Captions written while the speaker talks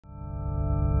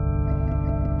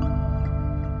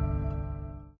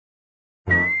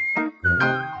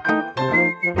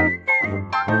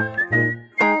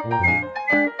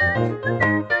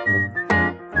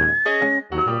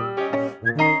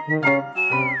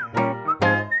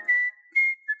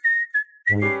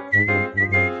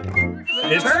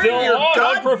It's still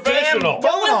on, unprofessional.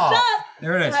 Phone off.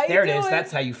 There it is. There it is.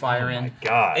 That's how you fire in.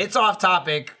 God. It's off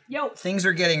topic. Yo. Things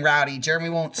are getting rowdy. Jeremy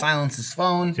won't silence his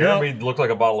phone. Jeremy looked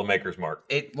like a bottle of Maker's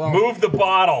Mark. Well, move the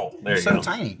bottle. There you so go.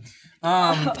 tiny.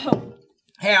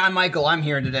 Hey, I'm Michael. I'm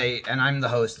here today, and I'm the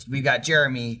host. We got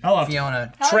Jeremy,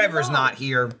 Fiona. Trevor's not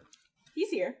here. He's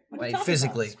here. Like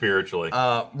physically. Spiritually.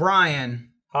 Ryan.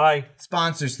 Hi.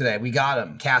 Sponsors today. We got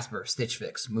him. Casper, Stitch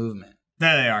Fix, Movement.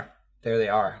 There they are. There they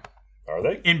are. Are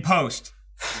they? In post.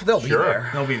 They'll be there.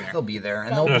 They'll be there. They'll be there.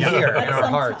 And they'll be here in our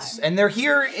hearts. And they're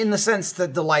here in the sense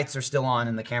that the lights are still on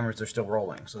and the cameras are still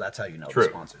rolling. So that's how you know the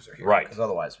sponsors are here. Right. Because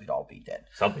otherwise we'd all be dead.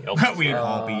 Something else. We'd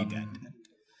all be dead.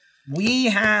 We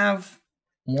have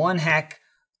one heck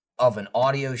of an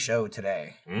audio show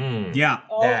today. Yeah.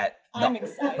 That I'm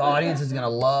excited. the audience is going to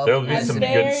love. There'll be some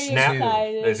good snap.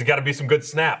 excited. There's got to be some good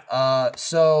snap.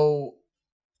 So...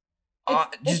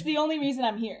 It's the only reason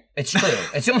I'm here. It's true.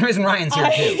 It's the only reason Ryan's here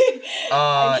too.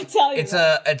 I can tell you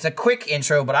it's a quick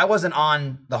intro, but I wasn't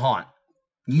on the haunt.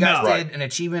 You guys did an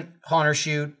achievement haunter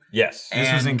shoot. Yes.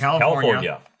 This was in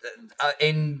California.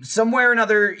 In somewhere or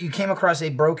another, you came across a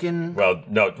broken. Well,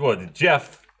 no. Well,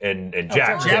 Jeff and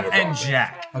Jack. Jeff and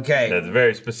Jack. Okay. That's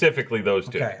very specifically those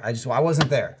two. Okay. I wasn't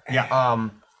there. Yeah.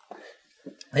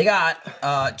 They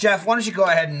got Jeff. Why don't you go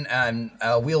ahead and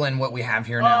wheel in what we have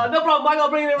here now? No problem, Mike. I'll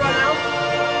bring it in right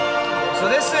now. So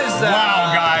this is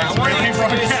wow, guys. I want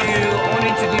to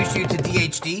introduce you to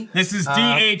DHD. This is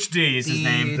DHD. Is his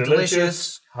name?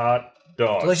 Delicious hot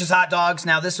dogs. Delicious hot dogs.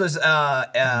 Now this was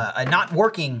a not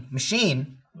working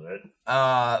machine,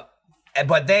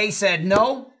 but they said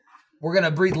no. We're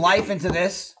gonna breathe life into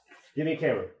this. Give me a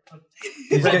camera.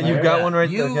 You've got one right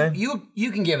there, okay?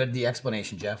 You can give it the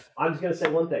explanation, Jeff. I'm just going to say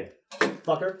one thing.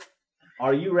 Fucker,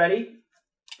 are you ready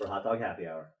for Hot Dog Happy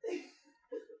Hour?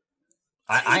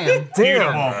 I am.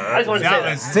 Damn. I just wanted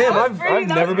to say that. Damn, I've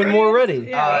never been more ready.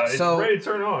 So it's ready to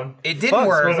turn on. It didn't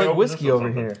work. It smells like whiskey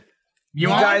over here. You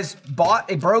guys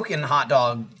bought a broken hot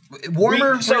dog.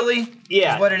 Warmer, really?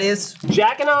 Yeah. Is what it is?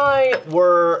 Jack and I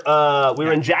were we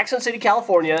were in Jackson City,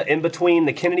 California, in between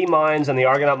the Kennedy Mines and the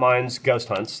Argonaut Mines ghost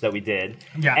hunts that we did.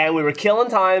 Yeah. And we were killing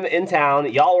time in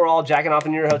town. Y'all were all jacking off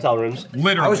in your hotel rooms.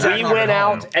 Literally. We went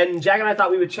out, and Jack and I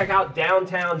thought we would check out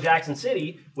downtown Jackson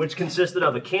City, which consisted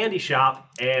of a candy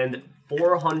shop and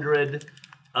 400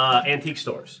 antique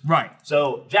stores. Right.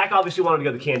 So Jack obviously wanted to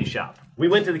go to the candy shop. We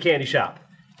went to the candy shop.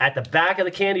 At the back of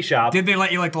the candy shop... Did they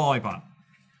let you like the lollipop?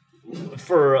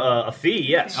 For a fee,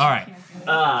 yes. All right.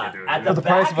 At the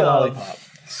back of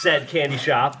said candy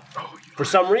shop, for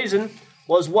some reason,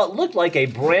 was what looked like a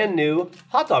brand new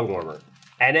hot dog warmer.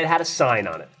 And it had a sign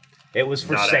on it. It was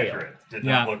for sale. Accurate. Did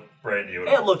not look brand new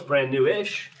at It all. looked brand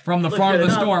new-ish. From the Looked front of good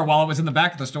the enough. store while it was in the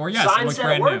back of the store, yes, Sign it looked said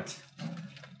brand it worked.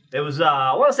 It was,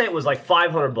 I want to say it was like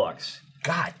 $500.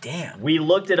 God damn. We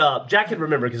looked it up. Jack could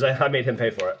remember because I made him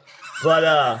pay for it.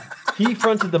 But he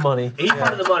fronted the money. He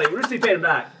fronted the money. Rooster paid him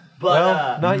back. But,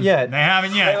 well, not yet. They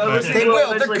haven't yet. They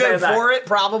will. They're good for it,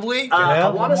 probably. I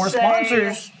want to more say,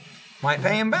 sponsors might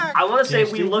pay him back. I want to say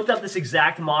we looked up this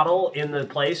exact model in the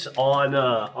place on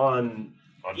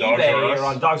eBay or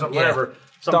on Dogs or whatever.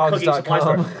 Some cooking supply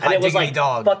store, and it was like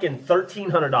fucking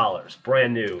 $1,300,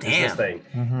 brand new. This thing,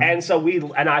 and so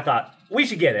I thought we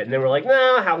should get it, and they were like,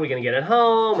 "No, how are we gonna get it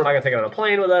home? We're not gonna take it on a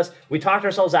plane with us." We talked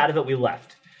ourselves out of it. We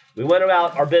left. We went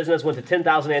about our business, went to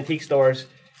 10,000 antique stores,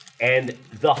 and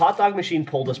the hot dog machine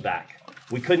pulled us back.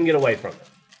 We couldn't get away from it,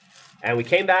 and we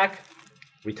came back.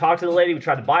 We talked to the lady. We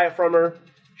tried to buy it from her.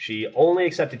 She only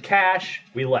accepted cash.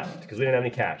 We left because we didn't have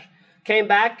any cash. Came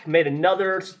back, made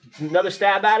another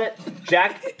stab at it.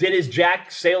 Jack did his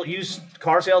used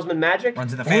car salesman magic.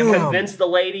 Runs in the family. Convinced the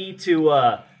lady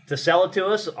to sell it to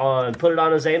us put it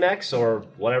on his Amex or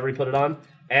whatever he put it on.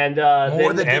 And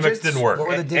Amex didn't work.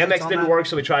 Amex didn't work,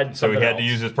 so we tried. So he had to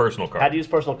use his personal card. Had to use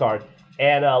personal card.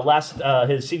 And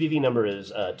his CVV number is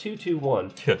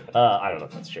 221. I don't know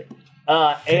if that's true.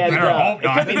 It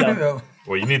could be though.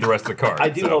 Well, you need the rest of the card. I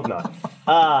do hope not.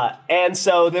 And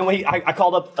so then I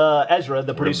called up Ezra,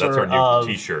 the producer That's our new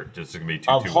T-shirt. Just gonna be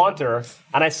of Haunter,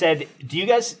 and I said, "Do you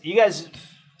guys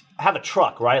have a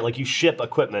truck, right? Like you ship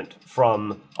equipment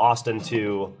from Austin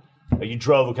to, you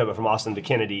drove equipment from Austin to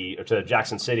Kennedy or to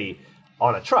Jackson City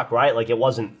on a truck, right? Like it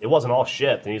wasn't all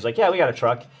shipped." And he's like, "Yeah, we got a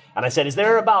truck." And I said, "Is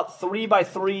there about 3 by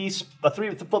 3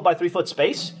 foot by 3 foot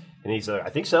space?" And he's like, "I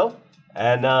think so."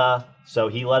 And so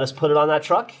he let us put it on that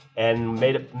truck and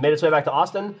made its way back to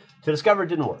Austin to discover it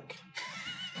didn't work.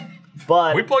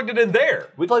 But we plugged it in there.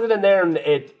 We plugged it in there, and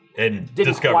And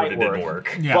didn't discovered quite it didn't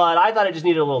work. Yeah. But I thought it just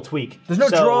needed a little tweak. There's no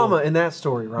So- drama in that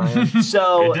story, Ryan.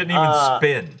 So It didn't even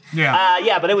spin. Yeah.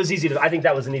 yeah, but it was easy to. I think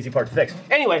that was an easy part to fix.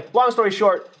 Anyway, long story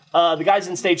short, the guys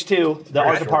in stage 2, the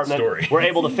art short department, story. were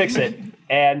able to fix it.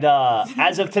 And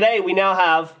as of today, we now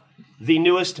have the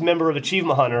newest member of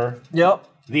Achievement Hunter. Yep.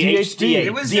 The DHD. HD.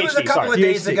 It was a couple sorry. of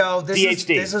days DHD. ago.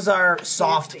 DHD. This is our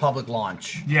soft public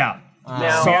launch. Yeah.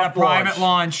 Now, We had a private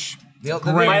launch. The-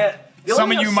 Great. the Some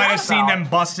only of you thing might I'm have sad seen about- them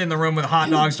bust in the room with hot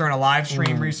dogs during a live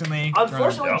stream recently.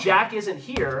 Unfortunately, Jack isn't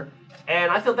here,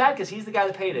 and I feel bad because he's the guy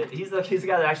that paid it. He's the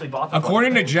guy that actually bought the.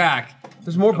 According to Jack,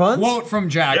 There's more buns? quote from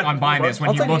Jack Yeah, on buying this when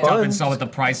I'll he take looked up and buns. saw what the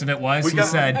price of it was. He got- Are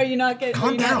said, you not getting?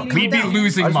 Calm down, we'd be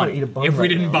losing I just wanna money eat a bun if we right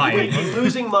didn't now. buy We'd be it.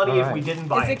 losing money if Alright. we didn't Is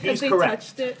buy it it. because He's they correct.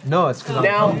 touched it? No, it's because I'm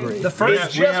Now, hungry. The it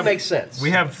first just makes sense.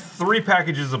 We have 3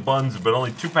 packages of buns, but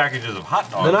only 2 packages of hot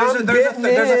dogs. Then I'm there's a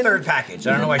getting third in. package.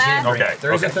 I don't know why she didn't bring Okay, it.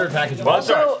 There is a okay. third package. Well,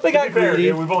 sorry. Also, They got To be fair, greedy.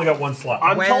 yeah, we've only got 1 slot.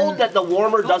 I'm When- told that the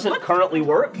warmer doesn't currently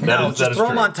work. No, that just is throw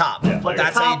them true. on top. Yeah, Like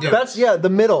That's a how you top- do it. That's, the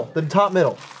middle. The top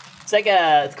middle. It's like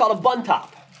it's called a bun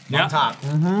top. Yeah. On top.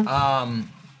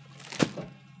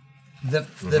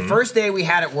 The first day we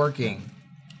had it working,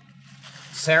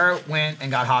 Sarah went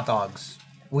and got hot dogs.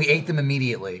 We ate them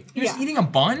immediately. You're just eating a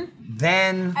bun?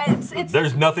 Then It's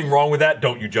There's nothing wrong with that.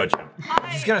 Don't you judge him.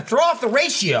 she's gonna throw off the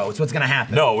ratio. Is what's gonna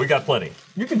happen. No, we got plenty.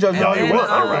 You can judge me all you then, want.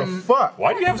 I don't give a fuck.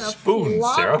 Why do you have spoons,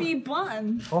 Sarah? floppy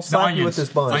bun. I'll slap you onions. with this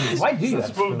bun. Onions. Why do you?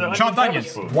 Spoon, Chopped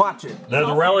onions. Watch it. No,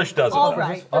 the relish doesn't. All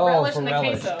right. The relish for and the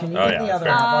relish. queso. Can you Oh, get yeah, the other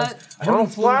fair. hot dogs? I don't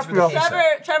need slap spoons for the you.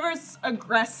 queso. Trevor's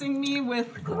aggressing me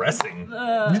with Aggressing.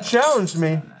 You challenged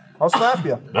me. I'll slap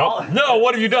you. No, no.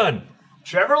 What have you done?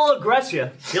 Trevor will aggress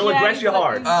you. He'll aggress he's you like-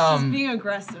 hard. He's just being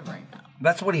aggressive right now.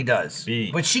 That's what he does.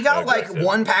 Be But she got like aggressive.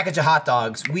 1 package of hot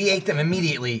dogs. We ate them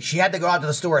immediately. She had to go out to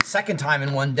the store a second time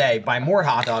in one day, buy more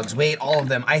hot dogs. We ate all of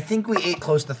them. I think we ate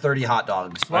close to 30 hot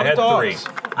dogs. I had 3.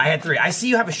 I had 3. I see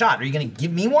you have a shot. Are you gonna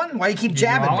give me one? Why do you keep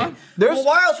jabbing want me? one? There's- Well,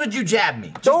 why else would you jab me?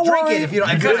 Just Don't drink worry. it if you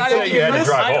don't. Because I didn't you had to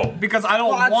drive home. Because I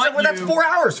don't Well, want you. that's 4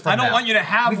 hours from I don't now. want you to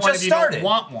have We've one just if you started. don't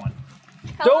want one.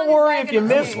 Don't worry if you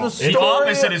missed the The story.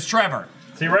 opposite is Trevor.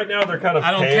 See, right now they're kind of I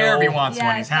don't pale care if he wants Yeah,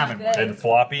 one. He's it's not having one. good. and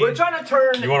floppy. We're trying to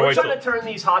turn. You wanna We're wait trying till- to turn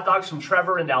these hot dogs from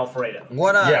Trevor into Alfredo.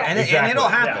 What? Yeah, and exactly. it'll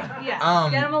happen. Yeah.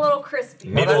 Get him a little crispy.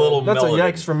 Need a little That's a melody.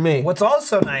 yikes from me. What's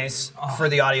also nice for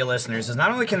the audio listeners is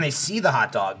not only can they see the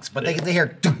hot dogs, but they get to hear.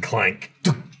 Dunk. Clank.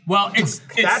 Well, it's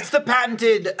That's the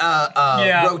patented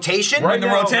Yeah. rotation. when the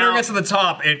now- rotator gets to the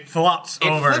top, it flops It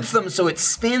over. flips them so it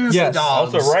spins Yes. the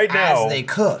dogs Also, right now- as they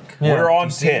cook. We're on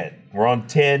 10. We're on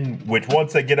 10, which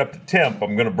once they get up to temp,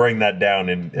 I'm going to bring that down,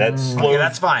 and that's slow. Okay,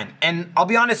 that's fine. And I'll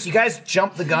be honest, you guys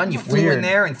jumped the gun. You flew in Weird.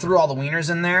 there and threw all the wieners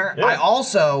in there. Yeah. I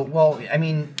also,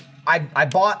 I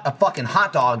bought a fucking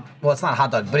hot dog. Well, it's not a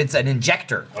hot dog, but it's an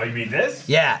injector. Oh, you mean this?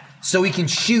 Yeah, so we can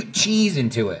shoot cheese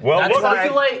into it. Well, that's look, why.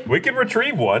 Too late. we can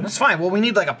retrieve one. That's fine. Well, we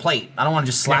need like a plate. I don't want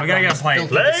to just slap we gotta it on get a this plate.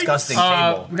 filthy, Legs? disgusting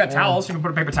table. We got towels. You can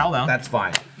put a paper towel down. That's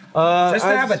fine. Just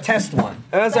to as- have a test one.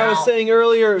 As I was Now, saying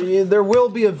earlier, there will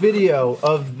be a video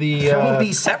of the There will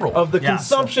be several. of the Yeah,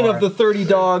 consumption so of the 30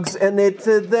 dogs, and it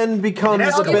then becomes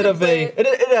It a bit of a escalates.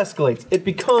 it escalates. It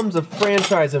becomes a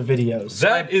franchise of videos.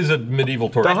 That is a medieval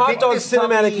The torture. hot picked dog this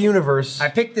cinematic puppy- universe. I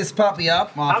picked this puppy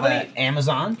up off many- at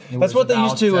Amazon. It That's was what they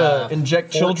used to, about,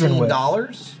 inject children with.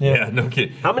 $14. Yeah, no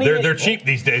kidding. How many- They're cheap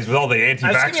these days with all the I was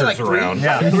thinking anti-vaxxers like 3. around.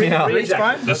 Yeah. Yeah. Three's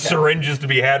fine. The syringes to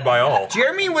be had by all.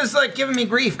 Jeremy was like giving me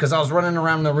grief because I was running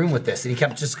around the room with this, and he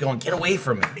kept just going, "Get away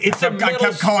from me!" It's a I metal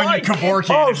kept calling you spike. Kevorkian.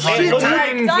 Oh, and running shit. away.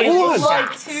 Time Doesn't Hold look on.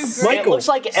 like too great. It looks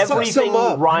like everything some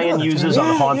up. Ryan uses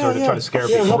on Haunter to try to scare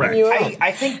people. helping you out.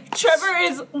 I think Trevor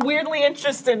is weirdly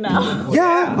interested now.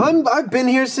 Yeah, I've been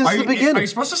here since Are the you, beginning. are you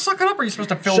supposed to suck it up, or are you supposed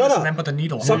to fill Shut this up. and then put the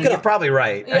needle Suck in? it you're up. probably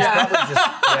right. It's Yeah. probably just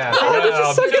yeah.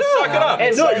 Just suck it up.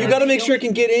 And No, you got to make sure it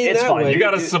can get in It's that fine. way. You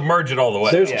got to submerge it all the way.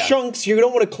 There's Yeah. chunks. You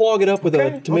don't want to clog it up with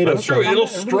a tomato That's true. chunk. It'll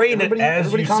strain it as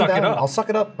Everybody you calm suck it down. up. I'll suck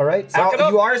it up. All right. Suck it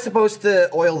up. You are supposed to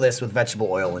oil this with vegetable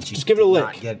oil, and Just give it a lick.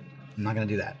 I'm not gonna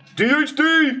do that.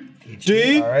 DHD!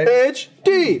 D All right. H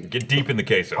D. Get deep in the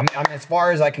queso. I'm as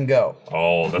far as I can go.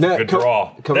 Oh, that's Now, a good come-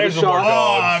 draw. come There's to the more shot.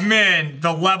 Oh dogs. man,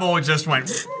 the level just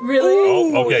went.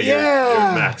 Really? Oh, okay, Yeah.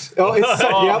 you're max. Oh, it's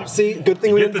yep. See, good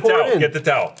thing we Get didn't the pour towel. it in. Get the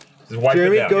towel. Just wipe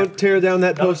Jeremy, it down. go tear down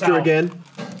that poster towel. again.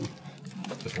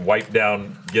 Just wipe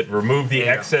down. Remove the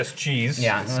excess cheese.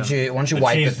 Yeah. Why don't you The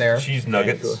wipe cheese, it there? Cheese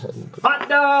nuggets. Hot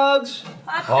dogs.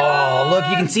 Oh, look,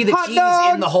 you can see the Hot cheese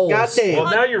dog. in the holes. Goddamn.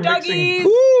 Well, now you're Doggies. mixing.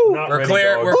 Woo! Not We're ready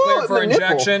clear. dogs. We're Oh, clear for the nipple.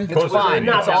 injection. It's Close it fine. right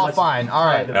now. It's all fine. All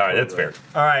right. All right, that's fair.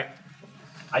 All right.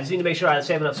 I just need to make sure I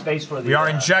save enough space for the. We are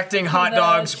injecting hot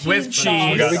dogs with cheese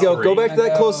cheese. Here we go. Go back to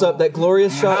that close up, that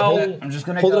glorious shot. I'm just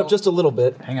gonna Hold it go. up just a little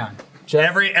bit. Hang on.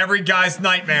 Every guy's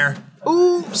nightmare.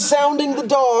 Ooh, sounding the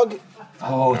dog.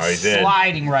 Oh, he's it's in.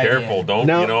 sliding right Careful, in. don't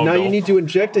Now, you know? now don't, you need to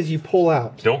inject as you pull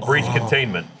out. don't breach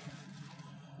containment.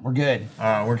 We're good.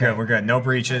 We're good. We're good. No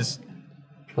breaches.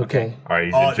 Okay. All right,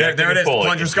 he's Oh, injecting there it and is. pulling,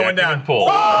 Plunger's going injecting down. and pulling.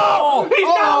 Oh, he's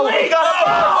got a leak.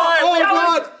 Oh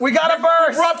God! We got a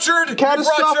burst. Ruptured.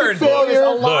 Catastrophic Ruptured. failure. There's a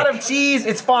lot Look. of cheese.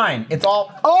 It's fine. It's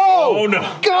all. Oh! Oh, no.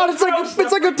 God,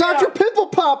 it's like a Dr. Pimple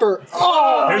Popper.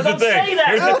 Oh! Here's the don't say thing. that.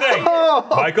 Here's the thing.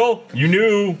 Michael, you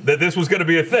knew that this was going to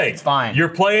be a thing. It's fine. You're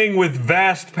playing with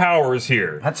vast powers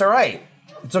here. That's all right.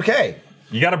 It's okay.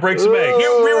 You got to break some eggs.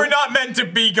 We were not meant to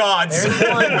be gods.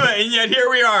 And yet here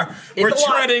we are. We're It's a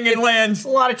lot. treading in land. It's a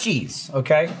lot of cheese.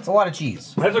 Okay. It's a lot of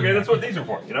cheese. That's okay. That's what these are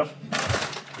for, you know?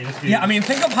 You just Yeah, I mean,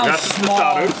 think of how Got the small.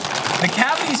 tostados. The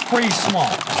cavity's pretty small.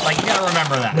 Like, you gotta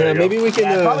remember that. Yeah, maybe we can.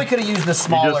 Yeah, I probably could have used the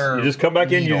smaller. You just come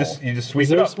back in. needle. You just sweep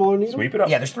Is it there a up. smaller needle? Sweep it up.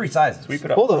 Yeah, there's 3 sizes. Sweep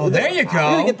it up. Hold on. Oh, there you I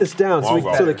gotta go. get this down so, Long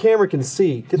so the better. camera can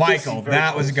see. Get Michael, this.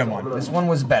 that was a good one. This one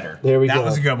was better. There we go. That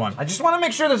was a good one. I just want to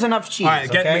make sure there's enough cheese. All right,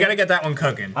 okay? we gotta get that one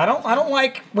cooking. I don't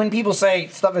like when people say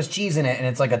stuff has cheese in it and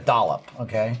it's like a dollop.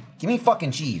 Okay, give me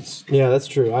fucking cheese. Yeah, that's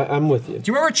true. I'm with you.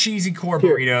 Do you remember cheesy core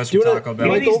Here, burritos do you from wanna- Taco Bell?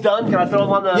 Michael? He's done. Can I throw him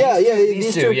on the? Yeah,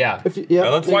 These two, yeah. If you, yeah.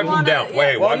 Now let's wipe them down.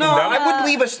 Wait, Well, wipe no, them down. I would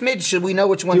leave a smidge. Should we know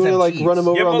which Do ones you want have to like cheese? run them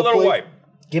over Give them on a the little plate? wipe.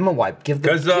 Give him a wipe. Give the,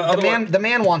 'Cause, give the otherwise- man. The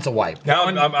man wants a wipe. Now,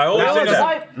 I only Now say it's a that.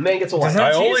 wipe. Man gets a wipe. that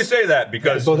I cheese? only say that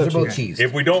because Both They're have both cheese. cheese.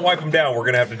 if we don't wipe them down, we're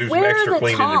gonna have to do some Where are extra the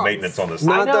cleaning and tongs? maintenance on this.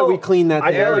 Not that we clean that. I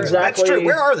know together. exactly. That's true.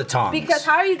 Where are the tongs? Because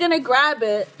how are you gonna grab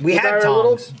it? we With had our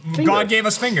little tongs. God gave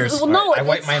us fingers. Well, no, I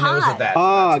wiped it's my hot. nose with that.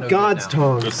 Ah, That's no good God's now.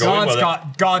 tongue. Just go in with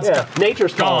it. God's Yeah,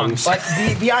 nature's gongs. But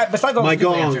besides all My the stupid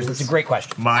gongs. answers, that's a great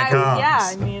question. My gongs. Yeah,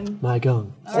 I mean, My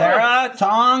gong. Sarah,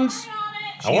 tongs.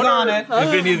 I She's wonder on it.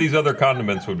 if any of these other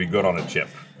condiments would be good on a chip.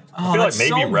 I Oh, feel like that's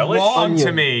maybe so relish. wrong to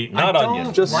Onion. me. Not I don't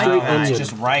onion. Just like straight that. onion. It's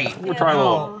just right. We'll try a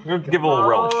little. We'll give a little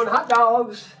relish. hot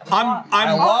dogs. I'm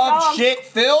I love shit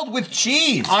filled with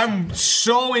cheese. I'm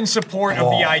so in support of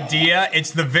the idea.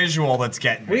 It's the visual that's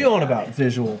getting What are me. you on about?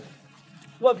 Visual.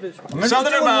 what visual? I'm just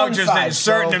Something doing about one just side,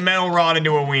 inserting so, a metal rod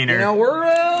into a wiener. You know, we're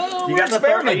You got the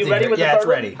third- are you experimenting. ready with the yeah, it's third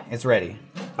one? ready. It's ready.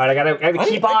 All right, I gotta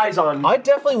keep eyes on. I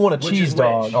definitely want a Which cheese is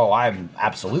dog. which? Oh, I'm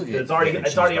absolutely. It's already taking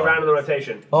it's already cheese around dog. in the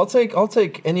rotation. I'll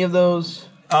take any of those.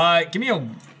 Give me a.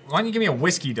 Why don't you give me a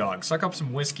whiskey dog? Suck up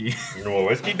some whiskey. You know a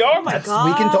whiskey dog? We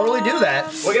can totally do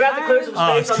that. We're gonna have to clear some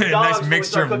Oh, space it's on the a dogs. nice before we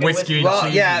mixture start of cooking whiskey and Well,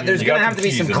 cheese. yeah, there's You gonna got have to be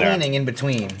some some cheese in there. cleaning in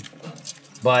between.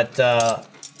 But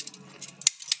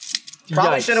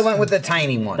probably Yikes. should have went with the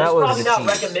tiny one. That was- Probably not cheese.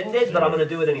 recommended, but I'm gonna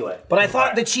do it anyway. But I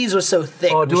thought the cheese was so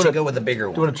thick. Oh, we doing should a- go with the bigger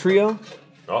one. Doing a trio?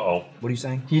 Uh-oh. What are you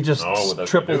saying? He just Oh, well, that's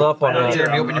tripled good. up on I know, it.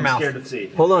 Jeremy, I'm open your mouth. scared to see.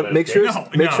 Hold on, make sure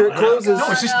make sure it closes. No,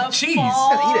 it's just cheese. Eat it.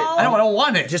 I don't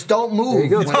want it. Just don't move. There you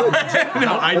go. It's good.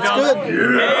 no, I That's don't.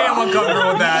 good. Yeah, I'm uncomfortable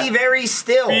with Be that. very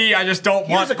still. I just don't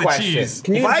Here's want a the question. cheese.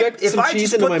 Can you inject some cheese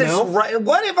just into put my this mouth? right,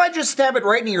 what if I just stab it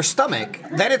right into your stomach?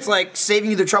 Then it's like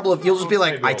saving you the trouble of you'll just be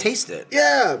like, I taste it.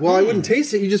 Yeah, well, I wouldn't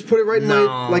taste it. You just put it right in No,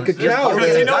 my like a it's just cow. okay.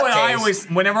 Because you know Gut what I taste. always,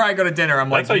 whenever I go to dinner, I'm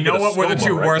like, That's how you you know get a what were the stoma,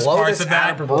 two right? worst Blow parts this of that?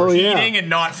 out of proportion. Oh, yeah. Eating and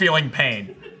not feeling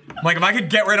pain. Like, if I could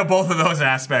get rid of both of those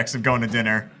aspects of going to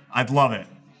dinner, I'd love it.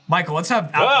 Michael, let's have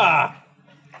alcohol. Ah!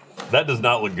 That does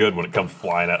not look good when it comes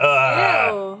flying out. Ah!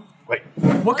 Ew. Wait.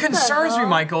 What concerns me, hell?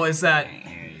 Michael, is that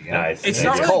Nice. it's It's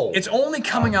not really, cold. it's only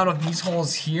coming out of these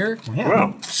holes here.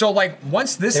 Well, So, like,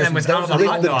 once this There's- end was out of the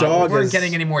there's- hot the dog, dog we weren't is-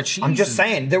 getting any more cheese. I'm just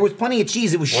saying, there was plenty of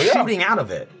cheese. It was Well, yeah. shooting out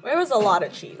of it. There was a lot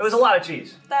of cheese. It was a lot of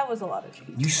cheese. That was a lot of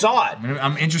cheese. You saw it.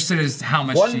 I'm interested as to how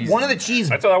much cheese. One of the cheese.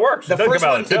 that's how that works. The It doesn't first come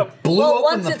out one, of the tip. it blew Well, open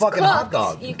once the it's fucking cooked, hot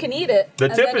dog. you can eat it. The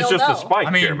and tip then is you'll just a know. spike,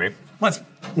 I mean, Jeremy. let's.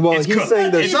 Well, It's he's cooked.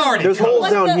 saying there's It's already there's cooked. holes But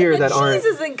down the, here the that aren't. cheese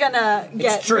isn't gonna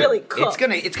get It's true. really cooked.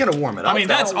 It's gonna warm it up. I mean,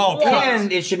 that's all cooked.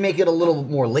 And it should make it a little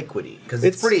more liquidy because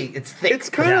it's thick. It's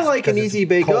kind of like an easy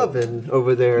bake oven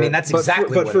over there. I mean, that's but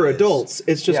exactly But what for it is. adults,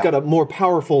 it's just Yeah. got a more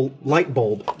powerful light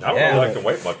bulb. I don't Yeah. really like to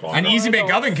wait much longer. An easy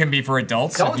bake oven can be for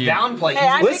adults. Don't if you, downplay. Hey,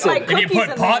 I Listen, make my if you cookies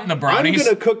put pot in the I'm brownies.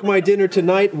 gonna cook my dinner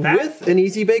tonight with an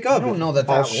easy bake oven. don't know that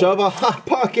I'll that shove a hot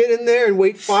pocket in there and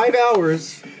wait 5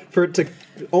 hours for it to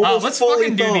almost let's fully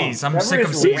fucking do thaw. these. I'm sick of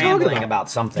Trevor's seeing rambling it. about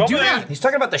something. Do that. He's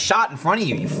talking about the shot in front of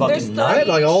you. You There's fucking three nut. had,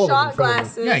 like, all of them in shot front of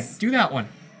glasses. Yeah, do that one.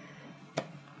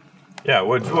 Yeah,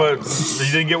 what? You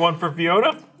didn't get one for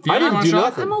Fiona? I didn't want do a shot?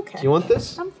 nothing. I'm okay. Do you want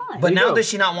this? I'm fine. But now go. does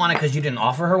she not want it because you didn't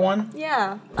offer her one?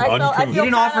 yeah, Uncouth. I You feel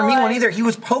didn't offer kinda me one like- either. He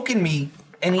was poking me,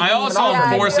 and he I didn't also even offer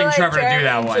am me. forcing I feel Trevor to do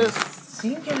that Jeremy one. Just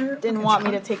didn't want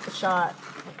me to take the shot.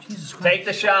 Take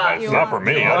the shot. It's not for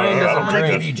me. Ryan doesn't I'm gonna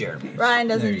drink. give you Jeremy. Ryan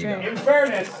doesn't There you go. drink. In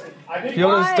fairness, I didn't.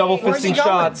 Fiona's Why? double Where's he fisting going?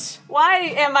 shots. Why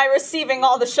am I receiving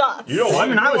all the shots? You don't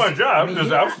want to do my job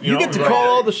because I was, You get to call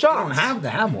all the You don't shots. have to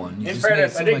have one. You In just made it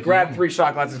fairness, I seem didn't like grab you- 3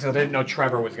 shot glasses because I didn't know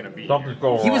Trevor was going to be here. Something's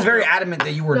going on. He was very adamant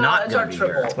that you were No, not that's going our to be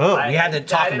here. triple. Oh. We had to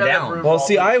talk him down. Well,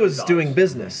 see, I was doing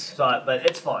business. So, but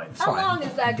it's fine. How long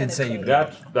is that You going did to say you take? did.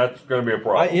 That's going to be a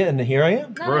problem. Yeah, and here I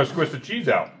am. We're going to squish the cheese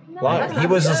out. Live. He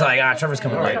was just like, Trevor's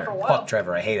coming Alright. later. For a while. Fuck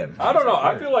Trevor, I hate him. I don't know.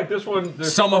 I feel like this one.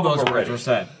 there's Some of those them words already. were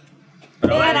said.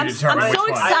 Man, I'm so Ryan, Ryan, you're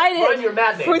excited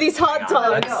mad, baby. for these hot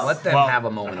dogs. Let them Well, have a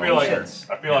moment. I feel like over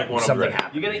I feel like one of them Something ready.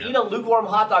 happened. You're gonna eat a lukewarm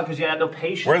hot dog because you had no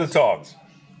patience. Where are the dogs?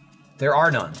 There are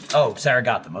none. Oh, Sarah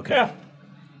got them. Okay. Yeah.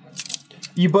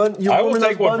 You I will warming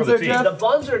take those one buns for the there, team. Jeff? The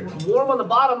buns are warm on the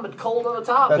bottom but cold on the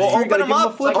top. That's Well, true. You open gotta them give 'em a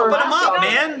up. flipper. Open them up,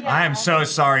 man. I am so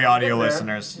sorry, audio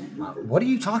listeners. What are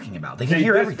you talking about? They can See,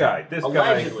 hear this everything. guy. This guy.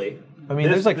 Allegedly. I mean,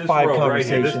 This- there's like this 5 row right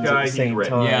here, this conversations guy, at the he's same ready.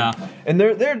 time. Yeah. And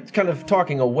they're kind of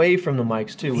talking away from the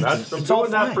mics too. Which That's, is, I'm It's all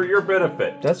doing that fine. for your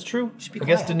benefit. that's true. be I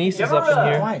guess quiet. Denise You is ever, up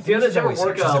in here. Quiet. do you guys ever She's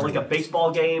work always like a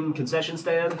baseball game concession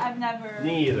stand? I've never.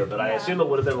 Me either, but I assume it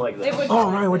would have been like It this. would.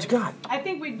 Oh, Ryan, what you got? I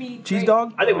think we'd be. Cheese great.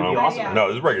 dog? I think we'd be Oh. awesome. Yeah. No,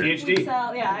 this is regular. We PhD.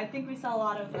 sell. Yeah, I think we sell a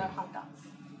lot of hot dogs.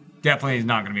 Definitely is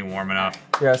not going to be warm enough.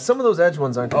 Yeah, some of those edge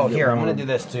ones aren't. Oh, gonna here, get I'm warm. gonna do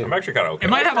this too. I'm actually kind of okay. It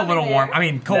might have a little warm. I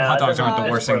mean, cold Nah, hot dogs it aren't the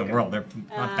doesn't- worst thing in it's the world. They're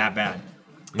not that bad.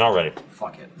 Not ready.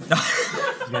 Fuck it.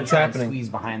 It's happening. Squeeze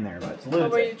behind there, but What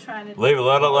were you Lunatic. trying to do? Leave it.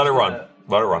 Let it run.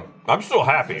 Let it run. I'm still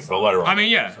happy, but let it run. I mean,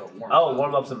 yeah, Oh,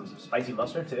 warm up some spicy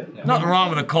mustard too. nothing wrong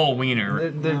with a cold wiener.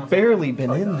 They've barely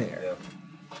been in there.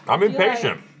 I'm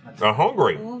impatient. I'm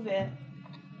hungry. Move it.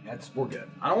 we're good.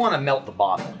 I don't want to melt the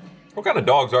bottom. What kind of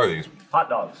dogs are these? Hot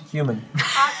dogs. Human.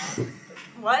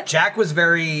 What? Jack was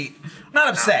very not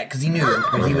upset because he knew,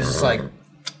 but he was just like,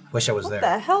 "Wish I was What the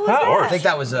there." hell is How- I that? think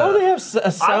that was Oh, they a. have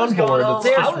a I was going soundboard home.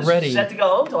 that's I just was ready. set to go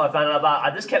home till I found out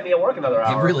about. This kept me at work another It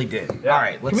hour. really did. Yeah. All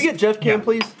right, let's. Can we get Jeff Cam,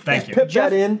 please? Thank you. Pip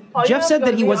that in. Oh, you Jeff don't said have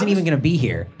that to he go wasn't to even the going to be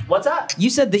here. What's that? You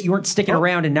said that you weren't sticking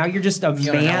around, and now you're just a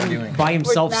Fiona, how are we man doing? by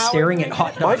himself Now we're staring at doing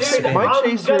hot it. My, dogs. my I'm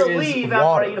chaser gonna is leave after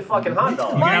I eat a water. fucking hot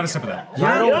dog. You can have a sip of that. You're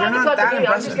not, You don't you're have to not touch that me. I'm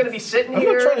just impressive. gonna be sitting I'm not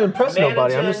here. trying to impress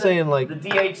nobody, I'm just managing saying, like- the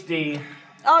DHD.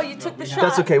 Oh, you took the shot.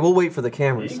 That's okay. We'll wait for the You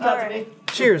cameras. can cut to Alright. me.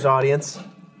 Cheers, audience.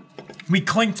 We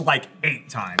clinked like 8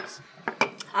 times.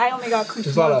 I only got cookies.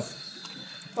 There's a lot of.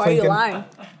 Why are you clinking. lying?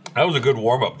 That was a good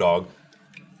warm-up dog.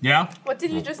 Yeah, What did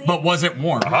you just eat? but was it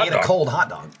warm? Hot Ate a dog. cold hot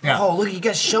dog. Yeah. Oh, look, you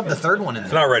guys shoved the third one in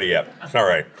It's there. not ready yet. It's not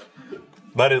ready.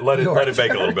 Let it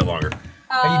bake a little bit longer.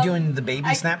 Are you doing the baby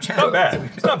Snapchat? Not bad.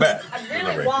 It's not bad. I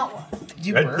really want one.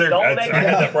 You That- were. they're- Don't that's- make I it-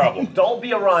 had that problem. Don't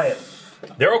be a Ryan.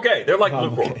 They're okay. They're like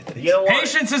lukewarm. You know what?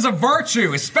 Patience is a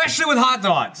virtue, especially with hot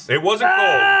dogs. It wasn't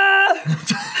cold.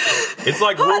 It's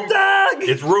like room.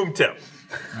 It's room temp.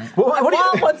 What do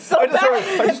Mom wants so I just,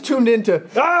 bad. I just tuned into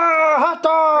hot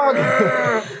dog.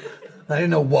 I didn't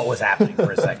know what was happening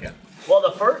for a second. Well,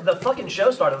 the fucking show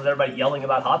started with everybody yelling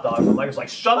about hot dogs. And Mike was like,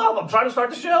 "Shut up! I'm trying to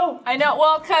start the show." I know.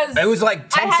 Well, because It was like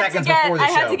 10 seconds before the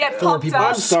show. I had to get Four pumped people up.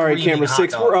 I'm sorry, screaming camera hot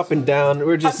 6. dogs. We're up and down.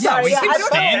 We're just. sorry, we yeah, can I don't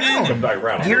stand. Come back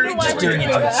around. You're just doing it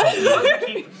to insult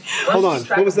me. Hold on,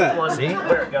 what was that?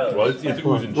 Where it goes. Well, it's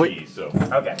oozing Wait. cheese, so.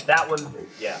 Okay, that one.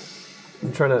 Yeah.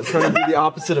 I'm trying to be the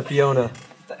opposite of Fiona.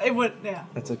 It would. Yeah.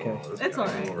 That's okay. It's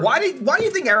alright. Why do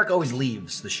you think Eric always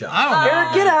leaves the show? I don't know.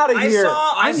 Eric, get out of I here.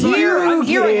 saw I'm here. here. I'm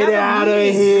here. I Get have a out of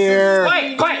meeting. here.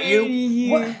 Quiet,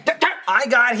 you. What? I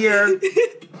got here.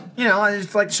 You know, I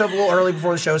just like to show up a little early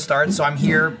before the show starts, so I'm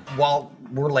here while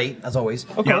we're late, as always.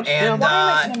 Okay. And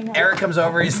Eric comes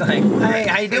over. He's like, "Hey,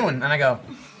 how you doing?" And I go,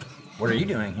 "What are you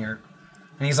doing here?"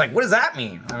 And he's like, "What does that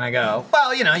mean?" And I go,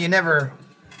 "Well, you know, you're never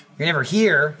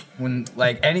here when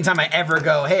like anytime I ever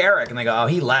go, hey Eric," and they go, "Oh,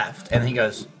 he left," and he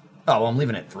goes, "Oh, well, I'm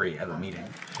leaving at 3. I have a meeting."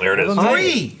 There it is.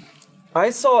 3. I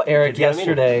saw Eric Did you have a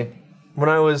meeting? yesterday when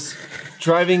I was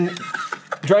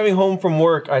driving home from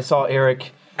work. I saw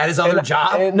Eric. At his other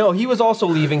job. And no, he was also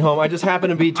leaving home. I just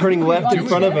happened to be turning left in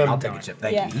front of I'll him, take a chip.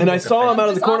 Thank Yeah. you. and I saw him out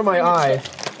of the corner of my eye,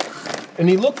 and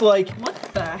he looked like. What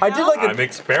the hell? I did like I'm a.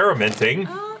 experimenting.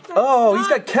 Oh, he's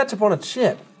got ketchup on a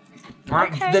chip.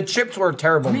 Okay. The chips were a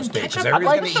terrible mistake. 'cause everybody's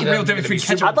like- gonna what's eat the real them, difference they're between gonna be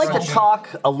ketchup super I'd like to crunchy. talk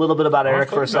a little bit about Eric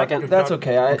for a second. That's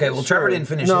okay. Okay, well, Trevor didn't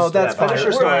finish No, his that's story. fine. Finish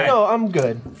your story. No, I'm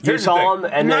good. You Here's the saw thing.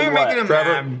 him, and Now then you're what? making him Trevor?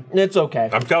 mad. It's okay.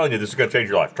 I'm telling you, this is going to change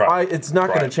your life. Try it. It's not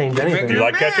Try going it. to change Do anything. you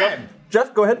like ketchup?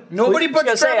 Jeff, go ahead. Nobody I puts was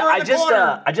gonna say, Trevor in the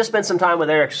corner. I just spent some time with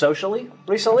Eric socially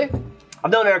recently.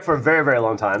 I've known Eric for a very, very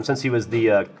long time, since he was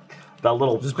the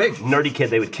little Just big. nerdy kid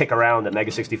they would kick around at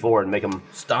Mega 64 and make him.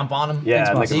 Stomp on him.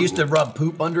 Yeah, make They him- used to rub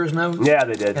poop under his nose. Yeah,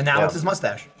 they did. And now yeah. it's his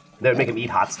mustache. They would make him eat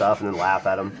hot stuff and then laugh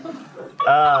at him.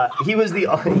 He was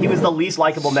the least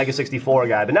likable Mega 64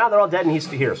 guy, but now they're all dead and he's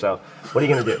here. So what are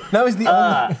you gonna do? Now he's the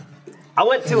only. I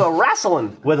went to a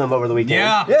wrestling with him over the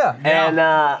weekend. Yeah. And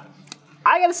I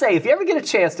gotta say, if you ever get a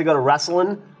chance to go to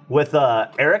wrestling with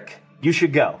Eric, you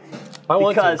should go. I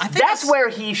want to. Because that's where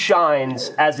he shines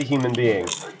as a human being.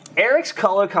 Eric's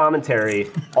color commentary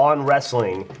on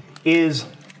wrestling is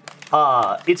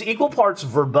it's equal parts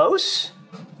verbose,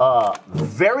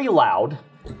 very loud,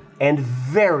 and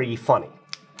very funny.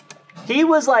 He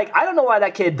was like, I don't know why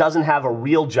that kid doesn't have a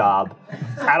real job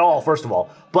at all, first of all,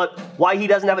 but why he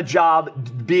doesn't have a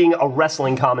job being a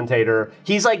wrestling commentator.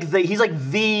 He's like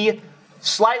the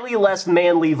slightly less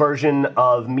manly version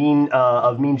of Mean Gene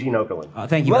Okerlund.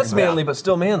 Thank you. Less very much. manly, but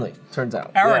still manly. Turns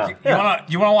out. Eric,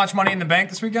 you wanna watch Money in the Bank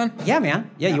this weekend? Yeah, man.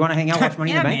 Yeah, you want to hang out, watch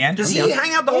Money in the Bank? man. Does he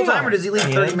hang out the whole time, or does he leave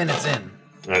 30 minutes in?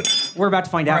 We're about to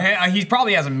find out. He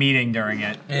probably has a meeting during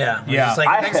it. Yeah. Yeah. It's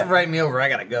like, thanks for inviting me over. I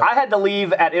gotta go. I had to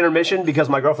leave at intermission because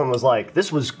my girlfriend was like,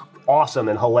 this was awesome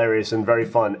and hilarious and very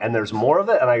fun, and there's more of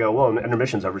it? And I go, well,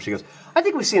 intermission's over. She goes, I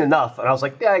think we've seen enough. And I was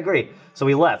like, yeah, I agree. So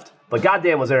we left. But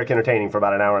goddamn was Eric entertaining for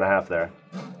about an hour and a half there.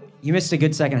 You missed a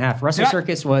good second half. Wrestle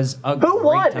Circus was a Who great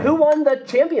won? time. Who won the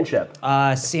championship?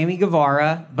 Sammy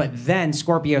Guevara, but then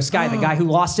Scorpio Sky, the guy who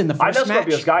lost in the I first know match.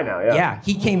 Scorpio Sky now, yeah. Yeah,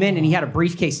 he came in and he had a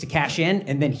briefcase to cash in,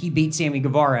 and then he beat Sammy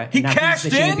Guevara. He and now cashed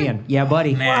he's the in? champion. Yeah,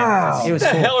 buddy. Man. It was What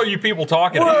the cool. hell are you people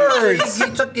talking about?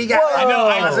 He got, I know.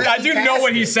 I do know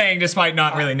what he's saying, despite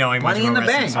not really knowing much Money in about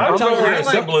the wrestling. Bank. I'm telling talking you, about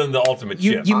like- assembling the ultimate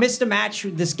chip. You missed a match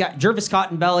with this guy, Jervis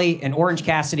Cottonbelly and Orange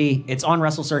Cassidy. It's on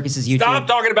Wrestle Circus's YouTube. Stop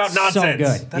talking about So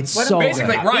nonsense. good. It's so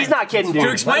Basically, good. right. He's not kidding, dude.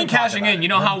 To explain Let him talk cashing about in, you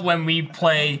know how when we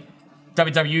play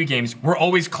WWE games, we're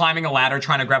always climbing a ladder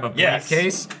trying to grab a Yes.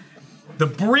 briefcase? The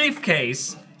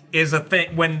briefcase is a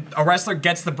thing. When a wrestler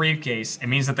gets the briefcase, it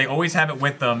means that they always have it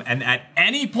with them, and at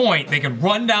any point, they can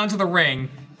run down to the ring,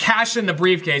 cash in the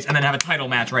briefcase, and then have a title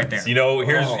match right there. You know,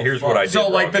 here's what I did. So,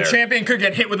 like, wrong the there. champion could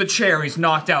get hit with a chair, he's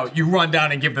knocked out. You run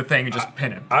down and give the thing and just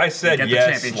pin him. I said Get the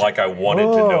yes championship. like I wanted to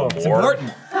know It's more,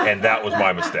 important. and that was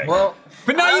my mistake. Well,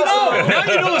 But now you know. Now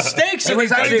you know the stakes it of was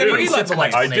these actually a pretty WWE Let's simple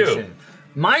Plays. I do. explanation.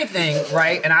 My thing,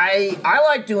 right, and I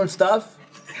like doing stuff.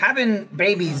 Having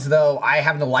babies, though, I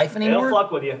have no life anymore. They'll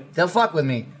fuck with you. They'll fuck with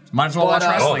me. Might as well watch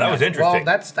wrestling. Oh, that was then. interesting.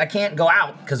 Well, I can't go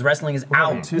out because wrestling is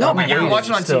out. No, but you can watch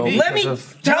it on TV. Let me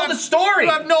tell the story.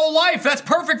 You have no life. That's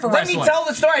perfect for Let wrestling. me tell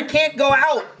the story. I can't go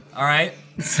out. All right.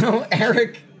 So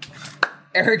Eric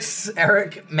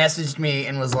messaged me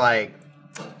and was like,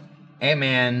 "Hey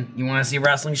man, you want to see a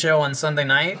wrestling show on Sunday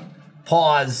night?"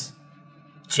 Pause.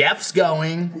 Jeff's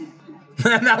going.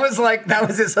 And that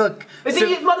was his hook. Is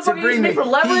he motherfucker using me for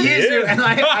leverage? He is, and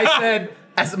I said,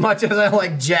 as much as I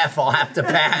like Jeff, I'll have to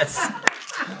pass.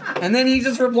 And then he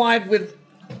just replied with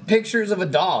pictures of a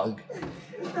dog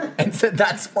and said,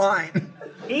 "That's fine."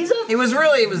 It was the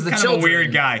Kind of a children.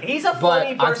 weird guy. He's a But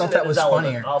funny person. I thought that in was his element,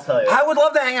 funnier. I'll tell you. I would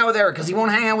love to hang out with Eric because he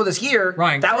won't hang out with us here.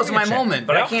 Ryan, that go was get my a chip. moment,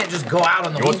 but I can't just go out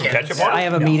on the You want some weekends. ketchup on it? I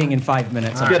have a meeting in 5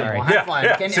 minutes. I'm sorry. Well, have fun.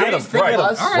 Can See, you just think right, of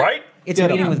us? right? It's a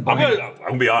meeting with I'm Blaine.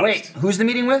 gonna be honest. Wait, who's the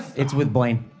meeting with? It's with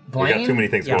Blaine. We got too many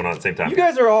things Yeah. going on at the same time. You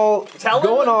guys are all Tell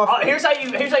going him. off. Here's how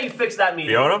you fix that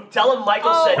meeting. Fiona? Tell him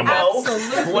Michael Oh, said no.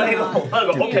 absolutely.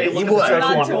 Okay, You look would. at the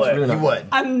Not church to- one. You would.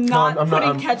 I'm not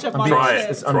putting ketchup on Try my it.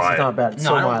 chips. It's Try it. not bad. It's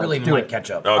No, so I don't mild. really Do like it.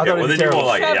 ketchup. Okay, thought well it'd then be you won't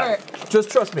like it. Trevor, Yeah. Just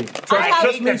trust me. I Trust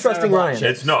hate me. Trusting Ryan.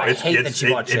 It's no. I It's hate that you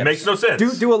bought it chips. makes no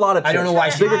sense. Do a lot of chips. I don't know why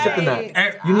she Bigger did chip than that.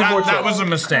 that. You need more that chips. was a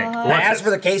mistake. I asked for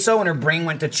the queso and her brain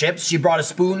went to chips. She brought a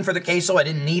spoon for the queso. I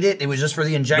didn't need it. It was just for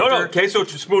the injector. No, queso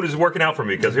spoon is working out for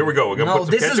me because here we go. We're gonna No, put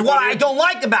some this is ketchup what on I it. don't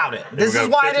like about it. This we is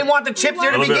go. why I didn't want the chips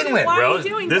there to A little bit. begin with. Why are you Really?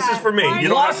 doing This is that? for me. Why You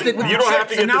don't lost have it to. with You don't have chips,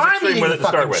 to get and this now I'm extreme eating with it to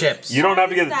start fucking with. chips. You don't have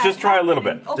to get it. Just try a little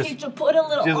bit. Okay, Just- just put a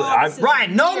little. just- ounce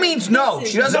Ryan, no in. means no.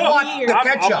 This She is doesn't No, want weird. the I'm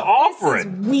ketchup.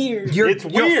 offering. Weird. It's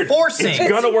weird. forcing. It's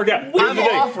gonna work out. Here's the I'm thing.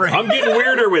 offering. I'm getting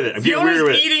weirder with it. I'm getting weirder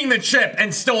with Fiona's it. eating the chip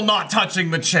and still not touching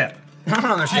the chip. I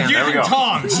don't understand. She's There we using go.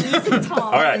 tongs.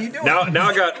 All right. Now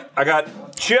I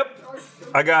got chip.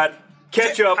 I got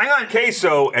ketchup, Hang on.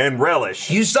 queso, and relish.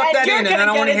 You suck And that you're in, and then I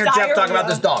gonna want to get hear a Jeff talk about diarrhea.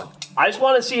 this dog. I just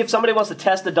want to see if somebody wants to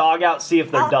test the dog out, see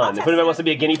if they're I'll done. If test anybody it. wants to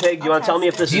be a guinea pig, do you want to tell me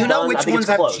if this Do is you know done? which I think ones it's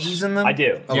have close. cheese in them? I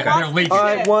do. Okay. They're leaking.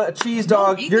 I want a cheese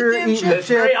dog. eat the You're damn eating chip. It's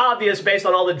very chip. obvious based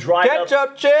on all the dried Ketchup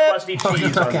up, chip. crusty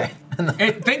cheese. on Okay.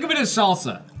 it. Think of it as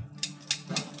salsa.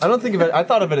 I don't think of it. I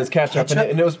thought of it as ketchup,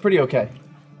 and it was pretty okay.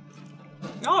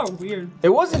 Y'all are weird. It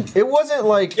wasn't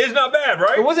like. It's not bad,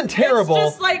 right? It wasn't terrible.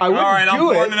 just like- I All wouldn't right, I'm do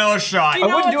pouring it. another shot. You I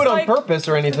know, wouldn't do it it's on like- purpose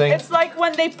or anything. It's like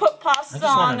when they put pasta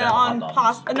wanted that hot on dog.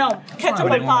 pasta. No, ketchup We're on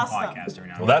doing a pasta. podcast right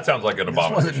now. Well, that sounds like an This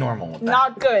wasn't abomination. normal.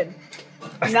 Not good.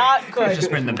 Not It's good. just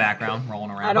been in the background,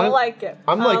 rolling around. I don't like it.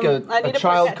 I'm like I need a to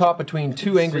child protect- caught between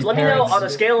two angry Let me parents. know on a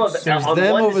scale of There's on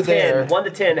them 1 over to 10, there. 1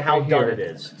 to 10, how Right done here. it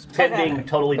is. 10 Okay. being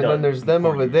totally And done. then there's them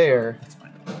over there,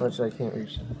 which I can't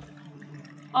reach.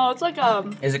 Oh, it's like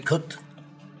Is it cooked?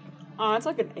 oh, it's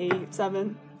like an 8,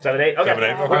 7. 7, 8? Okay. 7, 8.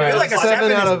 I feel like a 7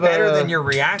 7 out is of, better than your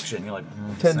reaction. You're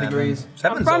like 10 7. degrees.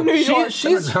 7's from New okay. York.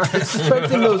 She's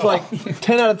expecting those like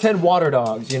 10 out of 10 water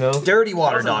dogs, you know? Dirty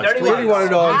water Those are dogs. dirty please. Dirty water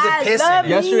dogs. It's a piss love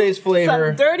in it. me Yesterday's flavor.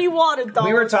 Some dirty water dogs.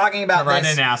 We were talking about I this.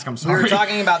 didn't ask, I'm We sorry. were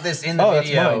talking about this in the Oh, that's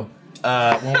video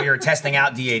when we were testing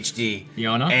out DHD.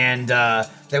 Fiona? And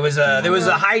there was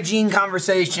a hygiene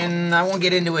conversation. I won't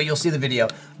get into it. You'll see the video.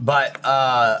 But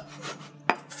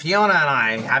Fiona and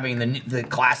I having the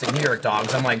classic New York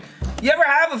dogs. I'm like, you ever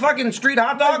have a fucking street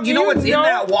hot dog? Do You know you what's in know-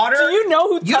 that water? do you know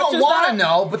who You don't touches want to that?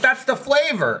 know, but that's the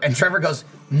flavor. And Trevor goes,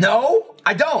 no,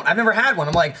 I don't. I've never had one.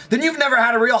 I'm like, then you've never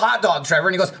had a real hot dog, Trevor.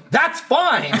 And he goes, that's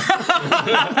fine.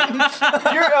 I'm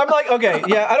like, okay,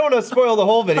 yeah, I don't want to spoil the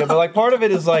whole video, but like part of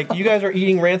it is like you guys are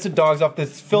eating rancid dogs off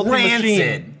this filthy Rancid.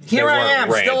 machine. Here They I weren't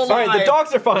am, still rancid. alive. All right, the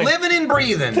dogs are fine. Living and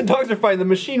breathing. The dogs are fine. The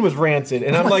machine was rancid,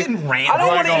 and I'm like, Wasn't rancid. I don't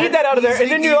want to eat that out of there. And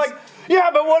then you're like, yeah,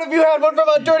 but what if you had one from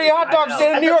a dirty hot dog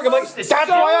stand in New York? I'm like, that's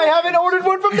why I haven't ordered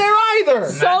one from there either.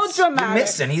 so dramatic. You're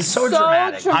missing. He's so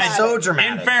dramatic. He's so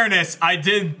dramatic. In fairness, I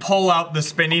did pull out the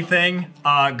spinny thing,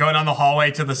 go down the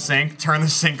hallway to the sink, turn the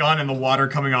sink on, and the water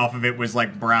coming off of it was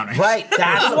like brownish. Right,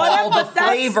 that's all Whatever, the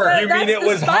flavor. You mean it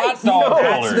was hot spice. dog No,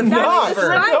 color? the not. flavor.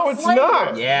 No, it's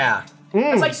not. Yeah.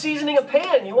 It's like seasoning a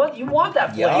pan. You want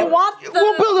that flavor. You want the...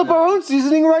 We'll build up our own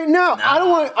seasoning right now. I don't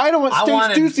want I stage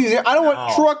wanted- 2 seasoning. I don't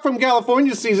want truck from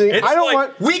California seasoning. It's I don't like-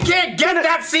 want. We can't get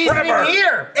that seasoning Trevor.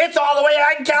 here. It's all the way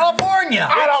out in California.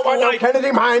 I don't want no like-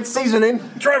 Kennedy Mine seasoning.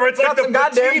 Trevor, it's like Got the some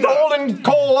goddamn patina. golden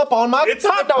coal up on my It's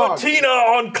hot the dog. patina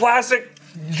on classic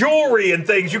jewelry and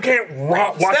things. You can't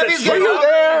watch that Steffi's shit. getting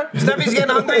there. hungry. Steffi's getting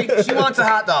hungry. She wants a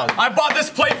hot dog. I bought this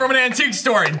plate from an antique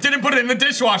store and didn't put it in the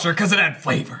dishwasher because it had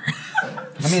flavor.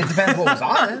 I mean, it depends what was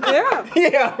on it. Yeah.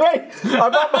 Yeah, right. I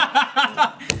bought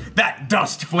my, That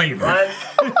dust flavor.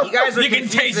 You guys are You can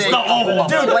taste confusing the old.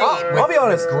 Dude, I'll be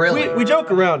honest. Grilling. We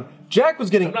joke around. Jack was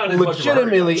getting not in much of a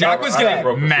legitimately Jack was upset.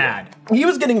 getting mad. He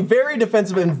was getting very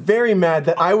defensive and very mad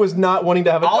that I was not wanting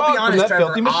to have a I'll dog be from honest, that Trevor.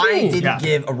 filthy I machine. didn't Yeah.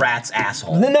 give a rat's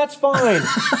asshole. Then that's fine.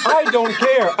 I don't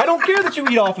care. I don't care that you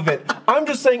eat off of it. I'm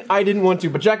just saying I didn't want to.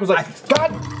 But Jack was like,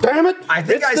 God damn it! I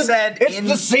think I said it's in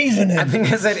the seasoning. I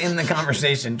think I said in the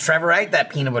conversation, Trevor, I ate that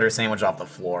peanut butter sandwich off the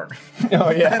floor. Oh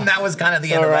yeah. And that was kind of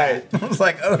the end All of right. that. I was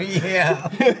like, oh yeah.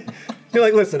 You're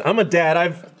like, listen, I'm a dad.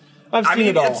 I've I seen mean,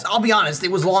 it all. I'll be honest,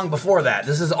 it was long before that.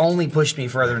 This has only pushed me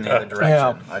further in the other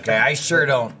direction. Okay, I sure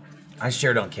don't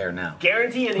care now.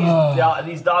 Guarantee you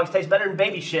these dogs taste better than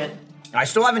baby shit. I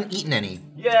still haven't eaten any.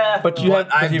 Yeah. But you have.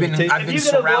 I've you've been ta- I've if been you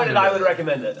can avoid surrounded it, I with would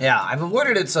recommend it. Yeah, I've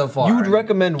avoided it so far. you would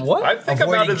recommend what? I think I'm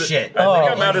out Avoiding of the shit. I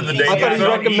think I'm out of the I danger thought he zone.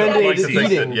 recommended I like to think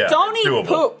that, eating. yeah, Don't eat doable.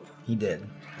 poop. He did.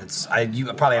 You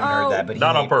probably haven't heard that, but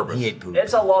Not on ate, purpose. He ate poop.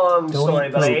 It's a long story,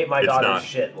 eat but I poop. ate my It's daughter's not.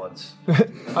 shit once.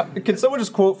 Can someone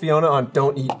just quote Fiona on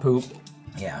 "Don't eat poop"?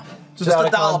 Yeah. Just out a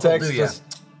of dollop will context. do ya. Just,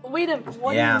 Wait a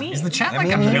what Yeah. do you mean? Is the chat I like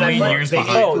mean, a million like years big-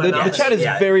 behind? oh, the chat is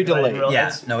Yeah. very delayed.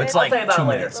 Yeah, no, it's I'll like tell you about 2 it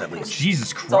later. minutes at least.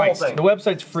 Jesus It's the whole Christ. thing. The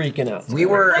website's freaking out. We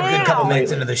were a good couple Wow.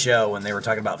 minutes into the show when they were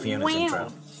talking about Fiona's Wow. intro.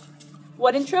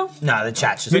 What intro? No, the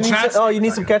chat's just The chat's- Oh, you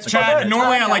need some ketchup. on Chad, that?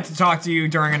 normally I like to talk to you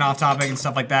during an off topic and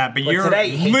stuff like that, but you're today,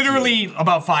 he hates literally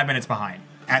about 5 minutes behind.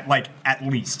 At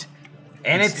least.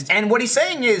 And what he's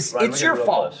saying is Right, it's we your get real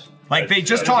fault. close. Like they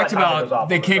just Yeah, talked my time goes about, off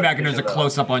they on the came back and there's a presentation,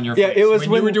 close up on your Yeah, face. it was when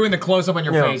when- you were doing the close up on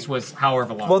your Yeah. face was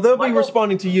however long. Well, they'll be Michael-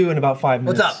 responding to you in about 5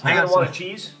 minutes. What's up? Hang You on. want a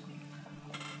cheese?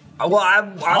 Well,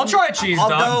 I'll try a cheese I'll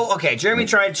dog. go. Okay, Jeremy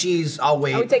tried cheese. I'll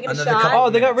wait. Are we taking a another shot? couple Oh,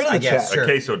 they got rid of minutes, the I guess, chat. A Sure.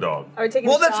 queso dog. Are we taking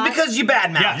Well, a that's shot? because you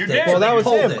badmouthed Yeah, you it. did. Well, that was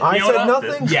Pulled him. it. I Fiona? said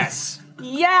nothing. Yes.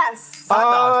 Yes.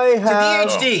 I To have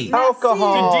DHD.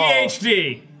 alcohol.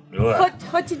 DHD. Oh. Hot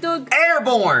dog.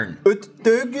 Airborne. A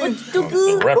reference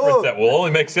that will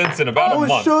only make sense in about a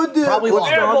month. Probably What's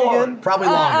longer. wrong again? Probably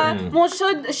longer. Mon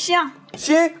chat de chien.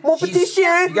 Chien, mon petit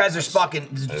chien. You guys are spocking.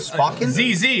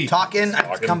 ZZ. Talking.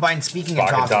 Talking. Combine speaking and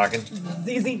Talking.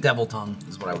 ZZ. Devil tongue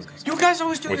is what I was going to say. You guys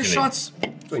always do What your you mean? shots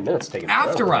 3 minutes taking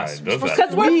after forever. us. Does that?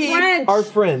 Because we're We French. are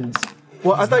friends.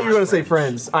 Well, I thought you were going to say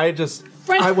friends. I went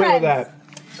with that.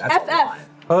 That's a lot.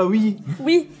 FF. Oui.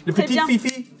 Oui. Le Très petit bien.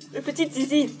 fifi. Le petit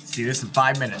zizi. See this in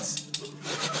 5 minutes.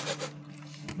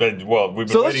 But, well, we've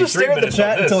been So let's waiting just 3 stare at the minutes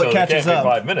chat on this, until it so it catches can't be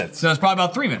up. 5 minutes. So it's probably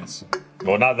about 3 minutes.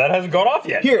 Well, that hasn't gone off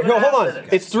yet. Here, no, hold on.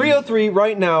 It's 3:03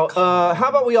 right now. How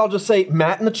about we all just say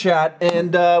Matt in the chat,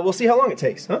 and we'll see how long it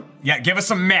takes, huh? Yeah, give us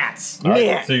some mats. All right,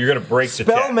 Matt. so you're gonna break the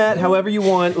Spell chat. Matt however you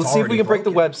want. Let's see if we can break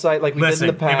the website like we Listen, did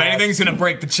in the past. if anything's gonna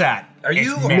break the chat, Are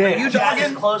you Chat dogging?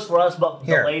 is close for us, but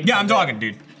Here. delayed. yeah, I'm dogging,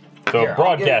 dude. So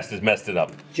broadcast has messed it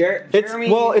up.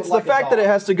 It's the fact that it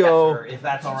has to go If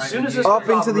that's all right. As soon as this up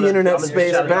goes off, into I'm the gonna- internet I'm gonna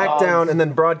space, shut it back off. down, and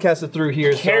then broadcast it through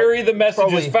here. So Carry the messages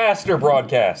probably- faster,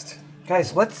 broadcast.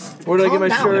 Guys, let's. Where did I get calm my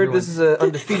down, shirt? everyone. This is an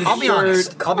undefeated I'll be shirt.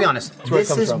 honest. I'll be honest. where it This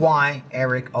comes is from. why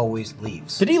Eric always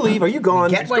leaves. Did he leave? Are you gone?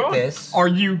 Get like gone. this. Are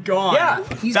you gone? Yeah,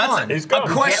 he's That's gone. He's gone.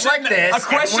 A question, Get like this, a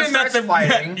question everyone that the starts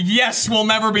fighting. yes will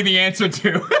never be the answer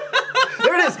to.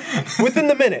 There it is. Within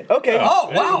the minute. Okay. Oh,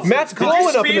 wow. Matt's Did you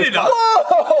blowing up in speed this it up?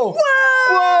 Whoa!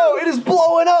 Whoa! It is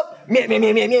blowing up. Meh, meh,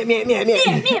 meh, meh, meh, meh, meh,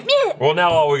 meh. Well,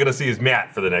 now all we're gonna see is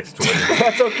Matt for the next 20 minutes.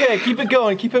 That's okay. Keep it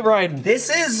going. Keep it riding. This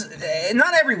is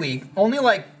not every week. Only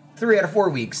like 3 out of 4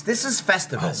 weeks. This is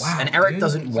Festivus, and Eric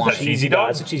doesn't want that it. cheesy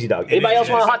dog? It's a cheesy dog. Anybody else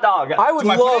want a hot dog? I would Do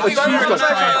I love a put it on cheese your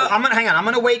dog. I'm gonna hang on. I'm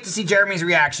gonna wait to see Jeremy's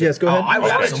reaction. Yes, go ahead. I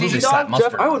would Okay. absolutely Cheesy slap dog?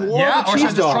 mustard. Jeff, I would love Yeah, a or should I cheese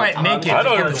just dog. try it naked? I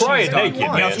don't Get know. the Try cheese it dog. naked,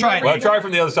 Yeah, man. let's try it Well, naked. try it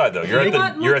from the other side though. You're at You the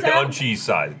want uncheese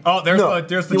side. Oh, there's No, the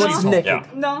he wants cheese. naked. Yeah.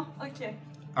 No, okay.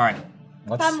 All right,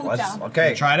 Let's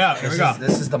okay. try it out. Here we go.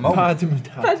 This is the moment.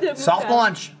 Soft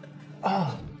launch.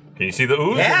 Can you see the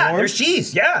ooze? Yeah, there's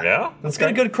cheese. Yeah. Yeah. Let's get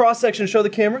a good cross section. Show the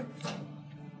camera.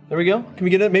 There we go. Can we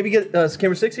get it? Maybe get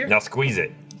camera 6 here. Now squeeze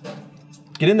it.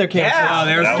 Get in there, camera Yeah. 6. Oh,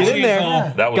 there's That the was- Get in there.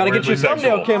 cheese. That was Gotta get your weirdly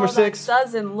thumbnail, sexual. camera 6.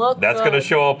 Doesn't look That's good. gonna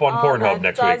show up on Pornhub that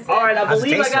next week. doesn't- All right, I How's it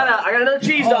believe I taste got another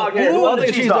cheese dog here. ooh, Who I'll wants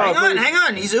take a cheese dog? Hang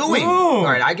on. He's oohing. All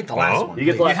right, I get the last Oh. one. You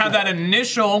get the You last have that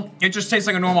initial. It just tastes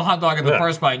like a normal hot dog at the Yeah.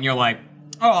 first bite, and you're like,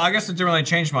 oh, I guess it didn't really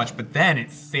change much. But then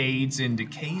it fades into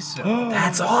queso.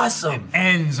 That's awesome.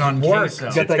 Ends on Work. queso.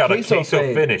 Got It's that got a queso queso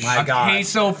fade. finish. My A God.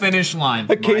 queso finish line.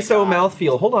 A queso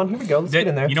mouthfeel. Hold on. Here we go. Let's get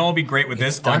in there. You know what would be great with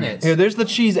this? done Onions. it. Here, there's the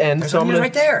cheese end. There's So I'm onions gonna.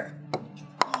 right there.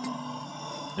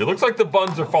 It looks like the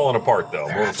buns are falling apart though.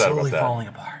 They're We're sad about absolutely that. falling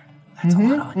apart. That's a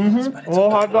lot of onions, but it's Little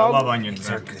okay. hot I dog. love onions.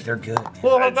 They're man. good. They're good. Man.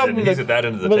 Little hot And dog he's with at that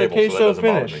end of the with a table, so that queso doesn't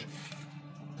bother finish.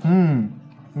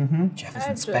 me. Jeff is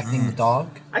inspecting the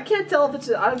dog. I can't tell if it's.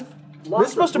 I've lost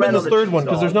This must have been the third one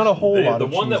because there's not a whole lot The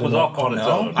of one cheese that was in it. off on its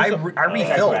No, own. I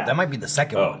refilled. That might be the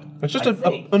second Oh. one. It's just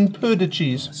un peu de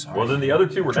cheese. Well, then the other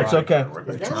two were It's dry. okay.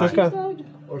 It's okay.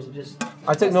 Or is it just?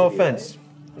 I take no offense. It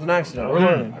was an accident. We're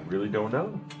learning. I really don't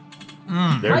know.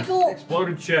 There's Michael-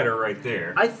 exploded cheddar right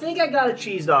there. I think I got a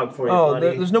cheese dog for you, Oh,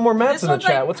 buddy. there's no more Matts This in the one's,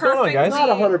 chat. like, What's going on, guys? Not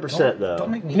 100% though.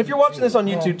 Don't make me. And if you're watching this on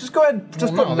YouTube, just go ahead,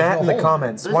 just Well, put no, Matt there's in no the hole.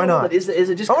 comments. There's Why no- not? Is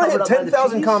it just I want to covered hit up by the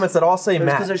 10,000 cheese? comments that all say Because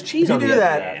Matt. there's cheese if on you the do other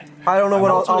that, end. I don't know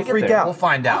what I'll I'll get freak there. We'll out.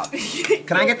 find out.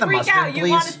 Can I get the Freak mustard, out. You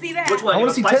please? want to see that? Which one? I want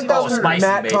to see Spicy? 10,000 spicy,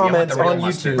 Matt baby. I want comments the real on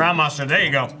mustard. YouTube. Brown mustard. There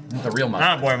you go. The real Ah,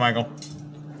 mustard. boy, Michael.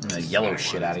 I'm gonna yellow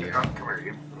shit out of here.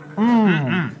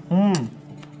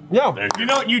 Yeah. There's You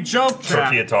know, you joked.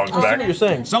 tortilla tongs I see what back. you're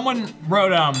saying. Someone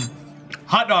wrote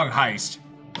hot dog heist.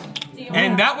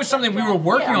 And that was something we were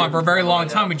working on for a very long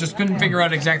time. We just couldn't figure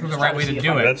out exactly the right way to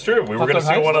do it. That's true. We were going to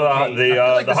dog see one of the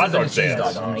This hot isn't a dog cheese stands.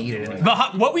 dog. I'm gonna eat it anyway.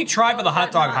 What we tried for the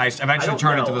hot dog heist eventually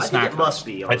turned into the I snack. think it must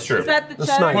be. That's true. Is that the The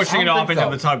cheddar? snipe. Pushing it I don't off think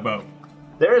into so. the tugboat.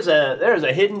 There's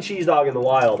a hidden cheese dog in the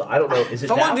wild. I don't know. Is it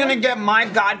Someone's that gonna one? get my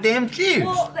goddamn cheese.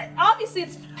 Well, obviously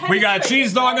it's. We got a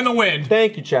cheese dog in the wind.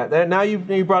 Thank you, chat. Now you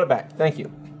brought it back. Thank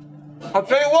you. I'll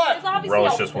tell you It's what. obviously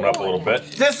Relish a this one up a hole little in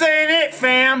bit. This ain't it,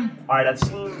 fam. All right, I've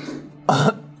seen.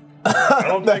 I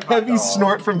don't think Heavy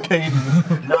snort from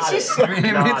Caden. Not it. I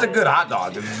mean, it's a good hot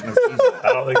dog. There's just no cheese.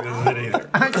 I don't think this is it either.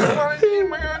 I just want to eat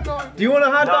my hot dog. Do you want a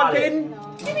hot dog, Not it.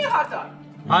 Caden? Give me a hot dog.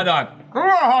 Hot dog.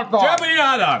 Hot dog. Jeff, we need a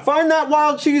hot dog. Find that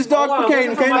wild cheese dog Hold for on, Caden.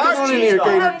 looking for Caden, my come on in cheese here, dog.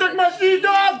 Caden. Take my cheese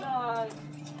dog.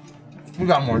 We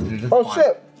got more cheese. Oh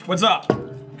shit! What's up?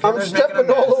 I'm stepping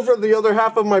all over the other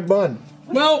half of my bun.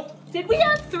 Well, Did we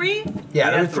have 3?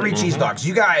 Yeah, there are 3 cheese dogs.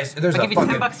 You guys, there's I'll a give you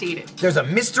 $10 fucking, to eat it. there's a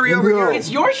mystery over No. here. It's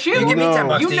your shoe. You give me No. 10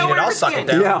 bucks You to know eat it, where I'll it's suck in. it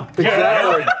down. Yeah,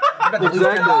 exactly. I'm about to lose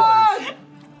Exactly.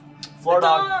 $10. Floor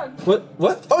dog.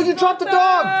 What? Oh, you dropped the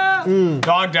dog.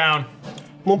 dog down.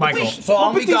 Mon Michael. petit- So I'll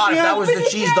mon be petit God if chien. that was the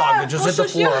cheese dog that just hit the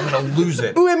floor. I'm gonna lose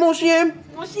it. Où est mon chien?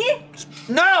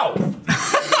 No!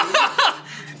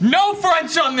 No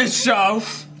French on this show.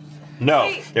 No,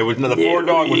 Wait. it was the floor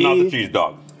dog was not the cheese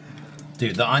dog.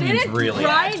 Dude, the onions Didn't really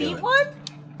Ryan add to eat it. one?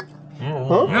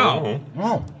 No.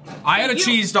 No. I had a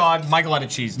cheese dog. Michael had a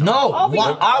cheese dog. No. I'll be-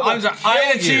 I I'm sorry, I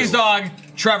had a cheese dog.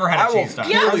 Trevor had a cheese dog.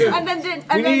 Yes, and then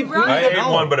I ate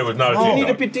one, but it was not a cheese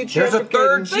dog. There's a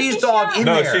third cheese dog in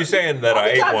there. No, she's saying that I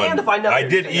ate one. I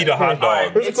did eat a hot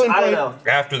dog I don't know.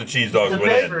 after the cheese dogs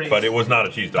went in, but it was not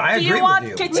a cheese dog. I Do agree you want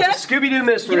with you. ketchup? Scooby-Doo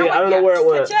mystery. You know I don't know where it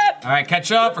went. Ketchup. All right,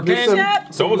 ketchup for There's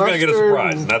Ken. Someone's going to get a mustard.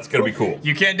 surprise, and that's going to be cool.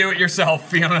 You can't do it yourself.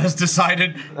 Fiona has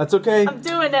decided. That's okay. I'm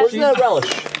doing Where's it. that relish?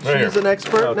 Right She's here. an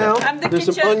expert now. I'm the There's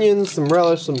some kitchen. onions, some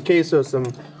relish, some queso, some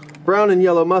brown and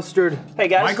yellow mustard. Hey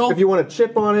guys, Michael? If you want a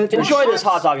chip on it. enjoy this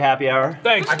hot dog happy hour.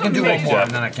 Thanks. I can do Thanks, one more, Jeff.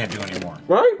 and then I can't do any more.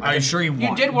 Right? Are you sure you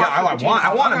want? did Yeah,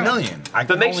 I want a million. I If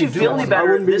can it makes only you do feel one. any I better,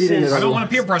 wouldn't be this eating is it. I don't want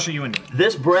to peer pressure you into it.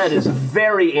 this bread is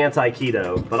very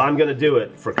anti-keto, but I'm gonna do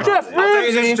it for Jeff, content. I'll tell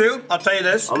you this too. I'll tell you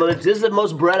this. This is the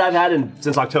most bread I've had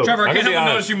since October. Trevor, I I'm can't gonna help be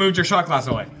but honest. notice you moved your shot glass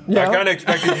away. I kind of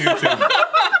expected you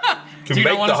to you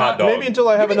make not want the a hot shot? dog. Maybe until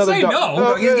I have You can another say dog. no.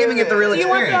 No, he's giving it the real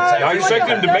experience. I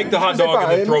expected him to make the hot dog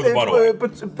and then throw the bun away.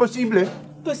 Possible. Possible.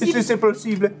 C'est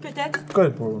possible. Peut-être. Go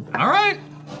ahead, pour one. All right,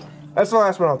 That's the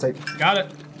last one I'll take. got it.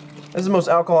 That's the most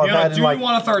alcohol I've Fiona, had do in you like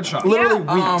want a third shot? literally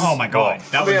weeks. Oh my god,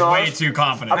 that was be way honest. too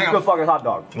confident. I'm just gonna fucking hot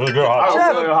dog. Really good hot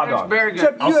I'll dog. go hot dog. Very good.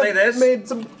 Jeff, I'll you say have this. made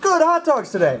some good hot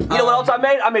dogs today. You know what else I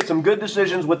made? I made some good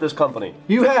decisions with this company.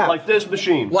 You have. Like this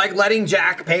machine. Like letting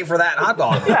Jack pay for that hot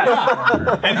dog.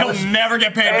 And he'll never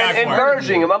get paid back And for it.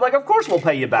 encouraging him. I'm like, of course we'll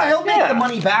pay you back. He'll make Yeah. the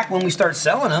money back when we start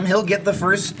selling them. He'll get the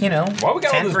first, Why we got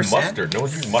all this 10%. mustard? No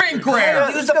one's using mustard. Think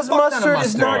rare. Use a Because fuck ton of mustard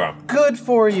is mustard. not good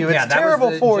for you. Yeah, It's that was terrible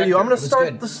the for you. I'm injector. gonna It was start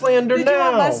good. the slander Did you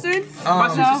want now. mustard?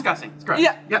 Mustard's No. disgusting. It's gross.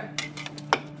 Yeah. Yep.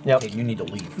 Yep. Okay, you need to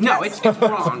leave. No, it's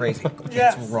wrong. Crazy.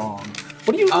 Yes. It's wrong.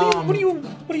 What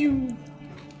do you?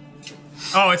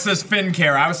 Oh, it says fin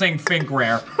care. I was saying think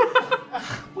rare.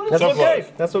 That's So okay.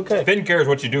 close. That's okay. Fin care is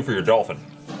what you do for your dolphin.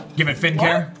 Give it fin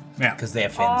care. Yeah, Because they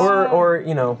have fins. Or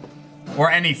you know, or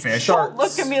any fish. sharks.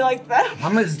 Look at me like that.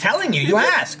 I'm just telling you. You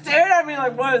asked. Stared at me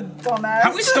like, what a dumbass.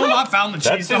 Have we still not found the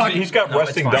cheese That's dog? he's got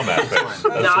resting fine. dumbass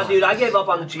face. Nah, dude, I gave up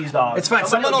on the cheese dog. It's fine.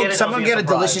 Somebody will Someone get a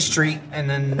surprise. delicious treat, and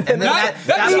then That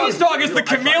cheese dog is the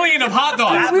chameleon of hot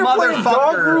dogs. that We're playing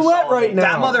dog roulette right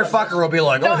that now. motherfucker will be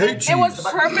like, No, oh, hey, it cheese. was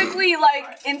perfectly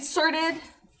like inserted,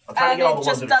 trying to and get all it the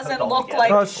just ones that are doesn't cooked all look together.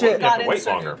 like Oh, shit. it got You have to wait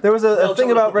inserted. longer. There was a No, thing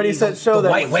some about of Ready the Set Show the that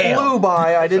white whale. flew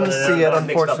by. I didn't they're see it, not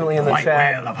mixed up unfortunately, in the White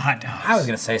chat. whale of hot dogs. I was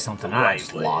gonna say something, but I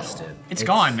just lost it. It's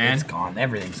gone, man. It's gone.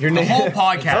 Everything's The gone. whole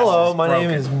podcast. Hello, is my name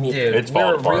broken. is me. Dude, It's we're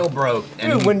falling apart. real broke.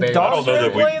 and Dude, we when barely- dogs know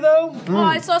that we- play though, Oh,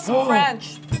 I saw some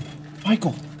French.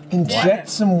 Michael, inject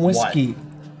some whiskey.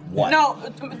 What? No,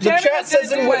 Jeremy chat was says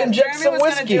gonna it do would it. inject Jeremy some was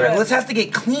gonna whiskey. do it. Let's have to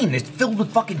get clean. It's filled with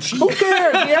fucking cheese. Who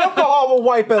cares? The alcohol will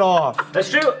wipe it off.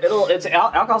 That's true.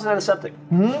 Alcohol's an antiseptic.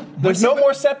 There's no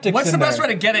more septic. What's the best way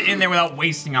to get it in there without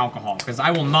wasting alcohol? Because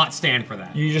I will not stand for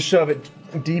that. You just shove it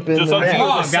deep in Just the like neck. you-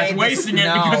 Wrong. say That's this- wasting it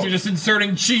no. because you're just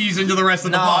inserting cheese into the rest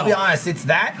of No, the I'll be bottle. honest. It's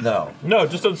that though. No,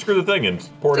 just unscrew the thing and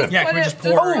pour it in. Yeah, can we Put just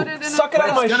it- pour put it in a- Suck it out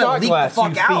of my It's gonna shot leak the glass,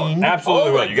 fuck you out. fiend.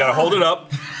 Absolutely right. You gotta hold it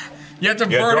up. You have to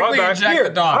Yeah, draw it vertically back. inject Here, the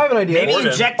dog. I have an idea. Maybe Pour it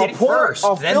in. inject I'll it pour, first.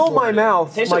 I'll then fill pour my it in.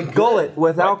 mouth, Tastes my good. gullet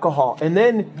with alcohol, and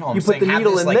then No, I'm you put saying the have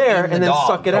needle this, in like, there the and then dog,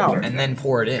 suck it out. and then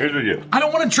pour it in. Here's what you do. I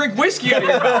don't want to drink whiskey out of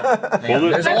your mouth. Pull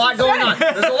it. There's a lot going on.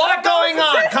 There's a lot going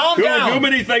on. Calm Too down.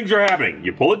 many things are happening.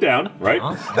 You pull it down, right?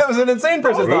 That was an insane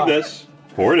person's Remove thought. this.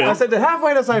 Pour it in. I said to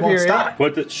halfway to Siberia. stop.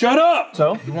 Put the. Shut up.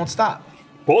 So You won't stop.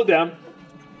 Pull it down.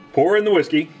 Pour in the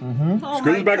whiskey. Oh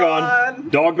Screw my it back God. on.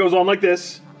 Dog goes on like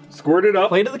this. Squirt it up.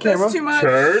 play to the camera. That's too much.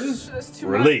 Turn. That's too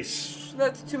Release. Much.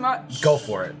 That's too much. Go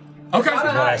for it. Okay. What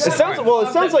I It said.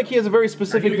 sounds like he has a very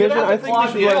specific vision. I think you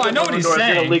should Oh, let I know what he's It's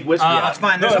gonna saying. leak whiskey out. That's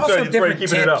fine. No, There's it's also right, it's right, different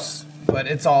keeping it up. tips, but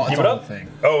it's all Keep it's it a whole up. thing.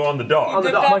 Oh, on the dog. On the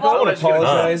Dip dog. that Michael, I bottle. want to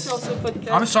apologize. Also put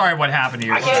that. I'm sorry what happened to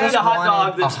you. I can't eat a hot dog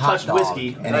Wanted that's a hot touched dog,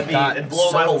 whiskey. and That'd it got it'd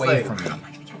blow my so whole away thing. from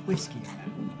me.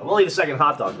 I'll eat a second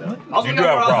hot dog though. Also, You we do got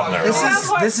have a raw problem hot there.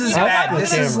 dog. This is bad.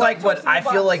 This is like what I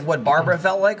feel like what Barbara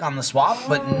felt like on the swap,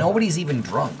 but nobody's even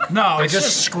drunk. No, They're it's just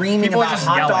just- screaming people are about just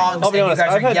hot yelling. dogs, I'll be and honest. you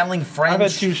guys I've are had, yelling French. I've had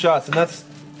 2 shots, and that's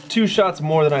 2 shots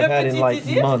more than I've had in like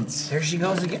Petit months. There she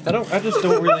goes again. I just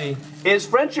don't really. Is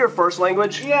French your first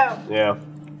language? Yeah. Yeah.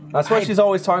 That's why she's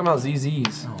always talking about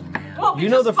ZZs. Well, You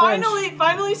know because the French.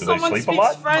 Finally, someone sleep a speaks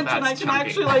lot? French, Oh, and I that's can chunky.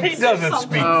 actually like. He say doesn't something.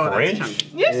 speak Oh, that's French.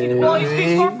 chunky. Yes, well, he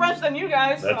speaks more French than you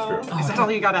guys. That's so. true. Is that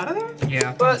all you got out of there?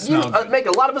 Yeah. But you make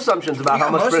a lot of assumptions about You how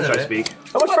got much most French of I it. speak.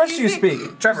 How much What French do do you you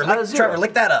speak? Trevor, Out of zero. Trevor,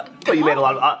 lick that up. Well, you made a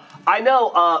lot of. I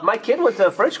know. My kid went to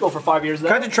French school for 5 years.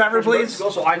 Can I do Trevor, French please? School,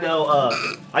 so I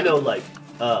know like.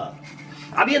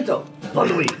 Aviento. Bon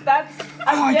nuit. That's.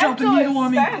 I dropped a needle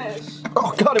on me. Spanish.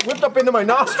 Oh god, it whipped up into my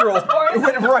nostril. It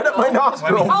went right up my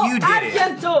nostril. Well, you Oh, did it.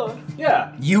 Asiento.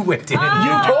 Yeah. You whipped it in.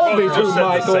 You told me You to, just said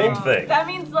the same Michael. thing. That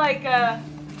means like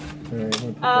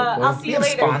I'll see you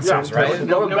later. Sponsors, right?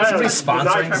 Somebody's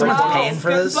sponsoring. Someone's paying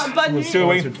for this. Let's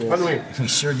do it. We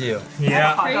sure do.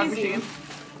 Yeah. Crazy.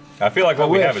 I feel like what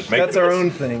we have is make That's our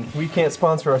own thing. We can't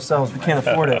sponsor ourselves. We can't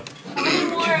afford it.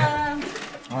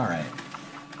 All right.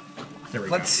 There we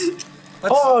Let's.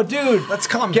 Oh, dude. Let's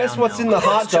calm Guess down. what's now. in the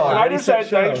hot dog? I just said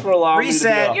thanks for allowing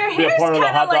Reset. me Your to be a hair's part of the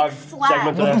kind hot of like dog flat.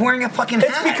 segment Well, I'm today. wearing a fucking hat.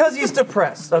 It's because he's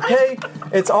depressed, okay?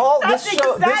 It's all That's this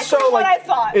show. This exactly show, what like, I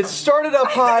thought. it started up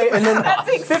high, and then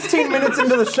That's 15 minutes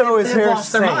into the show, his They've hair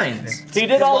lost their sank. minds. He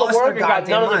did all the lost work their and got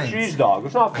none of the goddamn cheese dog.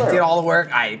 It's not I did fair. all the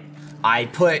work. I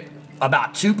put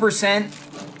about 2%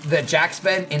 that Jack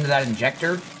spent into that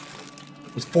injector.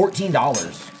 It was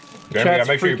 $14. Jeremy, I Chat's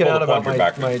make sure you freaking pull out the about plunger my-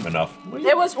 back my- enough.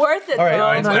 It was worth it, All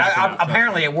right, though. all right.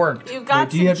 Apparently it worked. You got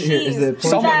do you have some to- is cheese. the What the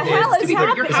Someone hell did. is To be fair,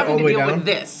 you're happening? having all to the way deal down? with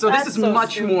this, so That's this is so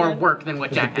much stupid. more work than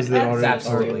what Jack Is had. that to do. already- That's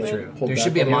absolutely already true. pulled There back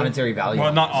should be a on you? monetary value.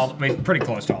 Well, not all. I mean, pretty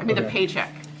close to all. I mean, the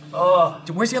paycheck.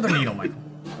 Dude, where's the other needle, Michael?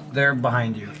 They're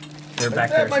behind you. They're back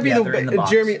there. That might be Yeah, they're in the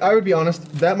box. Jeremy, I would be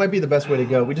honest, that might be the best way to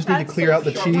go. We just need to That's clear so out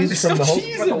the sharp. cheese from the whole.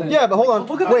 cheese in Yeah, but hold on.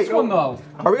 Look at Wait, this one, though.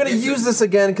 are we gonna use this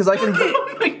again? Because I can. Oh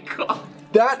my god.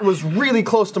 That was really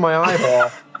close to my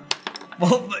eyeball.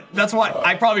 Well, that's why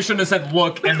I probably shouldn't have said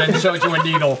look and then showed you a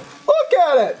needle. Look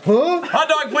at it, huh? Hot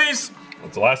dog, please.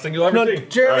 That's the last thing you'll ever No, see.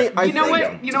 Jeremy, All right. You know think-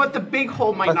 what? You know what? The big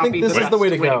hole might I not think be this the is the way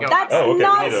to best go. That's Oh, okay,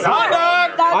 not we need a- smart. Hot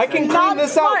dog! That's I can clean not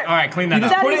this smart. out. All right, clean that You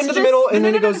just up. That put it is into the just- middle, and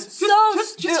then it goes. So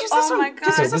Just use this oh one. my Just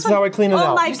god. use This is how I clean it Oh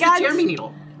out. my Use the god. Jeremy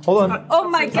needle. Hold on. Oh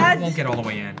my I god. won't get all the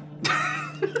way in.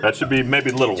 That should be maybe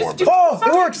a little warm. Oh,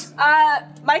 it works.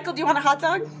 Michael, do you want a hot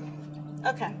dog?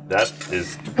 Okay. That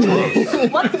is.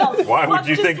 What the Why would fuck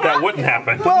you just think that wouldn't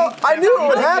happen? Well, I knew it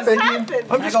would happen. happened?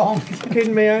 I'm just.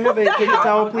 Caden, may I have a paper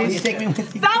towel, please? Take me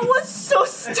with you. That was so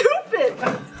stupid.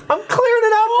 I'm clearing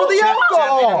it out for the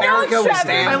alcohol. America, we Travis,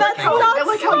 stand. that's not I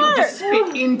like how you just smart.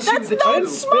 spit into That's the not tube.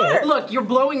 smart. Look, you're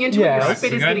blowing into Yeah. it. Your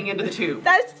spit We is good? getting into the tube.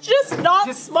 That's just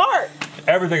not smart.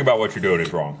 Everything about what you're doing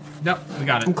is wrong. Nope, we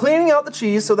got I'm it. cleaning out the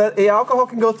cheese so that the alcohol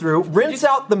can go through. Rinse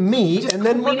out the meat, and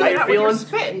then we're Clean it good. out with your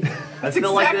feeling? spit. I That's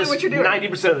feel like exactly this what you're doing.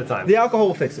 90% of the time. The alcohol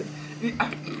will fix it.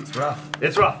 It's rough.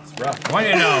 It's rough. I want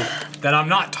you to know that I'm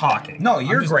not talking. No,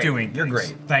 you're I'm just great. doing You're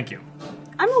things. great. Thank you.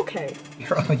 I'm okay.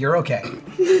 You're okay.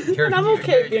 You're, I'm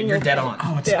okay being You're okay. dead on.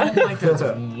 Oh, it's I don't like that it's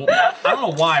I don't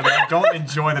know why, but I don't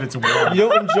enjoy that it's warm. You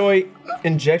don't enjoy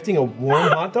injecting a warm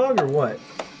hot dog, or what?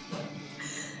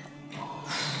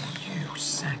 You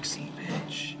sexy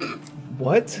bitch.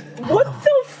 What? What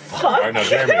the fuck? All right, now,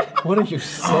 Jeremy, What are you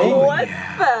saying? What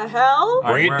the hell?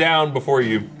 bring it we're- down before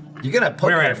you. You're gonna poke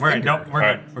We're your right, we're right. finger. No, we're All good.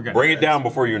 right, We're good. bring it down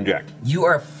before you inject. You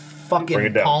are Bring it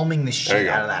fucking down. palming the There shit you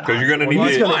out of go. that. Because you're gonna need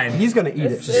He's to. gonna, he's gonna eat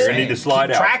it. You're gonna need to slide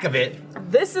Keep out. track of it.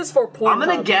 This is for porn. I'm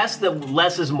gonna guess that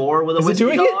less is more with a Is it whiskey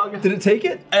doing dog. it? Did it take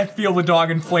it? I feel the dog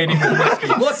inflating with whiskey.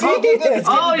 Look, it's Oh, getting bigger.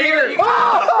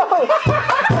 Oh,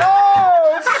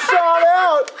 it's shot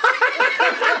out!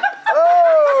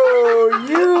 Oh,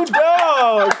 you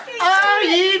dog! I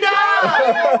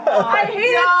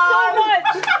hate it so much.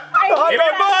 Give me a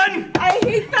bun! I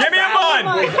hate that. Give me a so bun!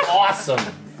 much. Awesome.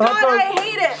 God, Hot dog- I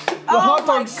hate it. The Oh hot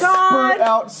my dog spurt god.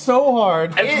 out so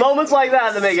hard. It's moments like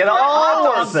that that make it all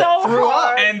worth it. So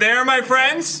hard. And there, my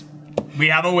friends, we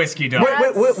have a whiskey dog.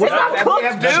 Wait, We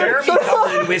have Jeremy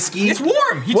covered in whiskey. It's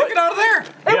warm. He took it out of there.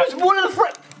 It was one of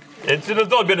the It's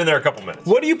only been in there a couple minutes.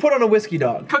 What do you put on a whiskey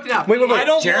dog? Cooked it up. Wait. I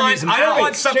don't Jeremy's want. I don't mouth.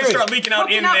 want stuff to Jeremy. start leaking out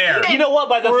Cook it in up, there. eat it. You know what?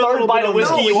 By the Or a third little bite bit of of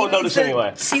whiskey, No, you he won't needs notice to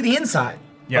anyway. See the inside.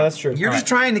 Yeah, that's true. You're just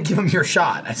trying to give him your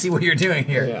shot. I see what you're doing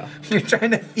here. Yeah. You're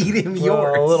trying to feed him Well,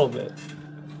 yours. a little bit.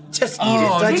 Just eat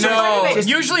Oh it. Don't no! just-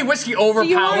 Usually whiskey you want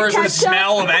overpowers the ketchup?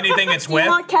 smell of anything it's Do you with.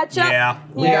 want ketchup? Yeah.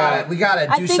 We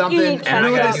gotta I do think you something. need And I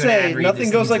I gotta was do gonna an say, ad read. nothing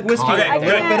This goes needs like a whiskey. comment. A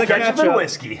little bit of Ketchup and ketchup.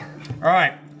 whiskey. All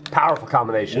right. Powerful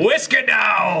combination. Whiskey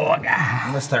dog. I'm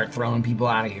gonna start throwing people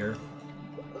out of here.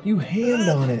 You hand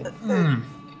on it.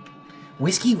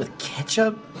 Whiskey with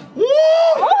ketchup?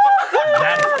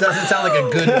 That doesn't sound like a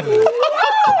good move.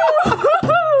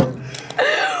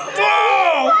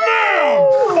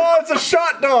 Oh, it's a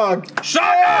shot dog. Shut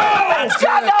up!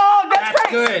 That's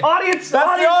good. Audience,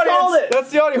 That's the called audience. it.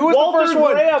 That's the audience. Who was Walter the first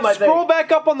one? Graham, I think. Scroll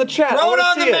back up on the chat. I Throw it wanna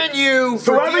on see the menu.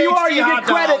 for Whoever you are, you DHD get hot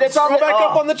credit. dogs. It's on Scroll the back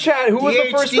up on the chat. Who was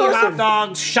the first DHD hot person?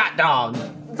 dog, shot dog.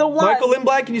 The one. Michael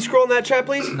Lindblad, can you scroll in that chat,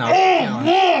 please? No.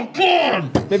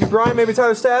 Maybe Brian, maybe Tyler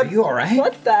Are Stab. you alright?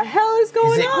 What the hell is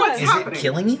going on? Is it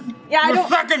killing you? Yeah, I The don't.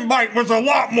 second bite was a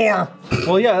lot more.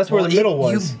 Well, yeah, that's where the middle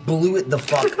was. You blew it the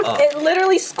fuck up. It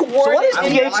literally squirted. So what is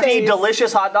in your DHD face.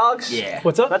 delicious hot dogs? Yeah.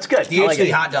 What's up? That's good. I like DHD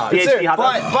it. hot dogs. DHD hot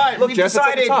dogs. But Look, we Jeff, it's at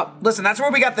the decided. top. Listen, that's where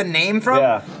we got the name from.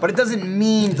 Yeah. But it doesn't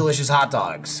mean delicious hot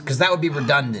dogs because that would be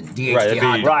redundant. DHD Right, it'd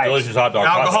hot be dogs. Right. delicious hot dog.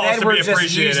 Alcohol. Instead, to we're be just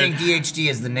appreciated. using DHD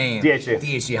as the name.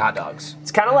 DHD. hot dogs.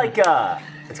 It's kind of like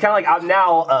I'm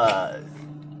now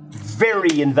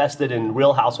very invested in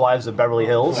Real Housewives of Beverly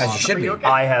Hills. As you should be.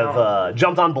 I have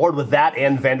jumped on board with that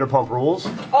and Vanderpump Rules.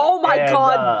 Oh my And,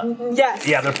 god. Yes.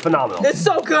 Yeah, they're phenomenal. It's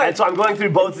so good. And so I'm going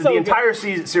through both It's the so entire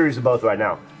series of both right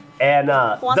now. And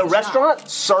wants the a restaurant,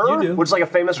 Sir, which is like a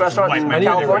famous restaurant in Like,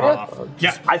 California.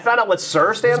 Yeah. I found out what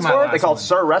Sir stands my for. last They call it one.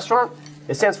 Sir Restaurant.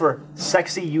 It stands for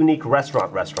Sexy Unique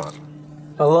Restaurant.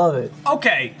 I love it.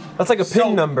 Okay. That's like a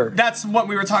pin number. That's what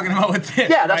we were talking about with this.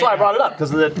 Yeah, that's why I right? brought it up,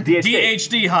 because of the DHD.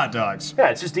 DHD hot dogs. Yeah,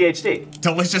 it's just DHD.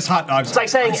 Delicious hot dogs. It's like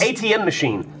saying ATM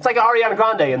machine. It's like Ariana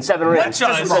Grande in Seven Rings. It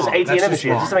does. just says That's ATM just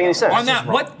machine. It wrong. doesn't make any sense. On that,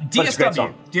 what But it's a great DSW?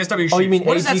 song. DSW shoes. Oh, you mean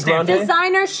what does that AG stand for? Grande?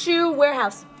 Designer shoe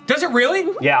warehouse. Does it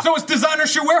really? Yeah. So it's designer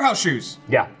shoe warehouse shoes.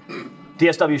 Yeah.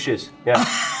 DSW shoes. Yeah.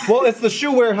 Well, it's the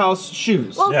shoe warehouse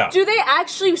shoes. Well, Yeah. do they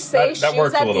actually say That shoes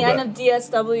works a at the little end bit. of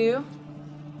DSW?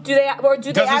 Do they Does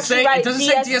it actually say? write Does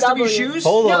it say DSW shoes?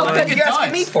 Hold No, on. What are you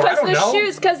asking me for? I Because don't the know.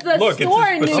 shoes, because the Look, it's store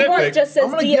in New York specific. just says I'm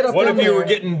gonna get DSW. up What if you were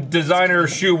getting designer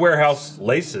shoe warehouse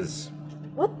laces?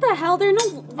 What the hell? They're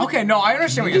no. Okay, no, I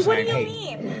understand what you're What do saying.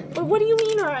 you mean? But what do you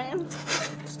mean, Ryan?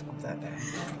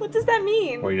 What does that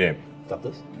mean? What do you name? Stop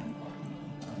this.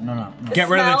 No. Get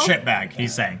rid of the smell? chip bag.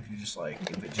 He's saying. You just like,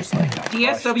 if it just like.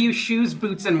 DSW shoes,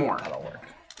 boots, and more. That'll work.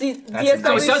 DSW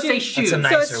So it does say shoes. shoes. That's a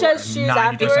So it nicer says word. shoes 90% It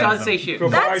afterwards. does say shoes.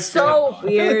 That's so I feel like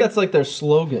weird. that's like their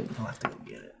slogan. I'll have to go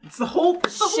get it. It's the whole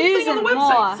Shoes thing on the and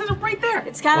website. more. It says it right there.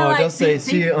 It's kind of Oh, it like does say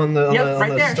see it on the Yep, right on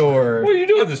the there. store. Why are you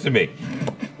doing this to me?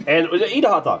 And eat a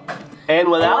hot dog. And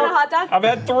You want a without. hot dog? I've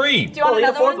had 3. Do you want Well, eat a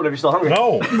another fourth one? one if you're still hungry.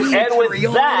 No. And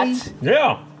with that,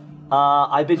 Yeah.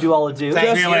 I bid you all adieu.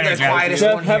 Thank See you you. later, You're the Jeff. quietest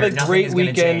Jeff, one have here. a Nothing great is gonna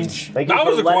weekend. change. Thank you I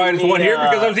was for the letting quietest me, one here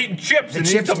because I was eating chips. The and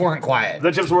chips eating weren't quiet.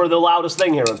 The chips were the loudest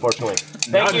thing here, unfortunately.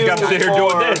 Now I Thank you just got to sit here for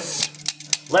doing this.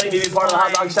 letting me be part of the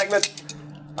hot dog segment.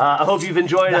 I hope you've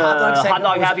enjoyed The hot dog hot segment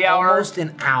dog was happy hour. almost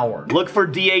an hour. Look for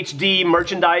DHD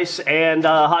merchandise and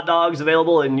hot dogs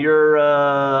available in your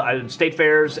state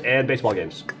fairs and baseball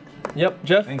games. Yep,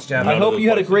 Jeff. Thanks, Jeff. I None of hope those you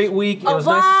had a places. great week. It Au was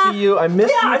nice to see you. I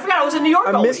missed Yeah, you. I forgot I was in New York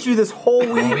I all missed week. you this whole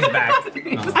week. He's back.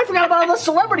 I forgot about all the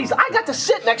celebrities. I got to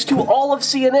sit next to all of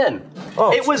CNN.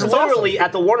 Oh, it was that's literally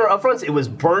at the Warner Upfronts. It was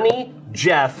Bernie,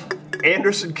 Jeff,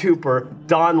 Anderson Cooper,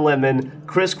 Don Lemon,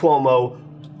 Chris Cuomo,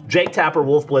 Jake Tapper,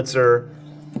 Wolf Blitzer,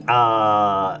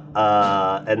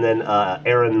 and then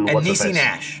Aaron. And what's her Niecy face?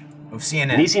 Nash of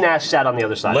CNN. Niecy Nash sat on the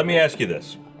other side. Let me ask you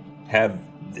this: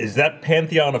 is that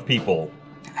pantheon of people?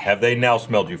 Have they now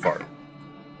smelled you fart?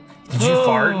 Did you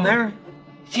fart in there?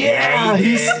 Yeah, he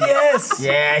did. yes.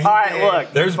 Yeah, he All right, did.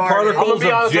 look. There's farted. particles I'm gonna be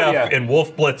of honest with Jeff you. in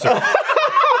Wolf Blitzer.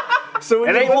 So when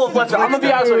It you ain't Wolf listen Blitzer. I'm gonna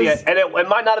be honest with you, Blitzer- and it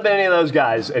might not have been any of those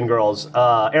guys and girls.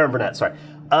 Aaron Burnett, sorry.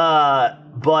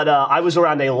 But I was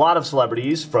around a lot of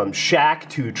celebrities, from Shaq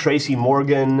to Tracy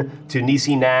Morgan to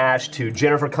Niecy Nash to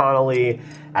Jennifer Connelly,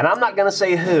 and I'm not gonna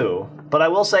say who, but I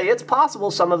will say it's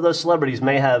possible some of those celebrities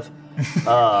may have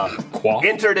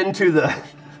entered into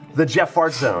the Jeff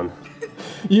Fart zone.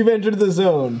 You've entered the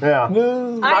zone. Yeah.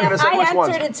 No. not gonna say which I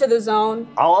ones. entered into the zone.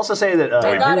 I'll also say that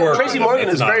I got it. Tracy Morgan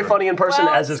is very funny in person,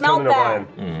 Well, as is smelled Conan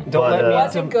O'Brien. bad. Don't let me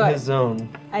Wasn't into good. his zone.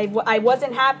 I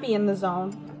wasn't happy in the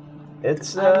zone.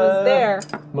 It's I was there.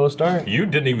 Most aren't. You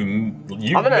didn't even.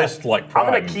 You I'm gonna- missed like I'm prime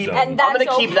gonna keep. zone. And I'm that's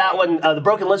gonna keep okay. that one. The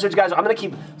Broken Lizards guys. I'm gonna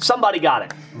keep. Somebody got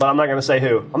it, but I'm not gonna say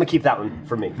who. I'm gonna keep that one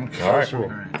for me. All right. For me.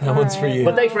 That one's for you.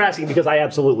 But thanks for asking, because I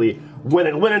absolutely went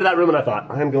into that room and I thought,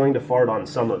 I'm going to fart on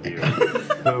some of you.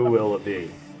 Who will it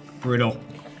be? Brutal.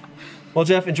 Well,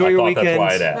 Jeff, enjoy I your thought weekend. that's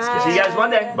why I'd ask. See you guys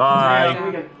Monday. Bye. Have a good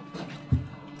weekend.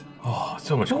 Oh, it's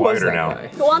so much Who was quieter that now. guy?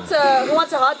 Who wants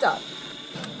a hot dog?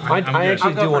 I good. actually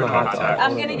I'll do go want a for hot hot dog. dog.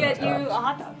 I'm gonna get you a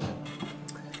hot dog.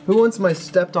 Who wants my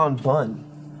stepped on bun?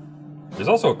 There's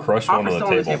also a crushed one Offer's on the still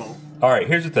on the table. table. All right,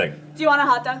 here's the thing. Do you want a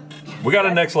hot dog? We got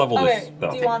a next level Okay. this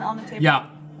Do you though. want it on the table? Yeah.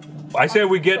 I say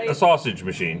we get a sausage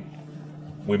machine.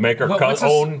 We make our What's this?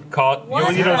 own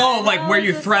What? you know, Oh, like where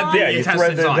you thread the yeah, you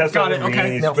thread intestines the on. intestines Got it. and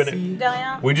Okay. you Now spin it. see,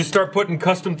 Delia? We just start putting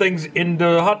custom things into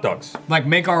hot dogs. Like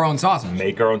make our own sausage.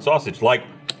 Make our own sausage. Like,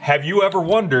 have you ever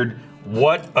wondered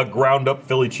what a ground up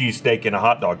Philly cheesesteak in a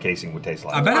hot dog casing would taste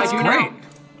like? I bet it's do great.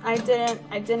 I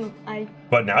didn't,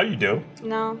 But now you do.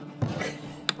 no.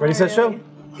 ready, set, show.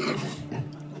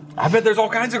 I bet there's all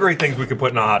kinds of great things we could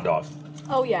put in a hot dog.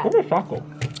 Oh yeah. Taco.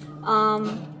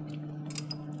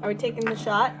 Are we taking the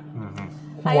shot?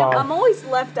 I'm always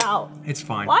left out. It's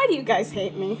fine. Why do you guys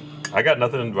hate me? I got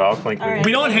nothing. I'll clink. All right.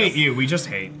 We don't hate you. We just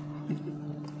hate.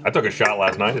 I took a shot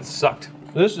last night. It sucked.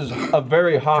 This is a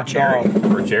very hot dog.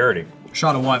 For charity.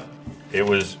 Shot of what? It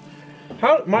was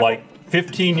How, like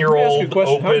 15-year-old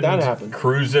How did that happen? open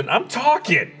cruising. I'm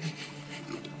talking.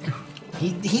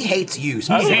 He hates you.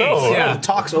 I don't know. Yeah. He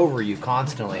talks over you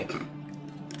constantly.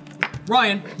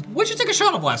 Ryan, what'd you take a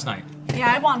shot of last night?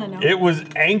 Yeah, I want to know. It was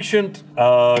ancient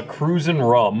cruisin'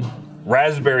 rum,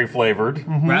 raspberry flavored.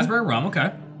 Raspberry rum,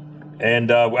 okay.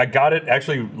 And I got it.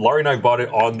 Actually, Laurie and I bought it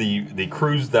on the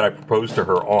cruise that I proposed to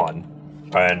her on,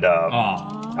 and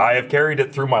I have carried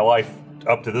it through my life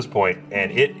up to this point,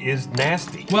 and it is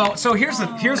nasty. Well, so here's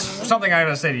something I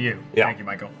gotta say to you. Yeah. Thank you,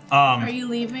 Michael. Are you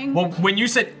leaving? Well, when you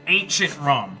said ancient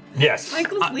rum, yes,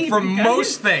 Michael's leaving. for guys.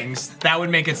 most things, that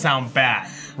would make it sound bad,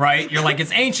 right? You're like,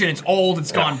 it's ancient, it's old,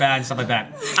 it's gone bad, and stuff like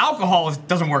that. Alcohol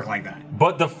doesn't work like that.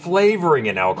 But the flavoring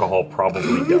in alcohol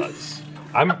probably does.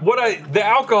 The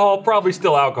alcohol probably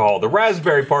still alcohol. The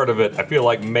raspberry part of it, I feel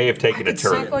like may have taken a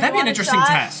turn. Michael, That'd be you an want a interesting shot?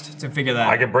 test to figure that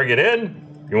I out. can bring it in.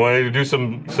 You want to do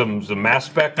some mass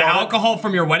spec? The on it? alcohol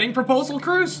from your wedding proposal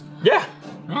cruise? Yeah.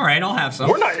 All right, I'll have some.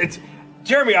 We're not. It's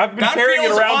Jeremy. I've been That carrying it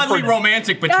feels around oddly for.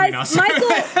 romantic between Guys,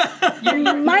 us.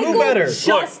 Michael better?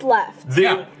 just left.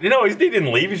 You know, he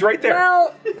didn't leave. He's right there.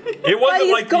 Well, it wasn't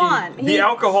he's like gone. the He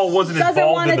alcohol wasn't doesn't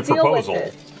involved want in to the deal proposal. with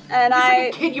it. And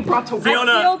I Kid you brought to work.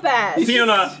 Fiona, feel bad.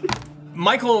 Fiona,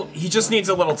 Michael, he just needs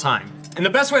a little time. And the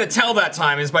best way to tell that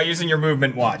time is by using your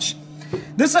movement watch.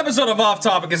 This episode of Off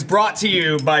Topic is brought to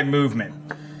you by Movement.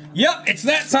 Yep, it's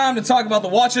that time to talk about the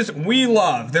watches we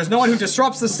love. There's no one who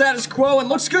disrupts the status quo and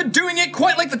looks good doing it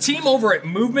quite like the team over at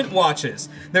Movement Watches.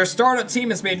 Their startup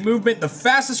team has made Movement the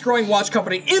fastest growing watch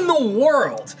company in the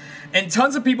world. And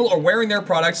tons of people are wearing their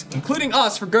products, including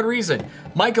us, for good reason.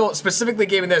 Michael specifically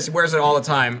gave me this, he wears it all the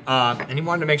time, and he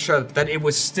wanted to make sure that it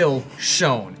was still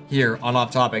shown here on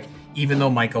Off Topic, even though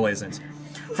Michael isn't.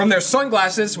 From their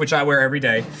sunglasses, which I wear every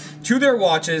day, to their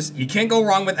watches, you can't go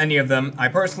wrong with any of them. I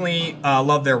personally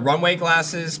love their runway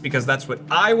glasses because that's what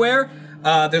I wear.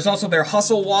 There's also their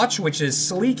Hustle watch, which is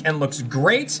sleek and looks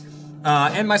great.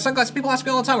 And my sunglasses, people ask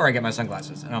me all the time where I get my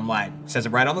sunglasses. And I'm like, it says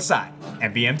it right on the side,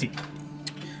 MVMT.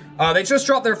 They just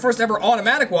dropped their first ever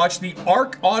automatic watch, the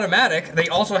Arc Automatic. They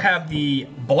also have the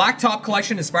Blacktop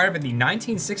collection inspired by the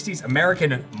 1960s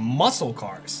American muscle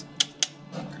cars.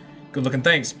 Good looking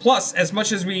things. Plus, as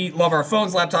much as we love our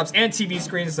phones, laptops, and TV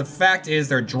screens, the fact is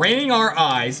they're draining our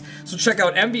eyes. So check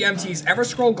out MVMT's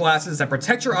Everscroll glasses that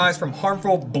protect your eyes from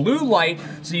harmful blue light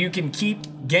so you can keep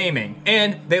gaming.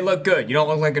 And they look good. You don't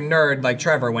look like a nerd like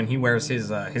Trevor when he wears his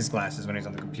glasses when he's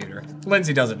on the computer.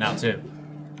 Lindsay does it now too.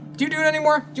 Do you do it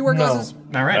anymore? Do you wear glasses?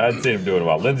 All right. I'd seen him doing it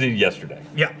well. Lindsay yesterday.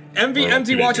 Yeah. Or 2 MVMT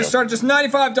days watches ago. start at just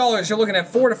 $95. You're looking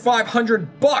at $400 to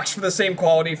 $500 for the same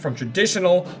quality from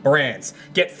traditional brands.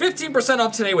 Get 15%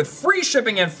 off today with free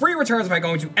shipping and free returns by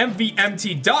going to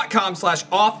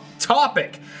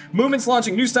mvmt.com/off-topic. Movement's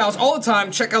launching new styles all the time.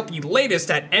 Check out the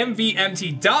latest at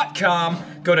mvmt.com.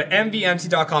 Go to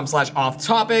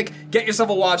mvmt.com/off-topic. Get yourself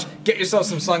a watch, get yourself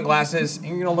some sunglasses, and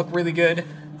you're gonna look really good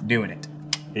doing it.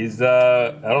 He's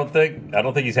I don't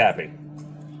think he's happy.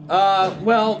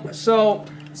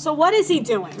 So what is he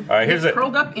doing? All right, here's it.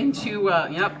 Curled up into,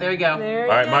 yep, there you go. There All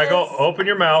right, he Michael, is. open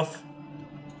your mouth.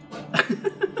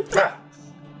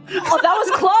 Oh, that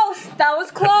was close. That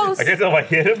was close. I can't tell if I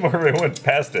hit him or it went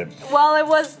past him. Well, it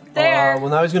was there. Well,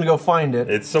 now he's gonna go find it.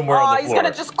 It's somewhere Oh, on the he's floor.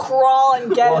 gonna just crawl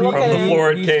and get it. Look From at the him.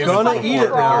 floor it came. gonna from the eat floor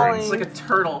it now. crawling. It's like a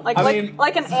turtle. Like, I mean,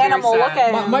 like an very animal. Look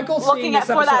sad. at him. Michael's looking seeing at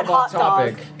this for episode that of Off hot dog.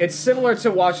 Topic. It's similar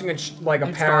to watching like a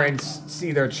It's parents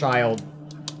see their child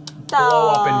blow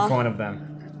up in Aw. front of them.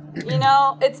 You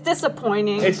know, it's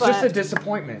disappointing. It's but, just a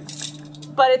disappointment.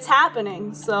 but it's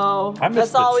happening. So I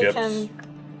miss that's all the we chips. can.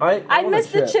 I I want a miss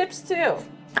the chip. chips too.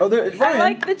 Oh, there, it's I Ryan.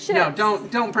 like the chips. No,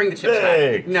 don't bring the chips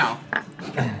Hey. back. No,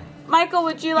 Michael,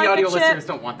 would you the like audio a listeners chip?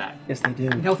 don't want that. Yes, they do.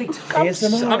 No, they don't.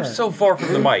 ASMR. I'm so far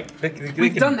from the mic.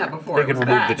 We've done that before. They It can was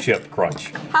remove the bad. chip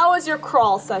crunch. How was your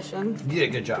crawl session? You did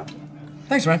a good job.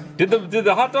 Thanks, man. Did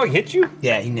the hot dog hit you?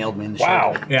 Yeah, he nailed me in the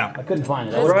Wow. shoulder. Yeah. I couldn't find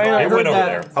it. It's Ryan, I It heard went over that.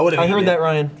 there. I would have I eaten heard it. that,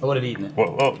 Ryan. I would have eaten it.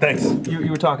 Whoa, oh, thanks. You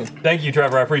were talking. Thank you,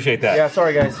 Trevor. I appreciate that. Yeah,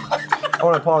 sorry guys. I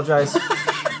want to apologize.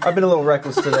 I've been a little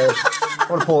reckless today. I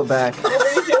want to pull it back. What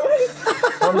are you doing?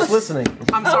 I'm just listening.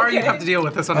 I'm sorry you have to deal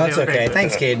with this on a That's daily okay. basis.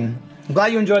 Thanks, Caden. I'm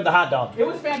glad you enjoyed the hot dog. It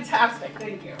was fantastic.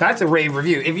 Thank you. That's a rave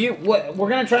review. If you, we're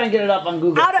gonna try and get it up on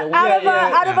Google. Out of, out of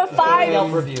a Yelp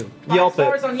 5. review. Yelp it.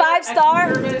 Stars on Five Yelp, star?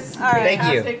 excellent service, All right. Thank you.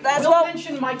 fantastic. That's We'll what-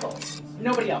 mention Michael.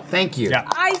 Nobody else. Thank you. Yeah.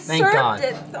 I Thank served God.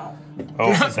 it though.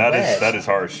 Oh, that is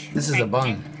harsh. This is a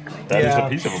bun. That is a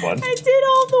piece of a bun. I did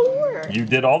all the work. You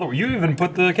did all the. You even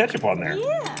put the ketchup on there.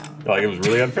 Yeah. Like it was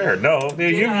really unfair. No,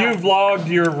 you've logged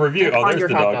your review. Oh, there's the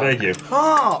dog. Thank you.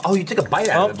 Oh, you took a bite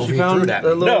out of it before you threw it at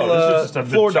me. No, this is just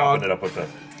floor dog. It up with that.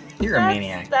 You're a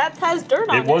maniac. That has dirt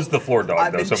on it. It was the floor dog,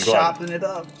 I've though, been so I'm glad. chopping it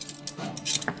up.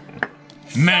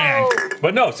 Man.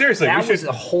 But no, seriously, that we should. was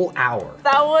a whole hour.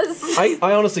 That was. I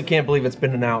honestly can't believe it's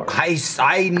been an hour.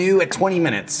 I knew at 20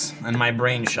 minutes, and my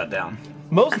brain shut down.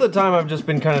 Most of the time, I've just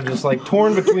been kind of just like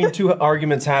torn between two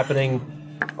arguments happening.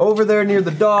 Over there near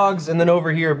the dogs, and then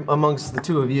over here amongst the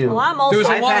two of you. Well, I'm also. There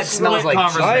was a lot of split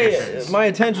conversations. My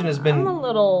attention has been I'm a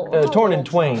little torn in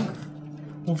twain.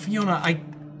 Well, Fiona,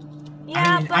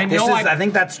 Yeah, I know. I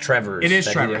think that's Trevor's. It is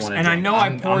that he didn't Trevor's, wanna and I drink. know I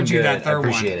I'm poured you good. that third I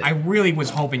appreciate one. it. I really was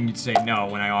hoping you'd say no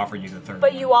when I offered you the third.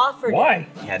 But you offered. Why?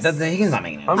 Yeah, he's not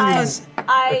making it. It's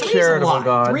a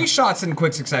lot. 3 shots in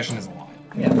quick succession is a lot.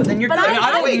 Yeah, but then you're. But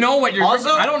I don't know what you're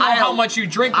drinking. I don't know how much you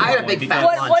drink. I had a normally big fat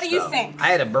because- lunch. What do you though. think? I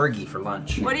had a burgie for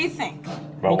lunch. What do you think?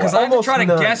 Well, because I have to try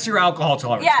to guess your alcohol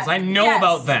tolerance. Yeah, Because I know yes.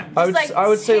 about them. Just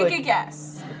would say, take like- a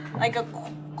guess, like a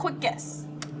quick guess.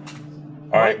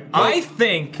 All right. I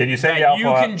think Can you say the that you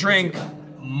alpha- can drink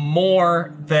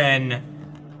more than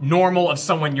normal of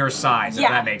someone your size, if Yeah.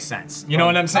 that makes sense. You know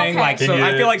what I'm saying? Okay. Like, Can so you-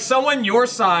 I feel like someone your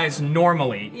size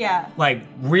normally, Yeah. like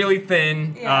really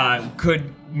thin, Yeah.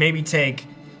 could maybe take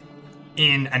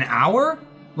in an hour,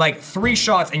 like 3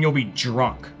 shots, and you'll be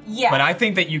drunk. Yeah. But I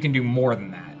think that you can do more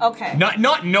than that. Okay.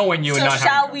 Not knowing you So and not shall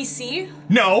having. we see?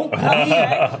 No.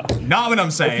 Not what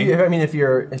I'm saying. If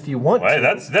you want Well, to.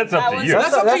 that's up to you.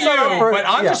 That's up to That's not you, for- but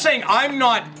I'm yeah. just saying I'm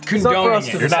not not for condoning us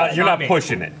to it. decide. You're not me.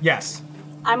 pushing it. Yes.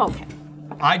 I'm okay.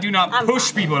 I do not I'm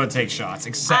push people to take shots,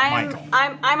 except Michael.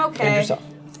 I'm okay. And yourself.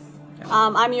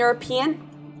 I'm European.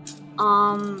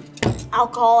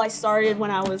 Alcohol I started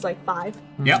when I was like 5.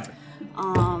 Yep.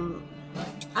 I'm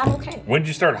okay. When did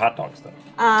you start hot dogs,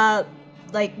 though?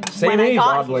 Like Same when age, I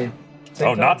got oddly. here.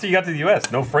 Oh, not till you got to the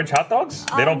U.S. No French hot dogs?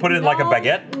 They don't put it in like a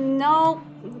baguette? No.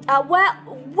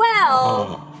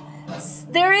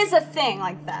 There is a thing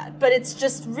like that, but it's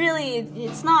just really,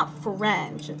 it's not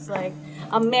French. It's like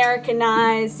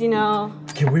Americanized, you know.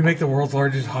 Can we make the world's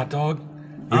largest hot dog?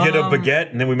 We get a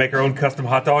baguette and then we make our own custom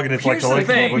hot dog and it's like Here's the the length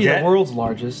of a thing. Be the baguette. world's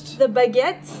largest. The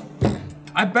baguette.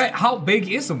 I bet. How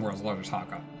big is the world's largest hot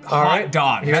dog? All right. Hot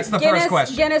dog. Here- That's the Guinness, first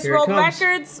question. Guinness Here it World comes.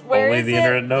 Records. Where Only is the it?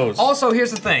 internet knows. Also,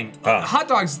 here's the thing. Hot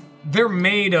dogs, they're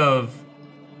made of.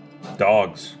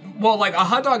 Dogs. Well, like a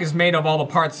hot dog is made of all the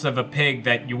parts of a pig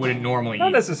that you wouldn't normally Not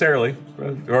eat. necessarily.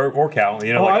 Or cow.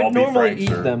 You know, Oh, like I'd all beef normally franks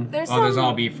eat or- them. There's Oh, there's some-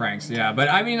 all beef franks, yeah. But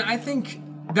I mean, I think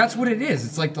that's what it is.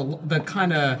 It's like the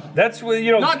kind of. That's what,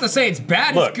 you know. Not to say it's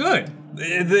bad, Look, it's good.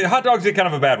 The hot dogs get kind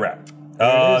of a bad rap.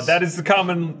 is. That is the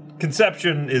common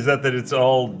conception is that it's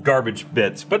all garbage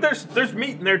bits. But there's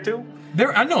meat in there too.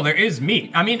 I know there is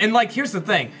meat. I mean, and like, here's the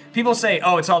thing. People say,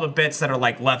 oh, it's all the bits that are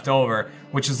like left over,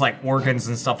 which is like organs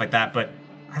and stuff like that. But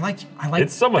I like.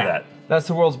 It's some of that. That's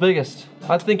the world's biggest.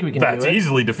 I think we can That's do it.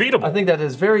 easily defeatable. I think that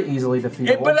is very easily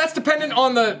defeatable. But that's dependent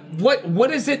on the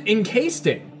what is it encased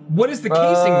in? What is the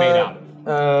casing made out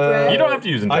of? You don't have to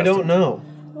use intestine. I don't know.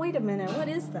 Wait a minute. What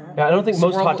is that? Yeah, I don't think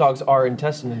most Swirl- hot dogs are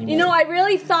intestine anymore. You know, I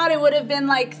really thought it would have been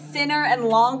like thinner and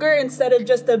longer instead of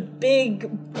just a big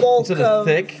bulk Instead of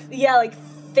thick? Yeah, like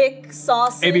thick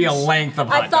sausage. Maybe a length of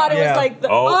I hot thought dog. it Yeah. was like the.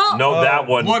 Oh, no, that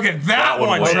one. Look at that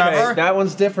one, was- Trevor. Okay, that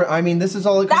one's different. I mean, this is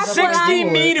all. That's what 60 I-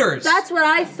 meters. That's what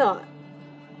I thought.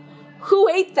 Who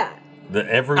ate that?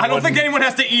 Everyone, I don't think anyone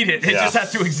has to eat it. It Yeah. just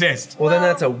has to exist. Well, then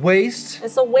that's a waste.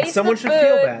 It's a waste Someone of should food.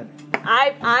 feel bad.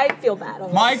 I feel bad.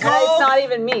 almost. Michael? It's not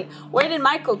even me. Where did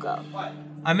Michael go?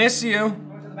 I miss you.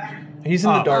 He's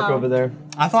in the dark Oh. over there.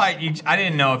 I thought I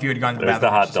didn't know if you had gone to the There's the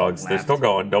bathroom. hot dogs. They're still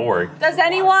going. Don't worry. Does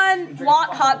anyone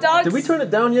want hot dogs? Did we turn it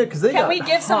down yet? Because they Can got we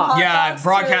give some hot. hot Yeah, dogs?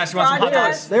 broadcast, to you want some hot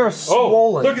broadcast? dogs? They are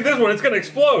swollen. Look at this one. It's going to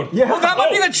explode. Yeah. Oh, that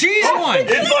might be the cheese one.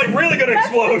 It's like really going to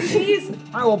explode. Cheese.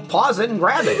 I will pause it and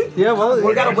grab it. Yeah, well,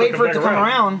 We gotta Put wait it for it back to come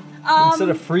around. instead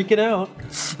of freaking out.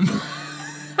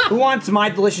 Who wants my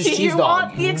delicious Do cheese you dog?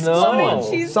 want the exploding No.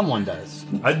 cheese? Someone does.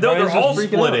 I know Ryan's they're all just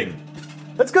freaking out. splitting.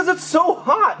 That's because it's so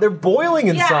hot. They're boiling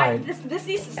Yeah, inside. this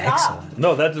needs to stop. Excellent.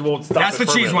 No, that won't stop. That's it the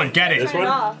cheese permanently. one. Get it. This Turn it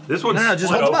one. off. This one's No, just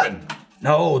split hold the open. button.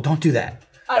 No, don't do that.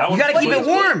 That You one's gotta keep split it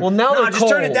open. warm. Well, now no, they're just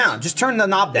turn it cold. down. Just turn the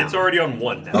knob down. It's already on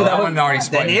one now. That one already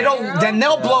split. Then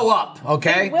they'll blow up.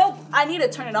 Okay. Will I need to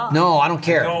turn it off? No, I don't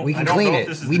care. I We can don't clean know if it.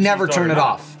 this is We the never cheese turn dog it or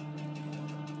not. off.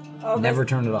 Oh, Never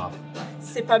turn it off.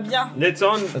 C'est pas bien. It's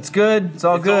on. That's good. It's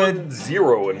all It's good. on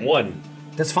 0 and 1.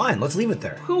 That's fine. Let's leave it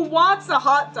there. Who wants a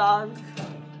hot dog?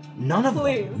 None of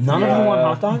Please. them. None of them want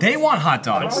hot dogs. They want hot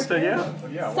dogs.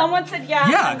 Someone said yeah.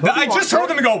 Yeah, I just heard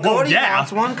them go, well, Cody yeah.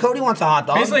 wants one. Cody wants a hot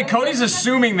dog. Basically, Cody's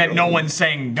assuming that no one's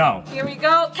saying no. Here we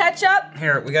go. Ketchup.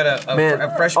 Here, we got a Man,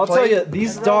 fresh I'll plate. tell you,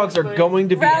 these dogs are going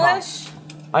to be hot. Relish.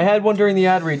 I had one during the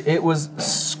ad read. It was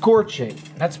scorching.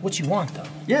 That's what you want, though.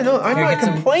 Yeah, no, I'm Here, not get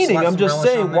some- complaining. slap I'm some just relish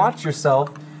on saying, there. watch yourself.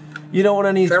 You don't want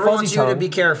any Trevor fuzzy wants you tongue. to be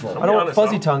careful. I don't want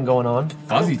fuzzy tongue going on.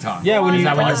 Fuzzy tongue. Yeah, when Is you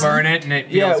that when you burn it and it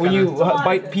feels yeah, when kinda- you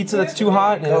bite pizza that's too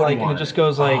hot and it just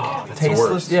goes like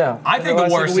tasteless. Yeah, I think the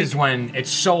Otherwise, like worst a week- is when it's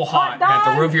so hot that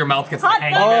the roof of your mouth gets the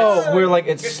hang of it. Oh, where like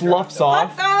it sloughs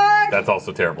off. That's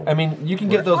also terrible. I mean, you can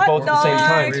get those both at the same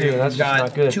time too. That's just got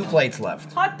not good. 2 plates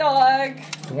left. Hot dog.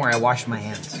 Don't worry, I washed my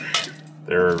hands.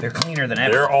 They're cleaner than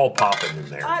ever. They're all popping in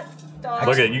there. Hot dog.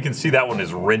 Look at it. You can see that one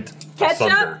is rent Ketchup?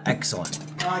 asunder. Excellent.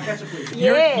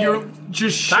 Yeah. You're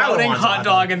just Tyler shouting wants hot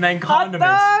dog and then condiments.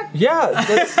 Yeah,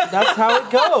 that's how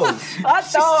it goes.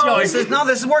 Hot dog.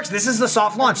 This works. This is the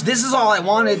soft launch. This is all I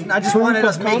wanted. I just Proof wanted of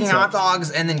us making concept. hot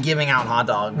dogs and then giving out hot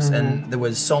dogs, and there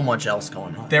was so much else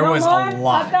going on. There was a Hot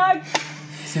lot. dog.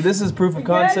 See, this is proof of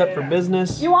concept for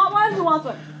business. You want one? Who wants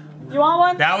one? You want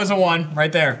one? That was a one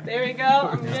right there. There we go.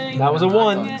 I'm getting That was a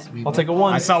one. it. I'll take a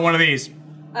one. I saw one of these.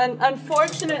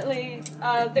 Unfortunately,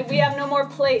 we have no more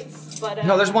plates. But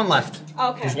No, there's one left.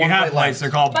 Okay. You have plates, they're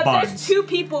called But buns. there's 2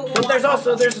 people. Who But there's want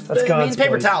also hot dogs. means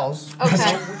paper towels.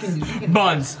 Okay.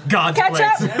 Buns. God's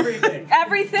Ketchup. plates.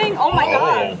 Everything. Oh my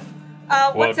god.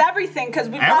 What's What? everything? Because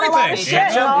we've got a lot of Everything. shit.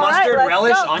 Ketchup, All right, mustard, let's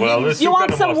relish, go. onions. Well, this You soup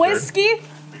want and some mustard. whiskey?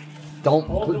 Don't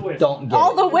get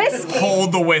All the whiskey.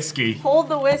 Hold the whiskey. Hold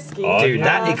the whiskey. Dude,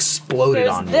 that exploded There's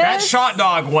on me. this. That shot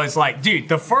dog was like, dude,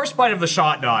 the first bite of the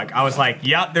shot dog, I was like,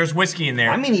 yep, there's whiskey in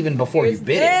there. I mean, even before you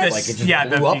bit it, this. like it just yeah,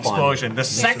 blew the up explosion. on The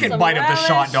second Some bite of the relish.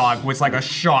 shot dog was like a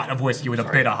shot of whiskey with a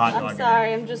bit of hot dog I'm in it.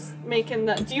 sorry, I'm just making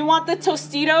the. Do you want the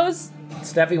Tostitos? you.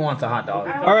 Steffi wants a hot dog.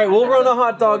 All right, we'll run a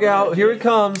hot dog out. Here it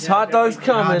comes. Hot dog's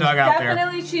coming. Hot dog out there.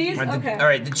 Definitely cheese? Okay. All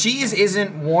right, the cheese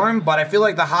isn't warm, but I feel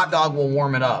like the hot dog will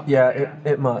warm it up. Yeah,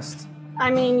 it must.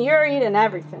 I mean, you're eating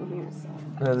everything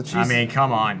here, so. The cheese. I mean,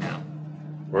 come on now.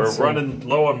 We're running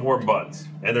low on warm buns,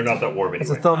 and they're not that warm anyway.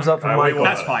 It's a thumbs up from Michael.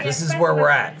 That's fine. This is where we're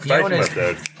at. Thank you, Fiona's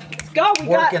Dad. Let's go. We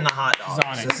got. working the hot dogs.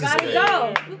 on it. This is, Gotta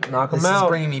go. Knock this them is out.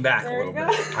 bringing me back a There little you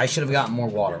bit. I should have gotten more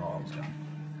water while I was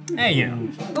gone. Hey, you.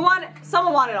 Who wanted?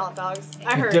 Someone wanted hot dogs.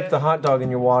 I heard Dip it. the hot dog in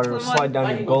your water, it'll Someone- slide down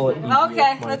your gullet.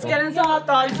 Okay, let's get into hot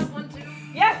dogs.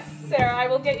 Yes, Sarah, I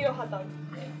will get you a hot dog.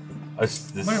 What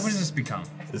does this become?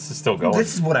 This is still going.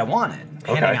 This is what I wanted.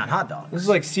 Handing out hot dogs. This is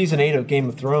like season 8 of Game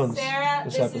of Thrones. Sarah,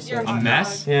 this is your A hot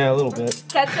mess? Yeah, a little bit.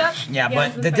 Ketchup. Yeah,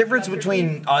 but the difference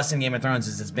between us and Game of Thrones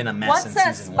is it's been a mess What's since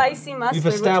that season 1. spicy mustard? We've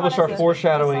Which established one our is it?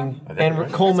 foreshadowing I think and we're-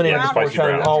 culminating Yeah, the spicy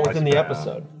foreshadowing brown, all spicy within the brown.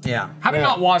 episode. Yeah. Having Yeah.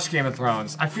 not watched Game of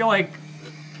Thrones, I feel like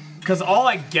because all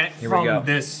I get Here we go. from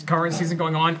this current season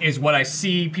going on is what I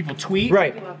see people tweet.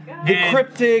 Right. The And-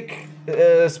 cryptic,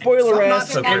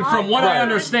 spoiler-esque. And from what I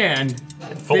understand,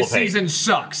 Full this of hate. season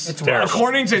sucks. It's terrible. rushed.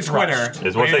 According to It's Twitter, rushed.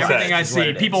 Is what and they say. everything I Is what see,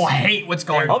 it people is. hate what's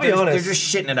going I'll on. be honest. They're just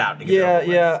shitting it out to get it Yeah, over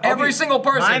with. yeah. Every single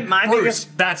person. My Bruce,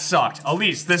 biggest- that sucked.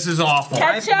 Elise, this is awful.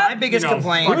 Ketchup. My biggest You know,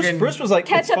 complaint. fucking- Bruce was like,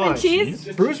 Ketchup it's fine. and cheese?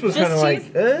 Bruce was Just kind of like,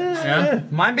 cheese? Yeah.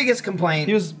 My biggest complaint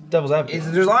he was devil's advocate.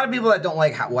 is there's a lot of people that don't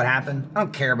like what happened. I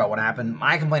don't care about what happened.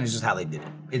 My complaint is just how they did it.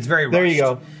 It's very rushed. There you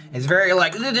go. It's very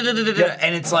like,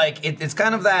 and it's like it's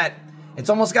kind of that. It's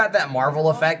almost got that Marvel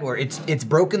effect where it's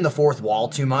broken the fourth wall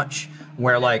too much.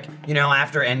 Where like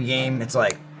after Endgame, it's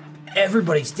like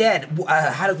everybody's dead.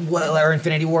 Or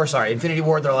Infinity War, sorry, Infinity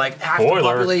War. They're like half the Spoiler.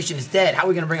 population is dead. How are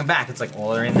we gonna bring them back? It's like, well,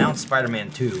 they announced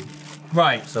Spider-Man 2,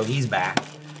 Right. so he's back.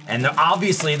 And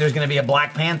obviously, there's going to be a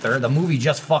Black Panther. The movie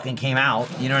just fucking came out.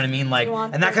 You know what I mean? Like,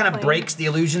 and that kind of breaks the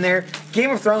illusion there. Game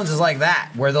of Thrones is like that,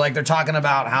 where they're talking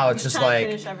about how it's just like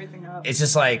finish everything up. it's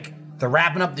just like they're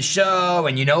wrapping up the show,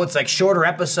 and it's like shorter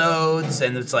episodes,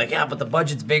 and it's like but the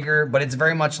budget's bigger. But it's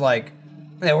very much like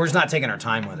we're just not taking our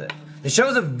time with it. The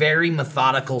show's a very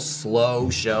methodical, slow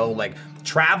show. Like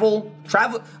travel.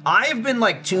 I have been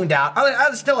like tuned out.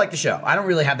 I still like the show. I don't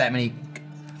have that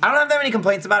many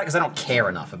complaints about it because I don't care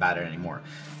enough about it anymore.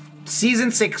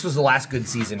 Season 6 was the last good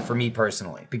season for me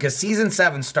personally because season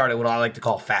 7 started what I like to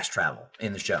call fast travel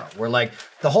in the show, where like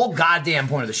the whole goddamn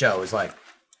point of the show is like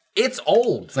it's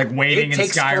old. It's like waiting It in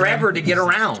takes Skyrim. forever to get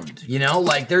around.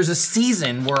 Like there's a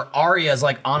season where Arya's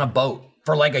like on a boat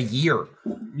for like a year.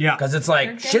 Yeah. Because it's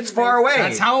like shit's far away.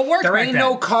 That's how it worked There back ain't then.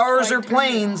 no cars or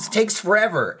planes. Takes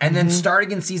forever. And then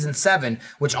starting in season 7,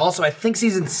 which also I think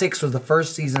season 6 was the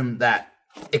first season that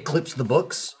eclipsed the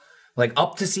books. Like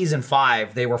up to season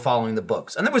 5, they were following the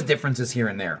books, and there was differences here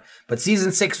and there. But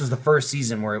season 6 was the first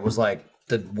season where it was like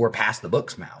we're past the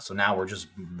books now. So now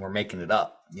we're making it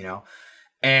up, you know?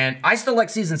 And I still like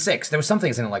season 6. There was some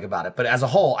things I didn't like about it, but as a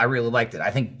whole, I really liked it.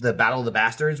 I think the Battle of the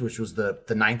Bastards, which was the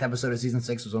 9th episode of season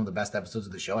 6, was one of the best episodes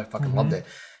of the show. I fucking loved it.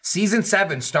 Season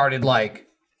 7 started like,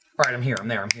 all right, I'm here, I'm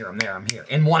there, I'm here, I'm there, I'm here,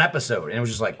 in one episode, and it was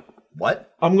just like,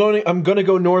 what? I'm gonna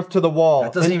go north to the wall.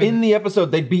 And in the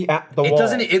episode, they'd be at the wall.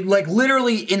 It like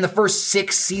literally in the first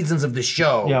 6 seasons of the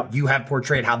show, you have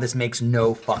portrayed how this makes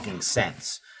no fucking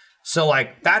sense. So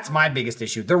like, that's my biggest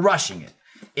issue. They're rushing it.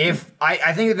 If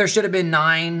I think that there should have been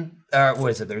 9.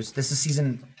 What is it? This is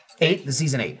season 8. This is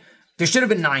season 8. There should have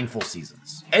been 9 full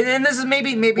seasons. And then this is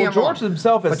maybe well, I'm George wrong.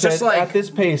 himself has But said just like, at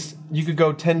this pace, you could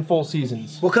go 10 full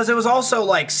seasons. well, because it was also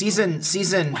like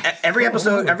every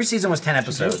episode, every season was 10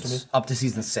 episodes up to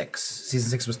season 6. Season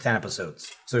 6 was 10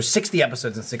 episodes. So there's 60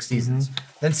 episodes in 6 seasons.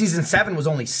 Then season 7 was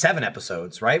only 7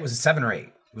 episodes, right? Was it 7 or 8?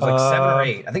 It was like 7 or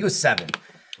 8. I think it was 7.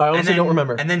 I honestly don't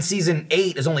remember. And then season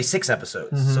 8 is only 6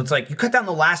 episodes. So it's like you cut down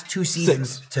the last 2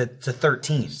 seasons to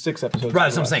 13. 6 episodes. Right,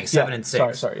 that's what I'm saying. 7 and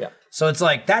 6. Sorry, yeah. So it's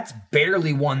like that's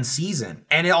barely one season.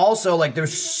 And it also like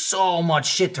there's so much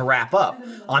shit to wrap up.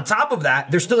 On top of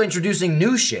that, they're still introducing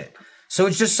new shit. So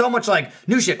it's just so much like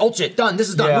new shit, old shit, done, this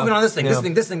is done, moving on this thing, this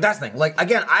thing, that thing. Like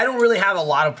again, I don't really have a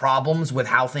lot of problems with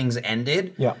how things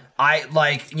ended. Yeah. I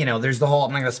like, you know, there's the whole,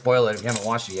 I'm not gonna spoil it if you haven't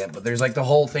watched it yet, but there's like the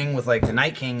whole thing with like the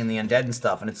Night King and the undead and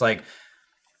stuff. And it's like,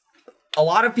 a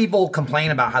lot of people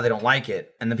complain about how they don't like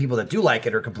it, and the people that do like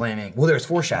it are complaining, well, there's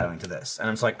foreshadowing to this. And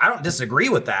I'm just like, I don't disagree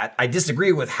with that. I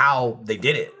disagree with how they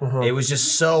did it. It was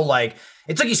just so like,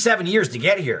 it took you 7 years to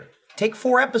get here. Take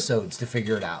 4 episodes to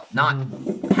figure it out, not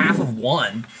half of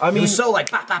one. I mean, it was so like,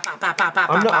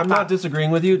 I'm not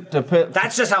disagreeing with you.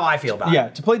 That's just how I feel about it. Yeah,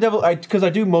 to play devil, because I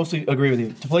do mostly agree with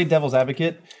you. To play devil's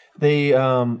advocate, they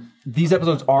these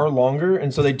episodes are longer,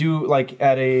 and so they do like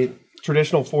at a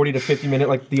traditional 40 to 50 minute,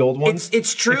 like the old ones.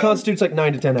 It's true. It constitutes like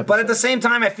 9 to 10 episodes. But at the same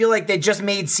time, I feel like they just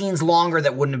made scenes longer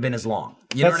that wouldn't have been as long.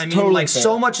 You know what I mean? Totally like fair.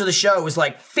 so much of the show is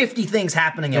like 50 things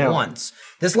happening at once.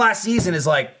 This last season is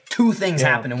like 2 things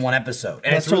happen in one episode.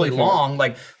 And That's it's really totally fair. long.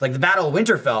 Like the Battle of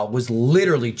Winterfell was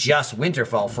literally just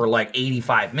Winterfell for like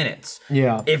 85 minutes.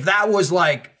 Yeah. If that was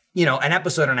like, you know, an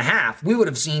episode and a half, we would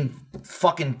have seen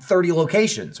fucking 30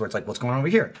 locations where it's like, what's going on over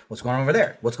here? What's going on over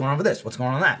there? What's going on over this? What's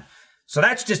going on that? So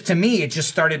that's just, to me, it just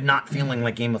started not feeling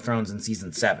like Game of Thrones in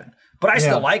season 7. But I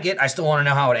still like it. I still want to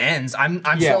know how it ends. I'm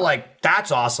still like,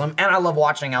 that's awesome. And I love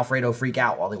watching Alfredo freak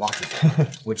out while he watches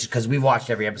it. Which, because we've watched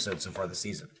every episode so far this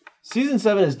season. Season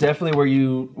 7 is definitely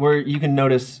where you can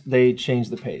notice they changed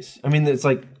the pace. I mean, it's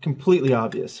like completely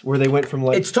obvious where they went from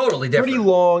like it's totally different, pretty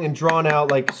long and drawn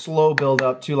out, like slow build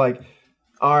up to like,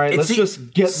 all right, let's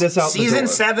just get this out. Season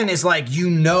 7 is like, you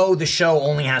know, the show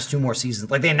only has 2 more seasons.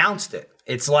 Like they announced it.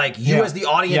 It's like you as the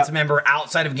audience member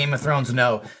outside of Game of Thrones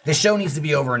know the show needs to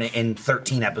be over in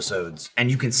 13 episodes, and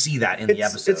you can see that in the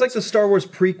episodes. It's like the Star Wars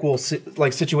prequel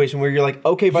situation where you're like,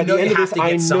 okay, by the end of this,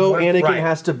 I know Anakin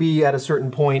has to be at a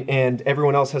certain point, and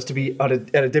everyone else has to be at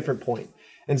a different point.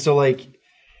 And so like,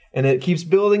 and it keeps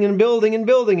building and building and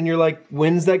building, and you're like,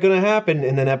 when's that going to happen?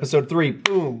 And then episode 3,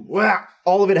 boom, wow,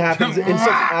 all of it happens in such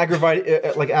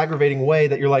an aggravating way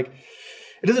that you're like,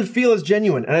 it doesn't feel as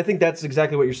genuine. And I think that's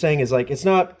exactly what you're saying is like, it's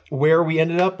not where we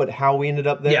ended up, but how we ended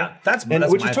up there. Yeah,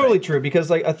 which is totally true, because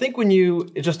like, I think when you,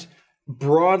 just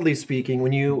broadly speaking,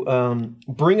 when you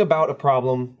bring about a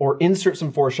problem or insert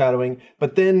some foreshadowing,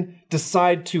 but then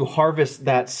decide to harvest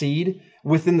that seed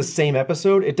within the same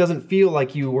episode, it doesn't feel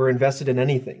like you were invested in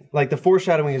anything. Like the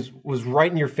foreshadowing was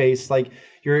right in your face. Like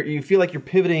you feel like you're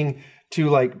pivoting to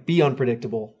like be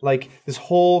unpredictable. Like this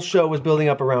whole show was building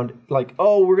up around like,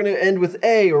 oh, we're gonna end with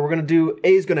A, or we're gonna do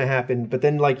A's gonna happen. But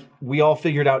then like we all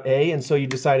figured out A, and so you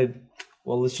decided,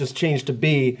 well, let's just change to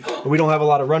B. We don't have a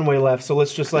lot of runway left, so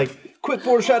let's just like quick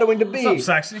foreshadowing to B. What's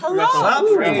up, sexy? Hello.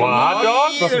 Hot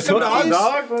dog? There's some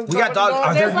dogs. We got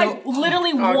dogs. There's like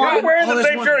literally one. Wearing the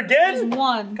same shirt again? There's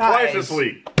one. Twice this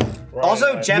week.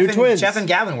 Also, Jeff and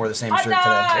Gavin wore the same shirt today.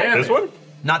 Yeah, this one?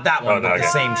 Not that one, but the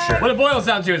same shirt. What it boils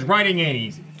down to is writing ain't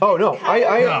easy. Oh no,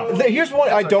 here's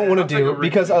what I don't want to do,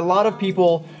 because a lot of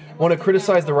people want to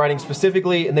criticize the writing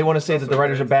specifically, and they want to say that the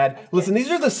writers are bad. Listen, these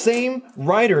are the same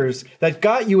writers that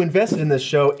got you invested in this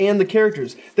show and the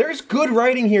characters. There's good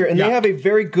writing here, and they have a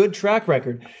very good track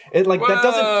record. That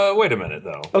doesn't. Wait a minute,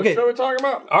 though. Okay. What show are we talking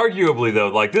about? Arguably, though,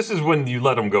 like this is when you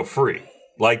let them go free.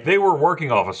 Like they were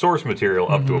working off a source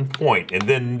material up to a point, and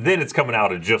then it's coming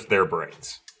out of just their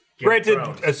brains.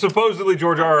 Granted, supposedly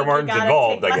George R.R. Martin's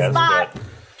involved, I guess.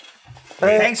 But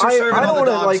Thanks for serving I don't all the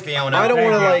wanna, dogs, like, Fiona. I don't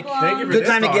want to like. Thank you for Good this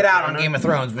time to dog, get out on Fiona. Game of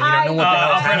Thrones when you don't know what the hell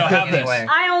is Alfredo, happening have this. anyway.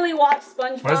 I only watch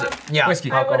SpongeBob. What is it? Yeah,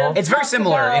 Whiskey. I would've it's very talked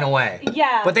similar about- in a way.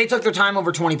 Yeah. But they took their time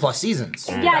over 20+ seasons.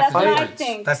 Yeah, that's what I difference.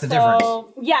 think. That's the So,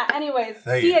 difference. Yeah, anyways,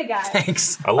 Thank see you. ya, guys.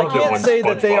 Thanks. I love I can't when say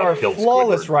that they SpongeBob are killed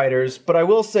flawless Squidward. writers, but I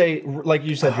will say, like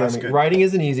you said, that's Jeremy, good. writing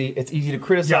isn't easy. It's easy to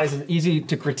criticize and easy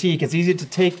to critique. It's easy to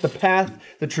take the path,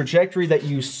 the trajectory that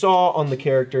you saw on the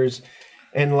characters,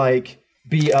 and like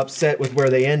be upset with where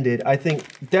they ended. I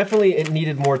think definitely it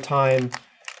needed more time.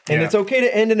 And Yeah. it's okay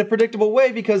to end in a predictable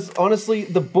way because honestly,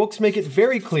 the books make it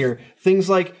very clear. Things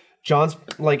like John's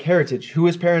like heritage, who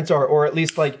his parents are, or at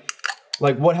least like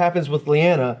what happens with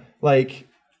Lyanna. Like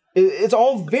it's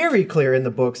all very clear in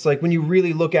the books. Like when you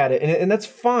really look at it, and that's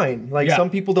fine. Like Yeah. some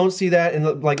people don't see that,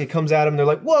 and like it comes at them, they're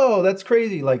like, "Whoa, that's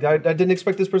crazy!" Like I didn't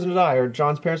expect this person to die, or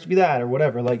John's parents to be that, or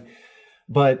whatever. Like,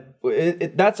 but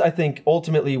that's I think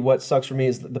ultimately what sucks for me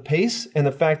is the pace and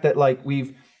the fact that like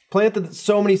we've planted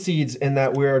so many seeds and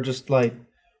that we're just like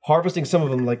harvesting some of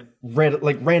them like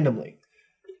randomly,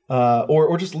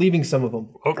 or just leaving some of them.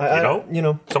 Oh, you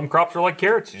know, some crops are like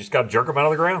carrots. You just got to jerk them out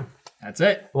of the ground. That's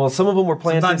it. Well, some of them were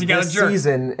planted Sometimes you gotta this jerk.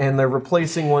 season, and they're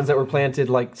replacing ones that were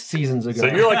planted like seasons ago. So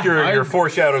you're like your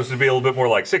foreshadows to be a little bit more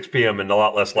like 6 p.m. and a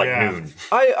lot less like noon.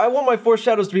 I want my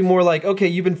foreshadows to be more like, okay,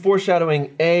 you've been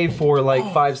foreshadowing A for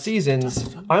like 5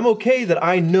 seasons. I'm okay that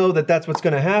I know that that's what's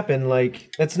going to happen.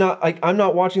 Like, it's not like I'm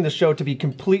not watching the show to be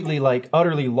completely like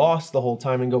utterly lost the whole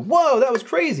time and go, whoa, that was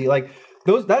crazy. Like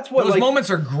that's what Those like,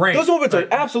 moments are great. Those moments are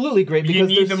absolutely great You because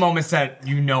need the moments that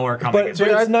you know are coming. but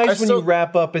it's nice when you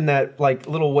wrap up in that like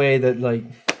little way that like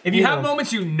if you have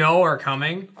moments you know are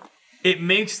coming, it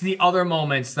makes the other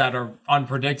moments that are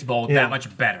unpredictable that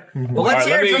much better. Well, let's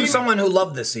hear it from someone who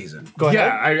loved this season. Go ahead.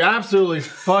 Yeah, I absolutely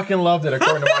fucking loved it,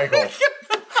 according to Michael.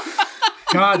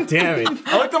 God damn it.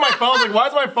 I looked at my phone, I was like, why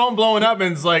is my phone blowing up?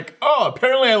 And it's like, oh,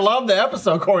 apparently I love the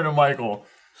episode, according to Michael.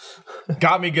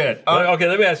 Got me good. Okay,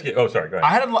 let me ask you. Oh, sorry, go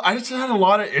ahead. I just had a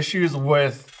lot of issues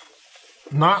with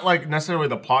not like necessarily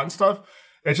the plot and stuff.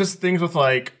 It's just things with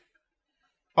like,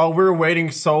 oh, we're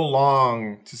waiting so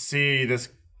long to see this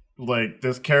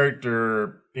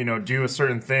character, you know, do a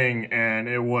certain thing, and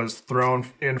it was thrown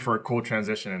in for a cool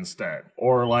transition instead.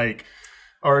 Or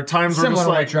times where Similar just to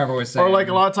what like, Trevor was saying. or like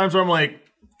a lot of times where I'm like,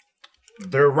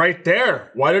 they're right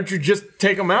there. Why don't you just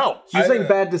take them out? You're saying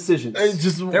bad decisions.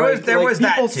 There was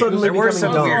that people too. suddenly There was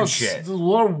some becoming dumb. weird shit. A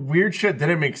lot of weird shit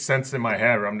didn't make sense in my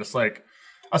head. Where I'm just like,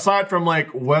 aside from like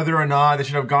whether or not they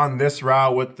should have gone this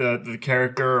route with the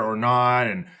character or not,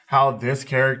 and how this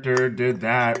character did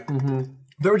that,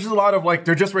 there was just a lot of like,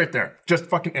 they're just right there. Just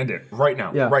fucking end it right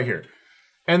now, right here.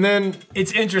 And then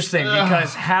it's interesting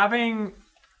because having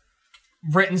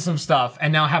written some stuff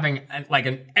and now having like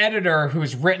an editor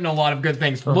who's written a lot of good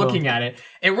things looking at it,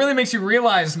 it really makes you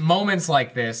realize moments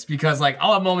like this, because like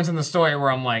I'll have moments in the story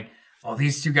where I'm like, oh,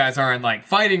 these two guys aren't like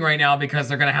fighting right now because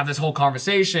they're gonna have this whole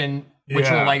conversation which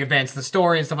will like advance the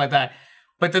story and stuff like that.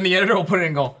 But then the editor will put it in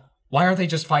and go, why aren't they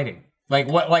just fighting? Like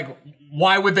what, like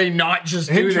why would they not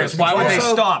just do this? Why would they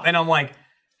stop? And I'm like,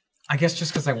 I guess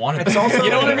just because I wanted to. also- You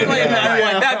know what I mean? Like,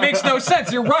 that makes no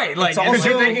sense. You're right. Like, also-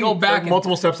 you're thinking go back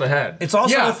multiple steps ahead. It's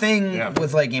also a thing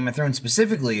with like Game of Thrones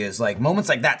specifically is like moments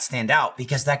like that stand out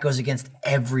because that goes against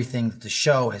everything that the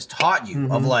show has taught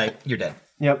you of like you're dead.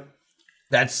 Yep.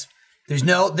 There's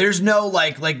no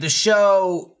like the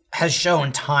show has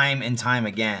shown time and time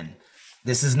again.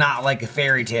 This is not like a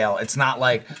fairy tale. It's not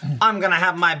like I'm gonna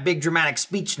have my big dramatic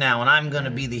speech now and I'm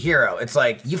gonna be the hero. It's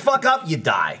like you fuck up, you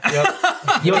die.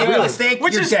 You make a mistake,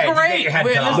 Which you're is dead. great. You get your head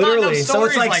Wait, cut there's off. not enough Literally. So it's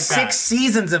stories like like 6 that.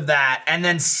 seasons of that, and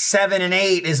then 7 and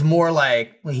 8 is more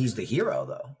like, well, he's the hero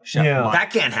though. Yeah.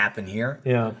 That can't happen here.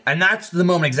 Yeah. And that's the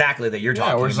moment exactly that you're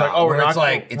talking we're just about. like, oh, we're where not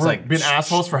it's like been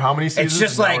assholes for how many seasons? it's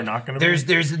just and now like we're not gonna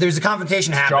there's a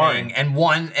confrontation happening,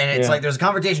 jarring. and it's like there's a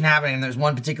confrontation happening, and there's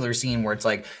one particular scene where it's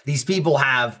like these people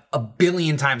have a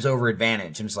billion times over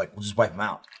advantage, and it's like we'll just wipe them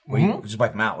out. We'll just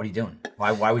wipe them out. What are you doing?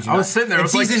 Why would you? I was sitting there. In I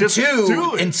was like, season just do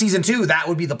two, it. in season 2, that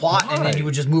would be the plot, and then you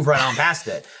would just move right on past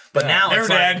it. But now They're it's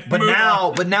dead. like, but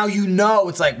Move now you know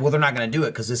it's like, well, they're not going to do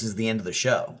it because this is the end of the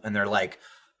show, and they're like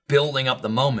building up the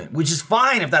moment, which is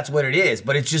fine if that's what it is,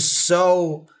 but it's just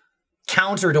so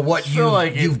counter to what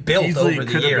you've built over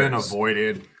the could have been years.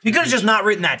 avoided. You could have just not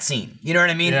written that scene. You know what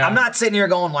I mean? Yeah. I'm not sitting here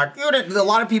going like, a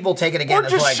lot of people take it again Or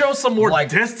as just like, show some more like,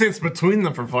 distance between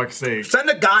them, for fuck's sake. send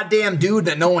a goddamn dude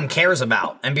that no one cares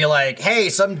about and be like, hey,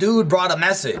 some dude brought a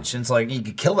message. And it's like, you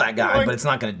could kill that guy, Like- but it's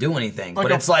not going to do anything. like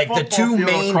but a it's like the football two field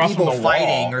main across from people the fighting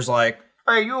wall. are like,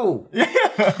 hey, you.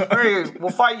 Hey,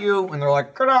 we'll fight you. And they're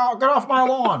like, get off my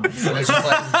lawn. And it's just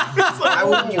like, why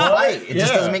wouldn't you fight? It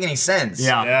just doesn't make any sense.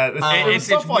 Yeah. It's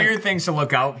weird things to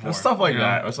look out for. Stuff like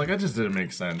that. I was like, that just didn't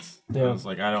make sense. Yeah. I was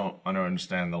like, I don't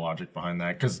understand the logic behind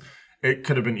that because it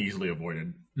could have been easily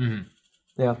avoided. Mm-hmm.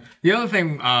 Yeah. The other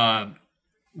thing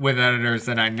with editors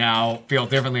that I now feel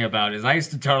differently about is I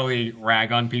used to totally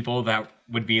rag on people that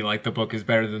would be like, the book is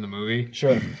better than the movie.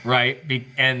 Sure. Right?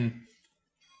 And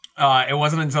it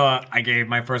wasn't until I gave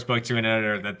my first book to an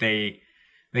editor that they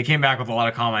came back with a lot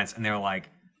of comments and they were like,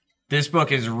 this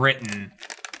book is written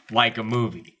like a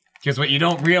movie. Because what you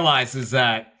don't realize is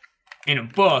that in a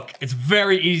book, it's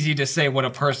very easy to say what a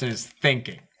person is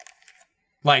thinking.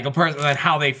 Like a person and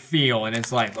how they feel, and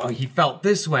it's like, oh, he felt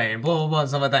this way, and blah blah blah, and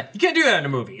stuff like that. You can't do that in a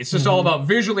movie. It's just all about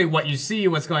visually what you see,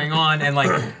 what's going on, and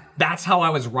like that's how I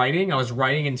was writing. I was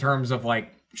writing in terms of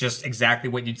like just exactly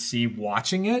what you'd see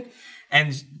watching it,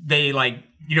 and they like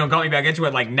got me back into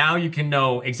it. Like now you can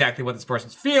know exactly what this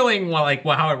person's feeling, how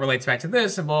it relates back to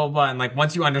this, and blah blah blah. And like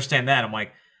once you understand that, I'm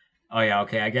like, oh yeah,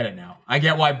 okay, I get it now. I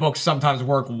get why books sometimes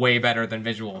work way better than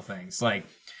visual things, like.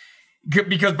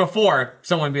 Because before,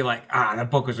 someone would be like,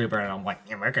 that book was way better. And I'm like,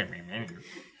 yeah, that could be me.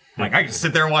 Like, I can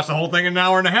sit there and watch the whole thing in an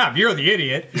hour and a half. You're the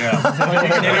idiot. Yeah.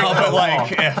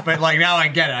 but now I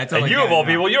get it. I totally and you, of all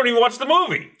people, you don't even watch the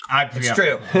movie. It's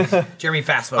true. Jeremy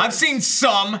fast forward. I've seen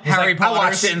some Harry Potter. I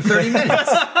watched it in 30 minutes.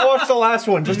 I watched the last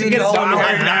one just to get it done.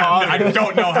 I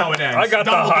don't know how it ends. I got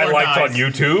the highlights on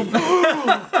YouTube.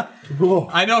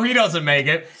 I know he doesn't make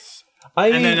it.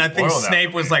 And then I think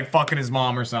Snape was like fucking his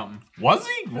mom or something. Was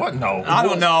he? What? No. I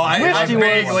don't know. I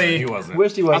vaguely. He wasn't.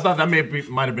 Wished he was. I thought that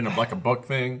might have been like a book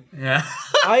thing. Yeah.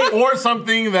 Or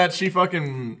something that she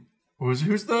fucking.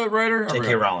 Who's the writer?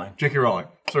 J.K. Rowling. J.K. Rowling.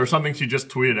 So or something she just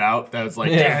tweeted out that was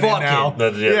like, Yeah. canon now.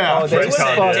 Oh, they was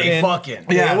fucking.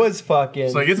 Yeah, it was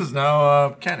fucking. So I guess it's now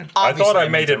canon. I thought I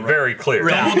made it very clear.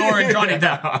 Dumbledore and Johnny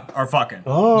Depp are fucking.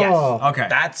 Oh. Yes. Okay.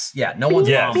 That's, no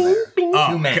one's wrong there.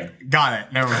 Two men. Got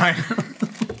it. Never mind.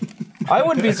 I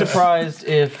wouldn't be surprised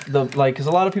if because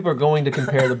a lot of people are going to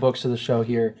compare the books to the show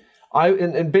here.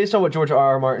 And based on what George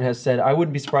R.R. Martin has said, I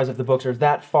wouldn't be surprised if the books are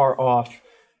that far off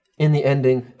in the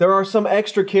ending. There are some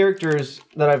extra characters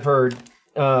that I've heard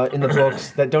in the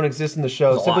books that don't exist in the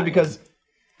show, simply because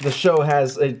the show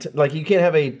has you can't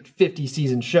have a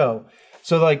 50-season show.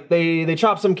 So like they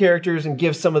chop some characters and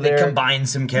give some of their combine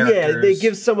some characters. Yeah, they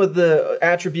give some of the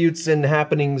attributes and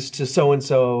happenings to so and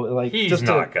so. Like he's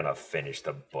not gonna finish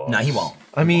the book. No, he won't.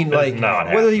 I mean,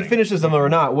 whether he finishes them or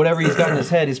not, whatever he's got in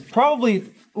his head is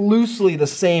probably loosely the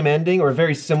same ending or a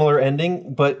very similar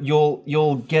ending, but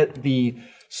you'll get the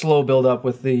slow build up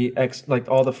with the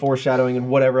all the foreshadowing and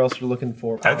whatever else you're looking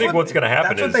for. I think what's gonna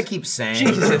happen That's what they keep saying.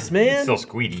 Jesus, man. It's still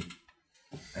Squeedy.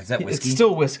 Is that whiskey? It's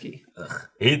still whiskey.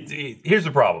 Here's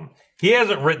the problem. He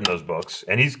hasn't written those books,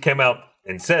 and he's come out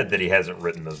and said that he hasn't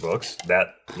written those books. That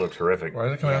looks horrific. Why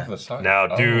is it coming out from the side?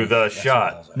 Now do the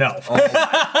shot. No. Oh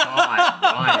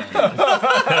my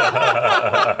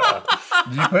God,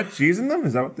 Did you put cheese in them?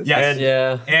 Is that what this Yes. is?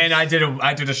 Yeah. And I did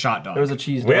a shot dog. There was a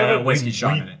cheese We dog. haven't- whiskey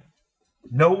shot in it.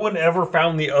 No one ever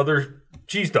found the other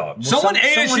cheese dog. Someone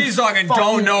ate a cheese dog and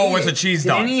don't know it was a cheese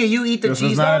dog. Did any of you eat the This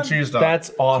cheese is not dog? a cheese dog.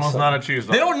 That's awesome. It's not a cheese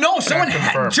dog. They don't know. Someone Can't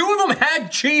had, confirm. 2 of them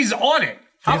had cheese on it.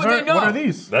 How would they know? What are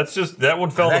these? That's just that one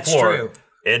fell to the That's floor, true.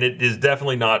 and it is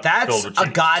definitely not. That's filled with a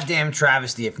cheese. goddamn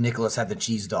travesty if Nicholas had the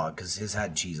cheese dog, because his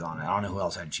had cheese on it. I don't know who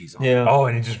else had cheese on it. Yeah. Oh,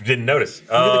 and he just didn't notice.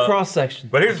 Look at the cross section.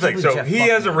 But here's the thing. So Jeff he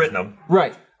fucking hasn't written them.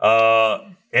 Right.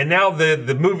 And now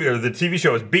the movie or the TV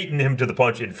show has beaten him to the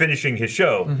punch in finishing his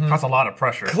show. That's a lot of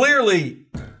pressure. Clearly,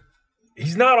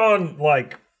 he's not on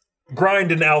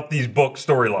grinding out these book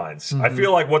storylines. I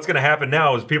feel like what's going to happen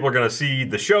now is people are going to see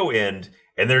the show end,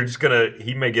 and they're just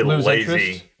he may get Lose lazy.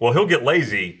 interest? Well, he'll get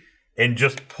lazy and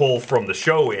just pull from the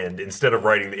show end instead of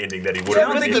writing the ending that he would I have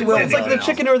don't think written. he will. It's like the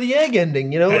chicken or the egg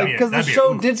ending, because the that'd be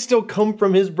show oof. did still come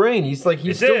from his brain. He It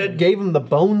still did. gave him the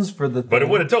bones for the thing. But it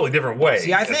went a totally different way.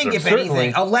 See, I think if Certainly.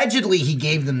 anything, allegedly he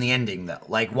gave them the ending though.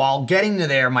 Like while getting to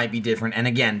there might be different. And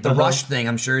again, the Rush thing,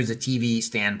 I'm sure is a TV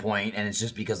standpoint, and it's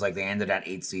just because they ended at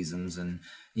 8 seasons, and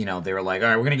they were like, all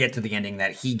right, we're gonna get to the ending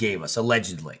that he gave us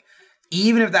allegedly.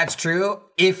 Even if that's true,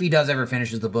 if he does ever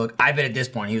finishes the book, I bet at this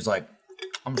point he was like,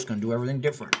 I'm just gonna do everything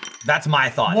different. That's my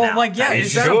thought now.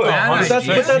 Is that a bad That's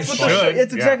idea? what the show,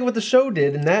 it's exactly what the show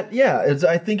did, and that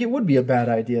I think it would be a bad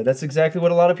idea. That's exactly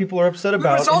what a lot of people are upset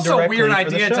about. But it's also a weird indirectly for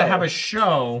the idea to show. have a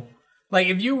show. Like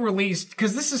if you released,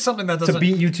 because this is something that doesn't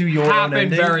beat you to your own happen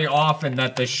ending? very often,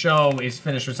 that the show is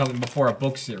finished with something before a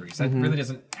book series. That really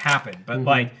doesn't happen.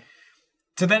 But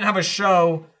to then have a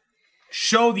show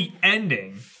the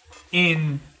ending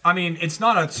I mean, it's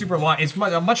not a super long. It's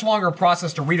a much longer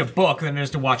process to read a book than it is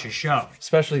to watch a show.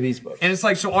 Especially these books. And it's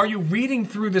like, so are you reading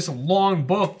through this long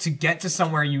book to get to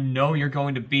somewhere you know you're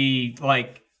going to be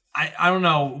like? I don't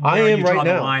know. Where I am you draw right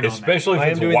the now. line on Especially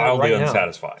that. if it's wildly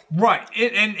unsatisfying. Right,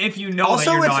 and if you know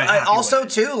Also, that you're it's not happy also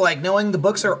too like knowing the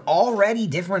books are already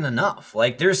different enough.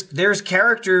 Like there's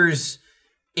characters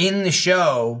in the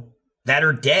show that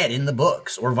are dead in the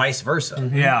books, or vice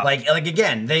versa. Yeah. Like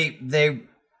again, they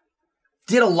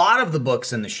did a lot of the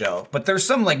books in the show, but there's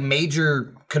some like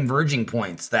major converging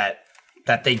points that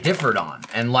they differed on,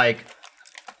 and like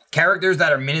characters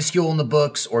that are minuscule in the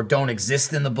books or don't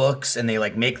exist in the books, and they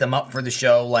like make them up for the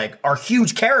show, like are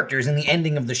huge characters in the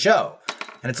ending of the show,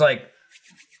 and it's like,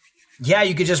 yeah,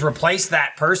 you could just replace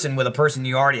that person with a person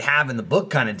you already have in the book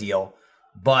kind of deal,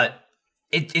 but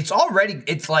it's already,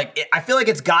 it's like, I feel like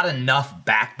it's got enough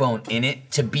backbone in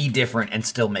it to be different and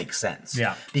still make sense.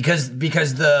 Yeah. Because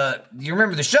you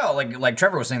remember the show, like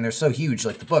Trevor was saying, they're so huge,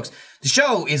 like the books. The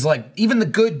show is like, even the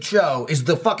good show is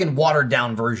the fucking watered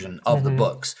down version of the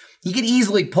books. You could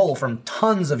easily pull from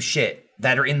tons of shit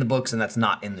that are in the books and that's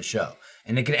not in the show.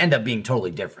 And it could end up being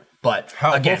totally different. But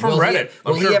again, from Reddit.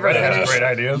 Will he ever Reddit has finish? great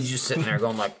ideas. He's just sitting there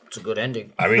going like, it's a good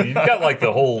ending. I mean, you've got like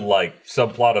the whole like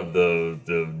subplot of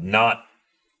the not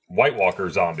White Walker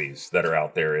zombies that are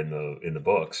out there in the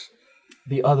books.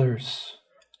 The others.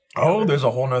 Oh, there's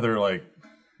a whole nother like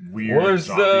weird. Well, there's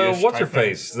the zombie-ish what's her type thing.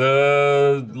 face,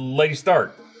 the Lady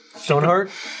Stark.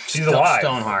 Stoneheart. She's alive.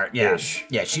 Stoneheart, yeah,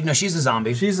 yeah. She's a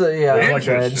zombie. She's a Like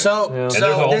dead. So, And there's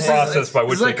a whole this process is, by which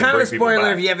this is they like can kind of a bring people spoiler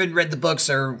back. if you haven't read the books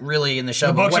or really in the show.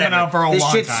 The but books have been whatever. out for a this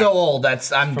long shit's time. so old.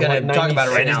 I'm gonna like talk about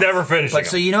it right And now. he's never finishing But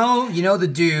so you know the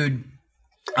dude,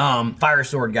 Fire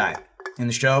Sword guy in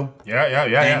the show. Yeah.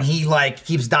 And he like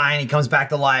keeps dying. He comes back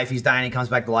to life. He's dying. He comes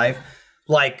back to life.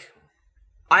 Like,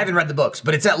 I haven't read the books,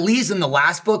 but it's at least in the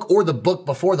last book or the book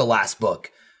before the last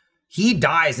book. He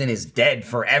dies and is dead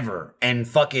forever, and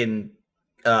fucking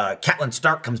Catelyn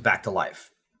Stark comes back to life.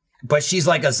 But she's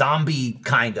like a zombie,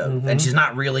 kind of, and she's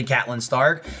not really Catelyn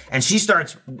Stark. And she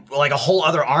starts like a whole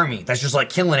other army that's just like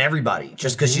killing everybody,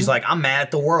 just because she's like, I'm mad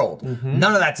at the world.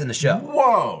 None of that's in the show.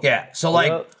 Whoa. Yeah, so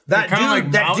like that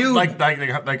dude,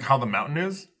 like how the mountain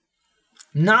is.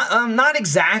 not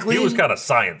exactly. He was kind of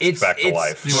science back to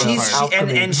life.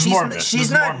 She's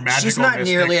not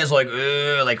nearly as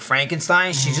like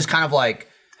Frankenstein. She's just kind of like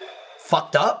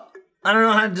fucked up. I don't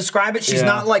know how to describe it. She's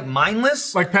not like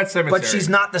mindless, like Pet Sematary, but she's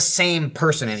not the same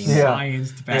person anymore.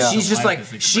 Yeah. She's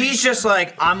just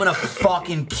like I'm gonna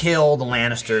fucking kill the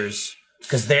Lannisters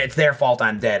because it's their fault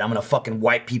I'm dead. I'm gonna fucking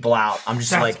wipe people out. I'm just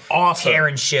That's like awesome.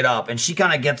 tearing shit up, and she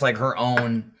kind of gets like her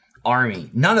own army.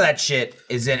 None of that shit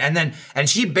is in, and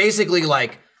she basically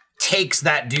like takes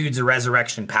that dude's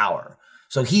resurrection power.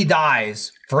 So he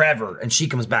dies forever, and she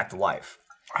comes back to life.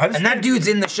 And that dude's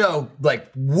in the show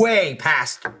like way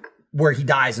past where he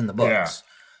dies in the books. Yeah.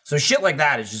 So shit like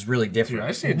that is just really different. Dude, I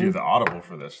just need to do the Audible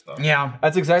for this stuff. Yeah.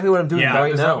 That's exactly what I'm doing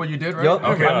right is now. that what you did, right? Yup.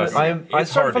 Okay. I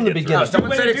started from the beginning. No,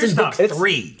 someone said it's in book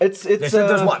 3. It's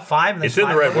there's what, 5? It's in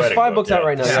the Red Wedding. There's 5 books out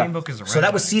right now. Same book as the So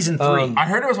that was season 3. I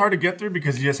heard it was hard to get through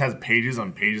because he just has pages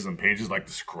on pages on pages, like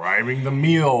describing the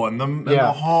meal and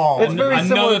the hall. It's very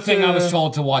similar Another thing to I was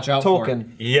told to watch out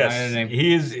Tolkien. Yes,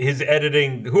 his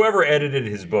editing. Whoever edited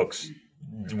his books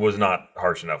was not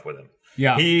harsh enough with him.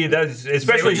 Yeah. That's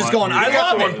especially just going, I at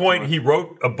love one it. point he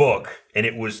wrote a book and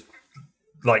it was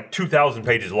like 2,000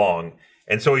 pages long,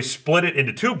 and so he split it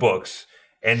into 2 books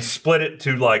and split it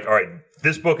to like, all right,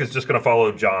 this book is just going to follow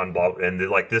John, blah, and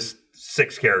like this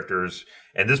 6 characters,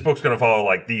 and this book's going to follow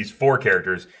like these 4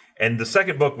 characters, and the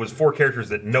second book was 4 characters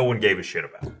that no one gave a shit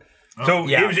about. So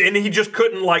yeah. it was, and he just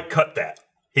couldn't like cut that.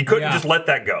 He couldn't just let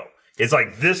that go. It's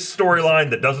like this storyline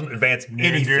that doesn't advance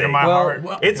anything. Dear to my heart.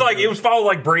 It's like it was followed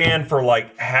like Brienne for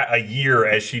like a year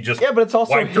as she just Yeah, but it's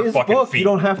also wiped her his fucking book. feet. You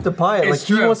don't have to buy it. It's Like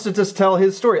he true. wants to just tell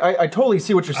his story. I totally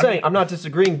see what you're saying. I'm not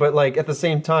disagreeing, but like at the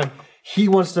same time, he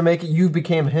wants to make it. You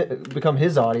become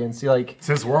his audience. Like it's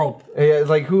his world. Yeah,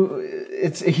 like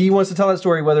he wants to tell that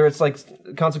story, whether it's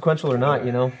like consequential or not.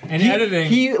 You know. And editing.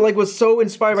 He like was so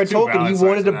inspired by It's too Tolkien. He valid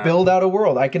wanted size to of that. build out a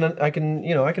world. I can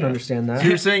understand that. So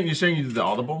you're saying you did the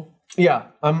Audible? Yeah,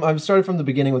 I'm started from the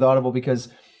beginning with Audible because,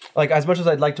 like, as much as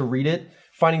I'd like to read it,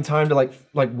 finding time to like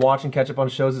watch and catch up on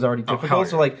shows is already difficult. hell yeah.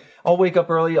 So like, I'll wake up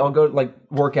early, I'll go like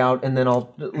work out, and then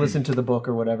I'll listen to the book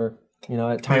or whatever. You know,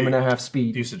 at time and a half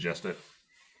speed. Do you suggest it?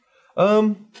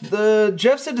 The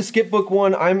Jeff said to skip book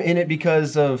 1. I'm in it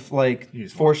because of like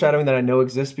foreshadowing that I know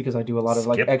exists because I do a lot of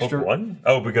like Skip extra. book 1?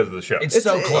 Oh, because of the show. It's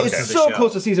so close. It's so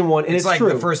close to season 1, and it's like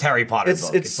true. the first Harry Potter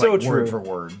book. It's so like true. word for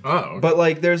word. Oh, okay. But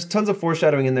like, there's tons of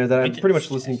foreshadowing in there that I'm pretty much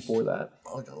listening for that.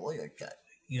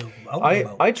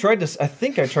 I tried to. I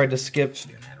think I tried to skip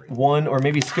 1 or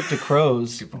maybe skip to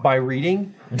Crows by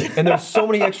reading, and there's so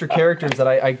many extra characters that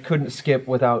I couldn't skip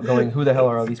without going, who the hell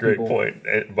are all these Great people? point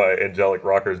by Angelic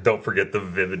Rockers. Don't forget the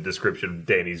vivid description of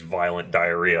Danny's violent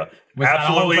diarrhea.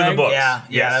 Absolutely in the books. Yeah,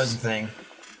 that was the thing.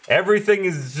 Everything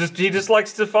is just, he just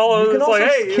likes to follow. You can It's like,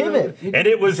 also hey, skim it. You and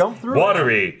it was through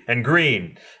watery and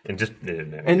green and just.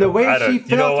 And the way she felt.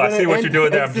 You know, I when see it what you're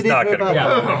doing there. I'm just not exited going to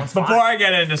her go. mouth. Before I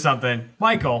get into something,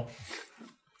 Michael,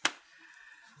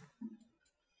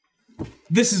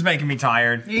 this is making me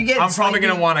tired. I'm probably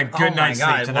going to want a good night's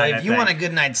sleep tonight. Well, if you want a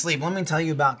good night's sleep, let me tell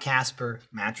you about Casper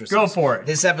mattresses. Go for it.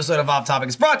 This episode of Off Topic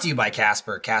is brought to you by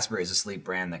Casper. Casper is a sleep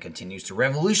brand that continues to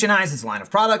revolutionize its line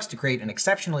of products to create an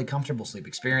exceptionally comfortable sleep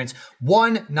experience,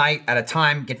 one night at a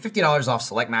time. Get $50 off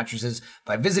select mattresses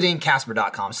by visiting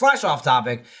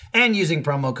casper.com/offtopic and using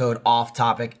promo code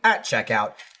OFFTOPIC at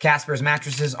checkout. Casper's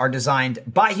mattresses are designed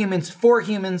by humans for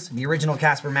humans. The original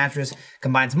Casper mattress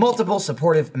combines multiple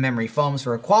supportive memory foams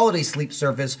for a quality sleep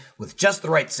surface with just the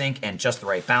right sink and just the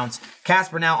right bounce.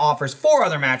 Casper now offers 4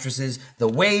 other mattresses: the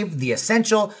Wave, the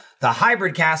Essential, the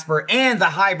Hybrid Casper, and the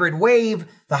Hybrid Wave.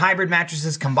 The hybrid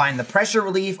mattresses combine the pressure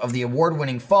relief of the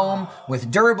award-winning foam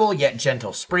with durable yet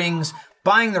gentle springs.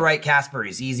 Buying the right Casper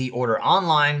is easy. Order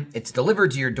online. It's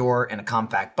delivered to your door in a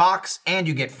compact box, and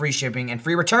you get free shipping and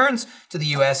free returns to the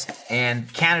US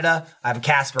and Canada. I have a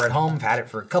Casper at home. I've had it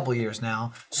for a couple years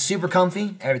now. Super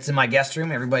comfy. It's in my guest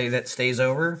room. Everybody that stays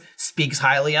over speaks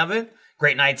highly of it.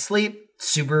 Great night's sleep.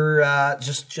 Super,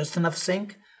 just enough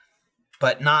sink,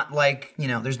 but not like, you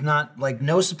know, there's not like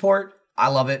no support. I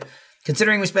love it.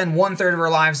 Considering we spend 1/3 of our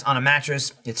lives on a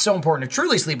mattress, it's so important to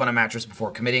truly sleep on a mattress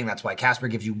before committing. That's why Casper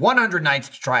gives you 100 nights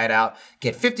to try it out.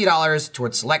 Get $50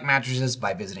 towards select mattresses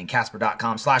by visiting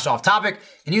casper.com/offtopic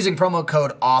and using promo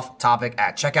code OFFTOPIC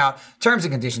at checkout. Terms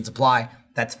and conditions apply.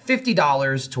 That's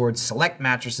 $50 towards select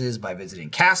mattresses by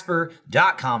visiting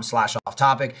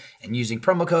casper.com/offtopic and using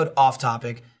promo code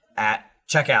OFFTOPIC at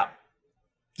checkout.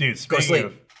 Dude, Go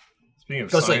sleep. Speaking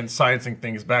of Go sleep. sciencing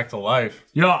things back to life,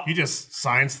 yeah, you just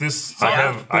science this. I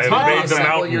have made the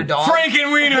mountain. Your dog.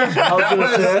 Frankenweenie.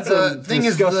 The thing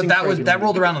is that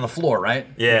rolled around on the floor, right?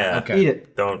 Yeah. Okay. Eat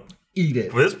it. Don't. Eat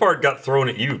it. This part got thrown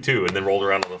at you too, and then rolled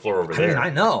around on the floor over I there. mean, I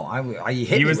know. You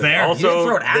hit He me was with there? It. You didn't Also,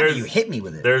 throw it at me. there's- You hit me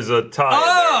with it. There's a tie.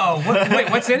 Oh, wait,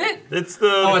 what's in it? It's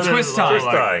the Oh, a twist tie. Twist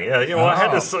tie. Yeah, you know, I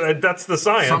had to. That's the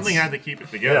science. Something had to keep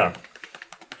it together.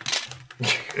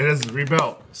 It is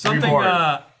rebuilt. Something,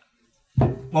 reborn.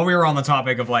 while we were on the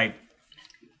topic of like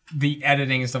the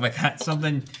editing and stuff like that,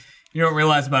 something you don't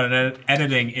realize about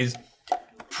editing is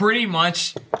pretty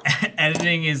much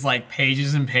editing is like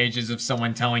pages and pages of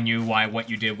someone telling you why what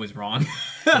you did was wrong.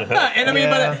 And I mean,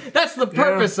 but that's the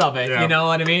purpose of it, you know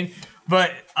what I mean?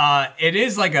 But it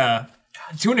is like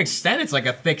to an extent, it's like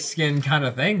a thick-skinned kind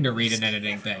of thing to read an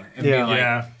editing thing. And be like,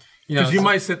 yeah. You know, Because you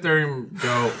might sit there and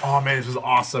go, "Oh man, this was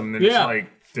awesome," and then it's like,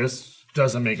 "This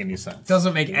doesn't make any sense."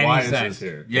 Doesn't make any Why sense. Is this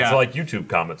here? Yeah. It's like YouTube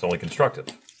comments, only constructive.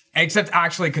 Except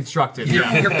actually constructive. You're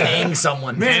paying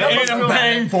someone. And I'm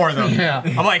paying for them. Yeah.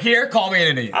 I'm like, here, call me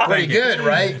an idiot. Pretty Thank you. good,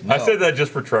 right? I said that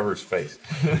just for Trevor's face.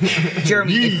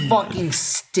 Jeremy, it fucking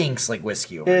stinks like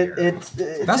whiskey over here.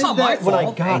 That's not my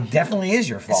fault. It definitely is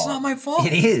your fault. It's not my fault.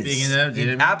 It is. Speaking of,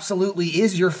 It absolutely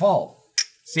is your fault.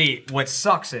 See, what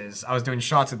sucks is I was doing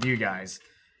shots with you guys,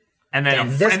 and then, And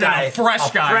a, this and then guy, a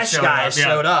fresh guy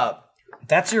showed up.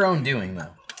 That's your own doing,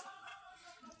 though.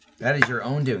 That is your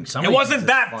own doing. It wasn't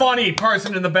that funny,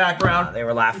 person in the background. They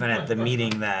were laughing at the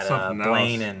meeting that Something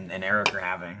Blaine else. and Eric are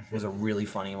having. It was a really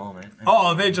funny moment.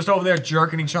 Oh, they just over there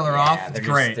jerking each other off. It's they're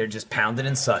great. They're just pounding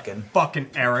and sucking.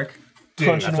 Fucking Eric.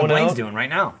 Dude, that's what Blaine's doing right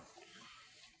now.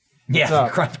 Yeah,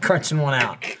 crunching one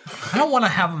out. I don't want to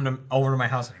have him over to my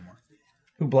house anymore.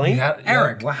 Who, Blaine?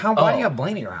 Eric. Well, why do you have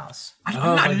Blaine at your house?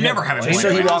 I never have it.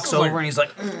 So he walks over and he's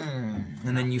like,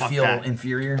 and then you Fuck feel that.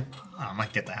 inferior. I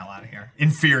might get the hell out of here.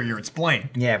 Inferior, it's Blaine.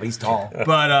 Yeah, but he's tall.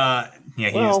 But yeah,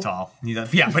 he is tall.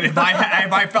 Yeah, but if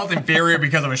I felt inferior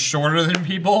because I was shorter than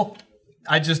people,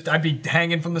 I'd be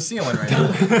hanging from the ceiling right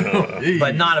now.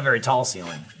 But not a very tall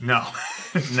ceiling. No,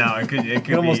 no, it could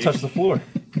You almost touched the floor.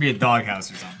 Could be a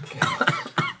doghouse or something.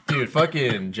 Dude,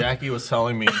 fucking Jackie was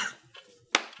telling me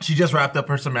she just wrapped up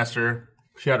her semester.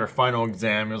 She had her final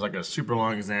exam. It was like a super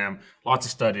long exam, lots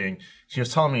of studying. She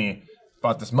was telling me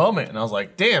about this moment, and I was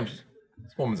like, damn,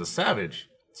 this woman's a savage.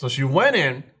 So she went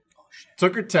in,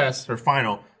 took her test, her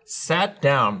final, sat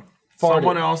down.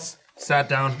 Someone else sat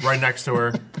down right next to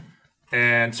her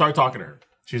and started talking to her.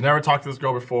 She's never talked to this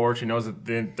girl before. She knows that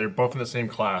they're both in the same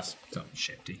class. Something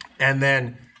shifty. And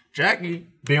then Jackie,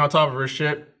 being on top of her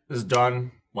shit, is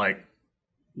done like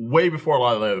way before a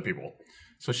lot of the other people.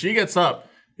 So she gets up.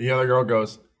 The other girl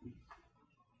goes.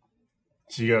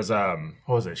 She goes, what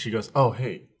was it? She goes, oh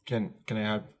hey, can I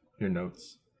have your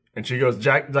notes? And she goes,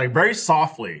 like very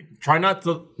softly, trying not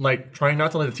to let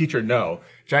the teacher know.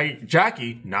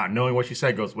 Jackie, not knowing what she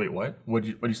said, goes, wait, what?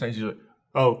 What'd you say? She's like,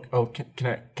 oh,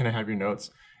 can I have your notes?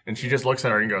 And she just looks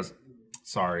at her and goes,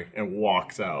 sorry, and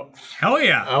walks out. Hell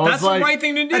yeah. That's the right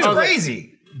thing to do. That's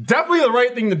crazy. Definitely the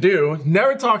right thing to do.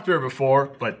 Never talked to her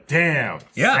before, but damn.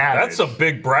 Yeah, savage. that's some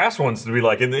big brass ones to be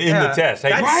like in the test. Hey,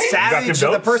 that's savage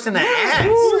to the person that asked.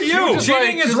 Who are you?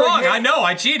 Cheating is wrong. I know.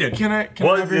 I cheated. Can I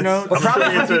have your notes? I'm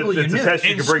sure it's a test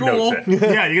you can bring notes in.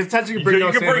 Yeah, you can test you can bring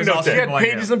notes in. She had in.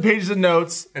 pages and pages of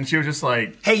notes, and she was just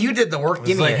like, "Hey, you did the work.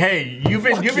 Give me like, it." hey, you've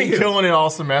been killing it all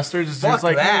semester. Just Fuck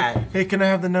like, that. hey, can I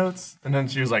have the notes? And then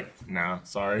she was like, no,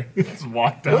 sorry. Just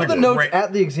walked out. What are the notes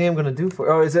at the exam going to do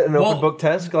for? Oh, is it an open book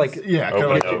test? Like, yeah,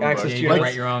 like access to your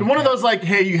write your own. One of those like,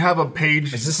 hey, you have a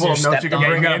page full of notes you can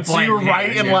bring in, so you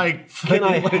write and like, can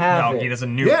I have it? He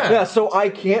doesn't know. Yeah, so I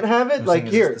can't have it. Like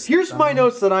here's my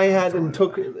notes that I had and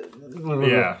took.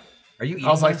 Yeah. Are you?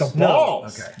 I was like, the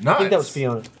balls. Okay. I think that was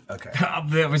Fiona. Okay.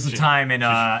 There was a time in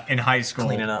high school.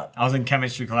 Cleaning up. I was in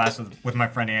chemistry class with my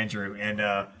friend Andrew,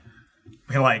 and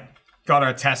we like got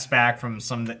our tests back from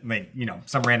some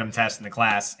random test in the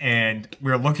class, and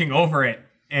we were looking over it,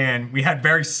 and we had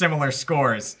very similar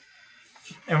scores.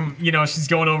 And she's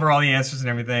going over all the answers and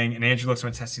everything, and Andrew looks at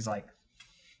my test. He's like,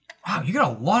 wow, you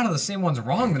got a lot of the same ones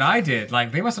wrong that I did.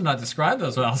 Like, they must have not described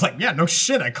those. And I was like, yeah, no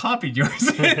shit, I copied yours.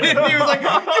 And he was like, you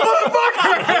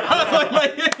motherfucker! I was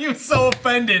like, he was so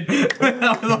offended.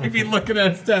 I was like, be looking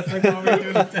at his test. Like,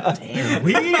 oh, damn,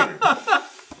 weird.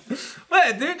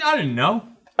 What, dude? I didn't know.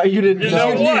 You didn't know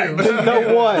what? Didn't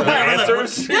know what? The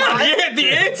answers? Yeah, the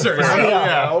answers.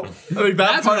 Yeah. I think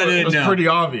That's what I didn't was know. pretty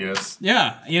obvious.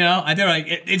 Yeah, I did like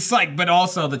it's like, but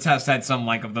also the test had some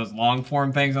like of those long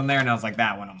form things on there, and I was like,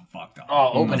 that one I'm fucked up.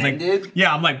 Oh, open-ended?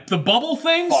 Yeah, I'm like, the bubble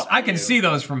things, I can see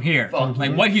those from here.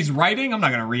 Like what he's writing, I'm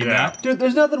not gonna read that. Dude,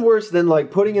 there's nothing worse than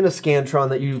like putting in a Scantron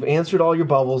that you've answered all your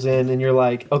bubbles in, and you're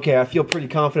like, okay, I feel pretty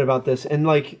confident about this, and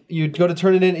like you go to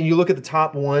turn it in, and you look at the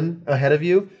top one ahead of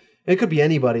you. It could be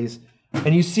anybody's.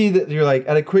 And you see that you're like,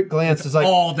 at a quick glance, it's like,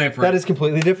 all different. That is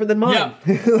completely different than mine. Yeah.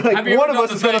 Like, one of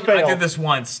us is going to fail. I did this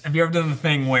once. Have you ever done the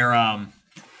thing where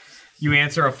you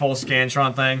answer a full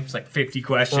Scantron thing? It's like 50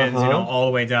 questions, all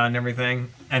the way down and everything.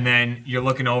 And then you're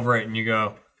looking over it and you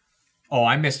go, oh,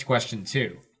 I missed question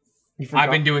 2.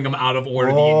 I've been doing them out of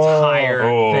order the entire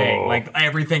thing. Like,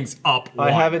 everything's up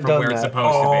I haven't from done where that. it's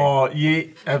supposed to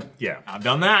be. Yeah. I've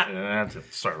done that. I have to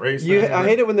start racing. I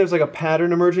hate it when there's like a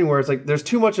pattern emerging where it's like, there's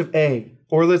too much of A.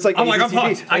 Or it's like, I'm like, I'm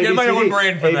fucked. I get my own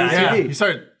brain for that. Yeah. You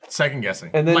start second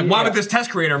guessing. And then, like, why would this test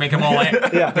creator make them all A?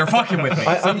 Yeah. They're fucking with me.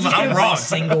 I'm wrong.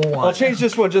 Single one. I'll change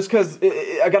this one just because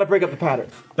I got to break up the pattern.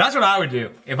 That's what I would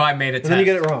do if I made a test. And then you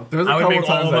get it wrong. There's a I would couple make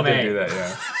all times of them I did A. do that,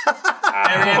 yeah.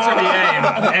 Every answer be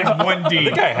A and one D. I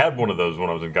think I had one of those when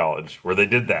I was in college where they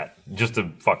did that just to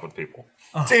fuck with people.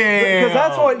 Damn. Because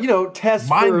that's what, tests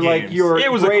Mind for like games. your It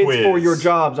was a grades quiz. for your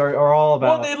jobs are all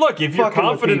about. Well, look, if you're fucking with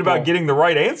confident about people. getting the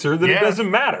right answer, then it Yeah.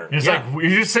 doesn't matter. It's like, you're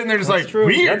just sitting there just like, true.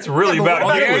 weird. That's really What about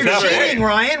about getting if you're without cheating,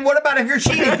 Ryan? What about if you're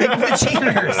cheating? Pick the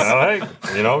cheaters. All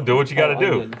right, do what you got to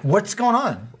do. What's going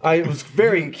on? I was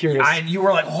very curious. You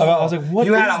were like, oh, I was like, what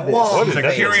you is had a this? wall. What is on your that?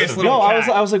 face. Curious No, little cat.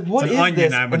 I was like, what It's is an onion,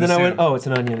 this? I would And then I went, assume. oh, it's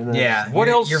an onion. And then Yeah. What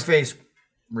else? Your face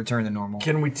returned to normal.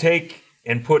 Can we take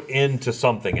and put into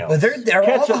something else? But are all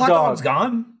Ketchup the hot dog. dogs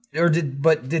gone? Or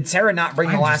did Sarah not bring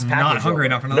the I'm last just package? not hungry over?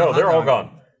 enough for another No, they're hot all dog.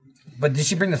 gone. But did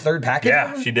she bring the third package?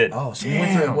 Yeah, over? she did. Oh, so we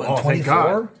went through what, thank God.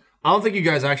 24? I don't think you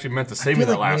guys actually meant to save me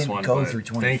feel the like we last didn't one. go but through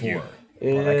thank you.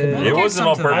 24. It wasn't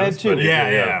on something. I had purpose. two. but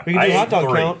Yeah. we can I do ate hot dog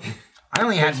 3. count. I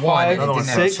only had one. Five, It didn't have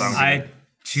six, some. I had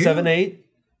 2. 7, 8,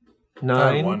 I had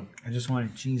 9. one. I just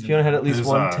wanted cheese. Fiona had at least This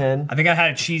is, 1, 10. I think I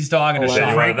had a cheese dog and a Then you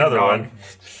shot. want another one.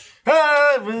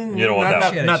 You don't want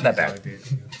that one. Not that bad.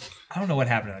 I don't know what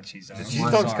happened to that cheese dog. Cheese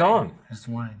dog's gone. I just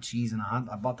wanted cheese and a hot.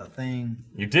 I bought the thing.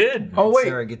 You did. Oh wait.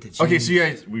 Sarah, get the cheese. Okay, so you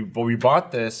guys, we bought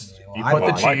this. You I put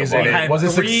the bought it. cheese Michael in bought it. it. Was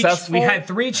it Three- successful? We had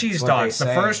 3 cheese That's what dogs. they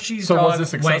The say. first cheese So dog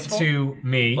was it went successful? to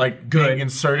me. like good. being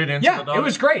inserted into Yeah, the dog. it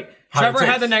was great. How'd it Trevor had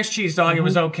taste? the next cheese dog. It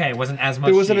was okay. It wasn't as much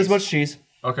There wasn't cheese. as much cheese.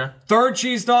 Okay. Third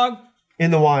cheese dog,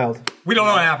 in the wild. We don't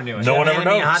know what happened to it. No one ever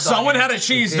knows. Someone had a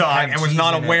cheese dog and was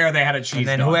not aware they had a cheese And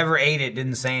then dog. whoever ate it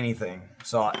didn't say anything.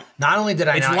 So not only did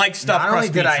I It's not, like stuffed not only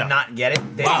crust did I pizza. not get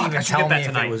it, they Wow, didn't I even should tell get that me if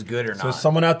tonight. it was good or So not.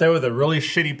 someone out there with a really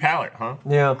shitty palate, huh?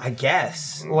 Yeah. I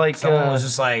guess. Like someone was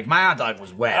just like, my hot dog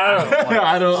was wet.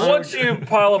 I don't. Once you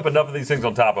pile up enough of these things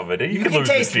on top of it, You can can lose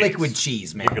taste the cheese. liquid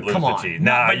cheese, man. You could lose Come the on. cheese.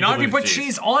 Nah, but not if you could put lose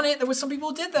cheese on it. There was some people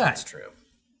who did that. That's true.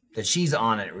 The cheese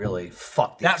on it really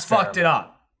fucked the That fucked it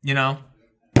up, you know?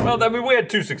 Well, I mean, we had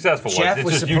 2 successful ones. Jeff It's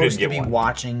was just you didn't supposed to get be one.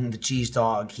 watching the cheese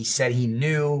dog. He said he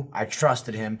knew. I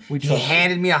trusted him. He trusted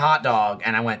handed me a hot dog,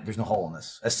 and I went, "There's no hole in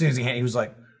this." As soon as he was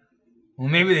like, "Well,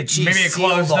 maybe the cheese Maybe it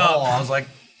sealed closed the up. hole." I was like,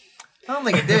 "I don't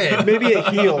think it did." Maybe it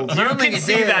healed. I don't You think can it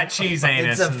see did. that cheese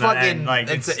anus. It's a and fucking like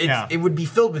yeah. It would be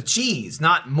filled with cheese,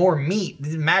 not more meat.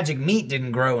 The magic meat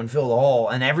didn't grow and fill the hole.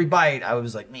 And every bite, I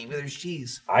was like, maybe there's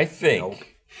cheese. I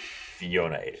think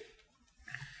Fiona ate it.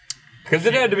 Because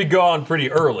it had to be gone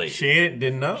pretty early. She ate it,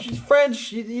 didn't know. She's French.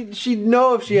 She'd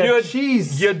know if she had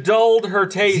cheese. You dulled her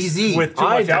taste ZZ. with too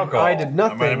much alcohol. I did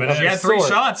nothing. might have been of it. She the had 3 sort.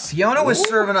 shots. Fiona was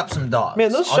serving up some dogs.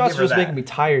 Man, those I'll shots give are her just that. making me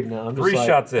tired now. I'm just 3 like,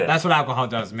 shots in. That's what alcohol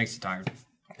does. It makes you tired.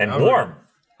 And warm.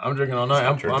 I'm drinking all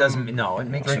night. It doesn't. No, it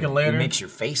makes drinking you, later. It makes your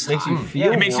face Makes hot. you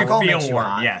feel It makes you Alcohol feel makes you warm,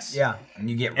 hot. yes. Yeah, and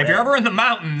you get. If you're ever in the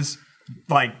mountains,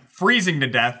 like freezing to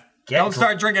death, don't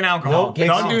start drinking alcohol. Nope.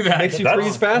 Don't do that. Makes you That's-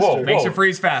 freeze faster. whoa, Makes whoa. you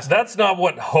freeze fast. That's not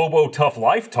what hobo tough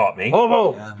life taught me.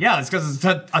 Hobo. Yeah, it's because it's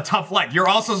a tough life. You're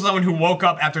also someone who woke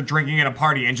up after drinking at a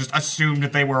party and just assumed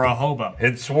that they were a hobo.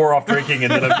 It swore off drinking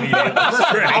and then immediately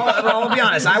I'll be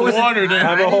honest. I wasn't. Wondered it. I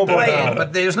I'm a didn't hobo play now. it,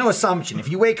 but there's no assumption. If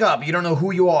you wake up, you don't know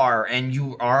who you are, and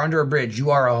you are under a bridge,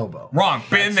 you are a hobo. Wrong.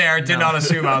 Been there. Did not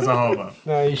assume I was a hobo.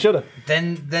 No, you should have.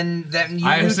 Then you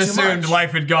I knew just too assumed much.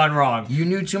 life had gone wrong. You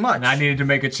knew too much. And I needed to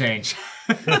make a change.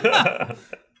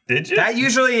 Did you? That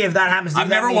usually, if that happens, I've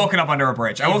never woken up under a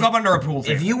bridge. I woke up under a pool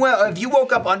table. If you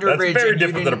woke up under a That's bridge, very and you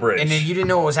different than a didn't- bridge. and then you didn't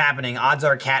know what was happening, odds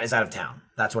are Kat is out of town.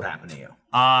 That's what happened to you.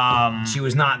 She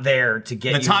was not there to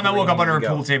get The you time I where woke you up under a needed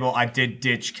to pool go. table, I did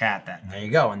ditch Kat that night. There you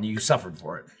go, and you suffered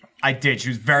for it. I did. She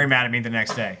was very mad at me the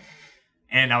next day.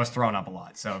 And I was throwing up a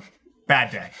lot. So, bad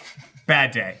day.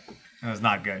 Bad day. That was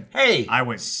not good. Hey. I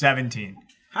was 17.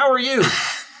 How are you?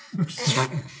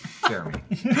 Jeremy.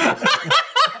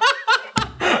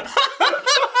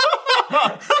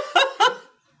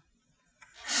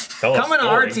 Tell a Coming to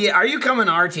story. RTX? Are you coming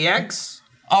to RTX?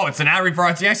 Oh, it's an ad read for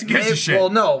RTX? Who gives a shit? Well,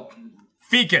 no.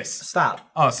 Ficus. Stop.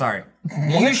 Oh, sorry.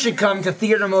 You should come to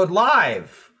Theater Mode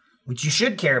Live, which you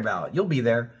should care about. You'll be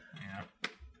there.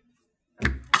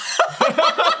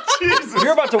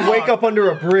 You're about to wake up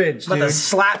under a bridge, I'm about to dude.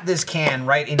 slap this can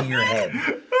right into your head.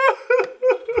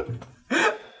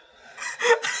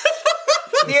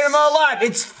 Theater Mode Live.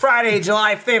 It's Friday,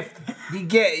 July 5th. You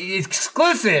get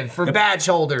exclusive for badge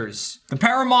holders. The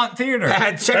Paramount Theater.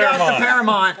 Check out the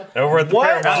Paramount. Over at the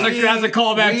What? Paramount. That's a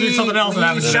callback to something else that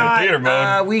happened. Theater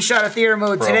mode. We shot a theater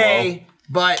mode Promo. today,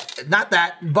 but not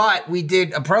that. But we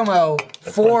did a promo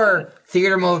for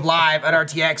Theater Mode Live at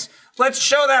RTX. Let's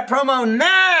show that promo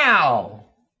now.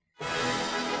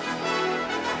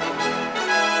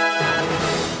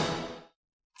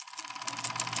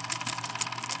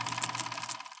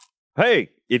 Hey,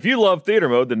 if you love theater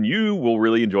mode, then you will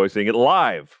really enjoy seeing it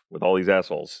live with all these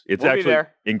assholes. It's We'll be actually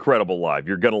there. incredible live.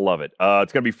 You're going to love it.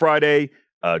 It's going to be Friday,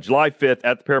 July 5th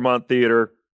at the Paramount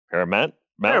Theater. Paramount?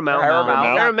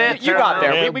 Paramount. You got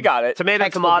there. We got it.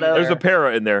 Tomato. There's a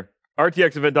para in there.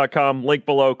 RTXevent.com, link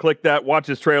below. Click that. Watch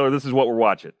this trailer. This is what we're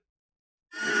watching.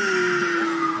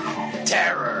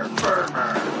 Terror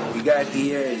Firmer. You got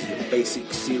here is your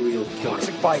basic serial killer.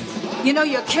 Toxic bite. You know,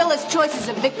 your killer's choices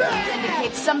of victims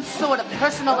indicate some sort of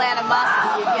personal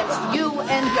animosity against you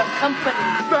and your company.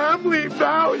 Family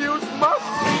values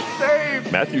must be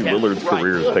saved. Matthew Lillard's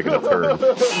career is taking a turn.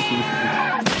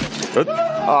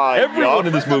 Everyone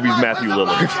in this movie is Matthew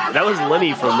Lillard. That was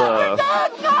Lenny from Motorhead.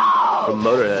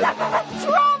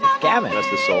 Gavin. That's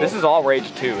the soul. This is all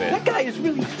Rage 2 That guy is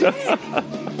really dead.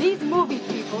 These movie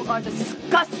people are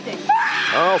disgusting.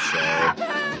 I'll say.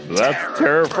 So that's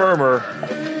Terra Firmer.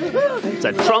 It's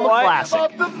a trauma classic.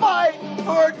 Of the fight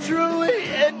for truly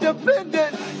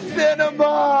independent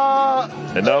cinema.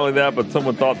 And not only that, but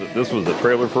someone thought that this was a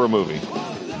trailer for a movie.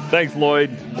 Thanks, Lloyd.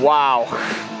 Wow.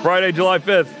 Friday, July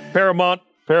 5th, Paramount.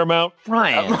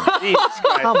 Brian.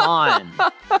 Come on.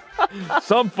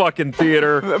 Some fucking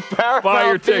theater. Paramount Buy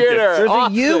your Theater. tickets. There's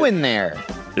a U in there.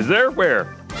 Is there?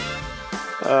 Where?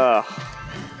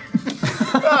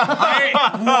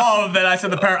 I love that I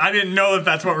said the Paramount. I didn't know that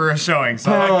that's what we were showing,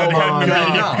 so I couldn't have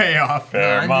immediate payoff.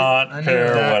 Paramount,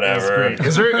 whatever.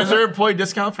 Is there employee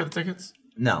discount for the tickets?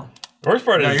 No. The worst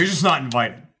part No, is you're just not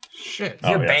invited. Shit.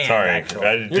 Oh, yeah, sorry. I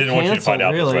didn't want you to find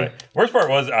out this way. Worst part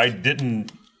was I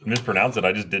didn't mispronounce it.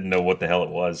 I just didn't know what the hell it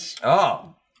was.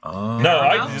 Oh. No,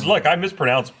 I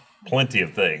mispronounce plenty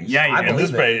of things. Yeah, in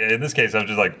this case, I was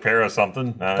just like para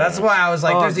something. That's why I was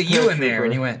like, "There's a U in there,"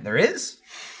 and you went, "There is."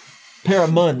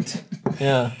 Paramunt.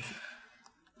 Yeah.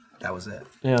 That was it.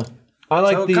 Yeah. I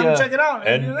like so the. Come check it out.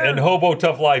 And Hobo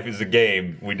Tough Life is a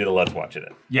game. We did a Let's Watch it.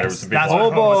 Yes, that's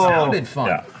what Hobo sounded fun.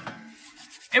 Yeah.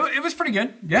 It was pretty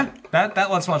good. Yeah, that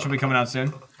Let's Watch will be coming out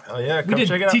soon. Oh yeah, we did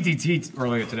TTT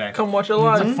earlier today. Come watch it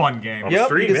live. It's a fun game. Yep,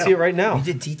 you can see it right now. You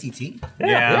did TTT?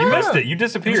 Yeah, you missed it. You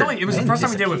disappeared. It was the first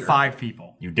time we did it with 5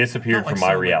 people. You disappeared from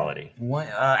my reality. What,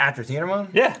 after theater mode?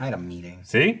 Yeah. I had a meeting.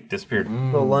 See? Disappeared.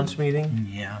 Little lunch meeting.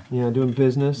 Yeah. Yeah, doing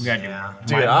business. Yeah.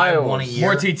 Dude, I want a year.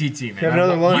 More TTT, man. Have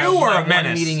another lunch. You were a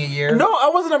menace. Meeting a year. No,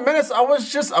 I wasn't a menace. I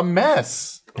was just a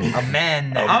mess. A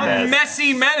man. A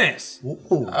messy menace.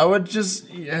 I would just.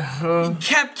 You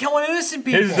kept killing innocent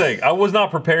people. Here's the thing. I was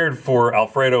not prepared for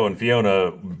Alfredo and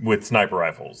Fiona with sniper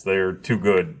rifles. They're too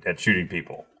good at shooting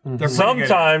people.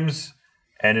 Sometimes,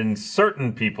 and in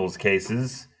certain people's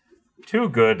cases, too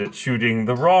good at shooting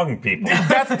the wrong people.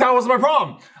 That was my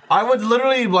problem. I would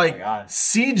literally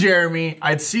see Jeremy,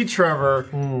 I'd see Trevor,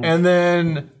 and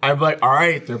then I'd be like, all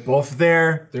right, they're both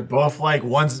there. They're both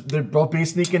they're both being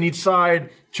sneaking each side.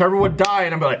 Trevor would die,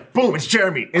 and I'd be like, boom, it's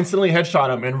Jeremy. Instantly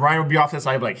headshot him, and Ryan would be off this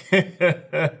side, I'd be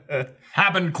like,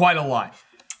 happened quite a lot.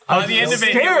 At the end of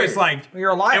it, it was like, you're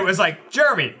alive. It was like,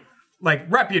 Jeremy,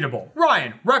 reputable.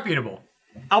 Ryan, reputable.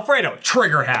 Alfredo,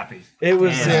 trigger happy. It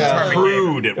was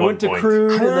crude at one point. It went to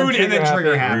crude and then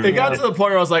trigger happy. It got to the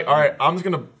point where I was like, all right, I'm just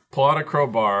going to pull out a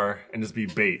crowbar and just be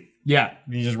bait. Yeah,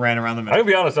 you just ran around the middle. I'm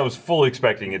gonna be honest, I was fully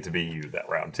expecting it to be you that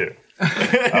round too.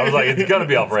 I was like, it's gonna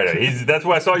be Alfredo. That's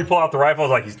why I saw you pull out the rifle. I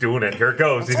was like, he's doing it. Here it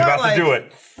goes. He's about to do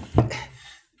it.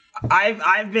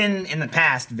 I've been in the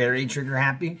past very trigger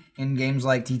happy in games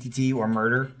like TTT or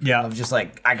Murder. Yeah, of just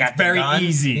like I got very the gun,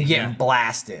 easy. You're getting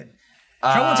blasted.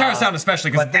 Trouble in Terrorstown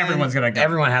especially because everyone's got a gun.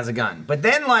 Everyone has a gun. But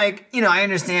then, I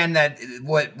understand that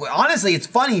honestly, it's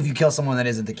funny if you kill someone that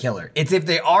isn't the killer. It's if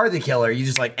they are the killer, you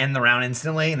just end the round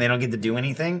instantly and they don't get to do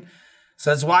anything. So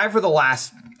that's why for the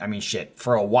last,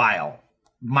 for a while,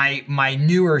 my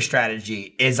newer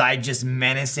strategy is I just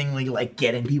menacingly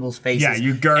get in people's faces. Yeah,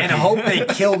 you girthy. And hope they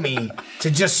kill me to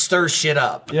just stir shit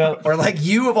up. Yeah. Or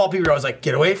you of all people, I was like,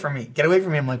 get away from me. Get away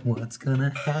from me. I'm like, what's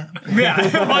gonna happen? Yeah,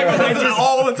 Michael does it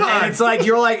all the time. And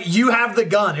it's you have the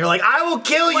gun. You're like, I will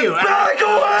kill you. Back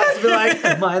away! Just be like,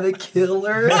 am I the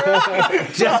killer?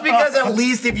 Just because at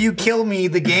least if you kill me,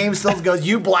 the game still goes,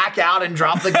 you black out and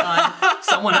drop the gun.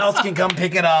 Someone else can come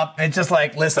pick it up. It's just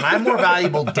listen, I'm more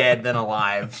valuable dead than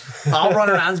alive. I'll run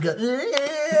around and go,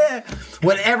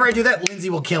 whenever I do that, Lindsay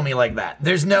will kill me like that.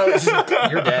 There's no,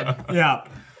 you're dead. Yeah.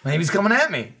 Maybe he's coming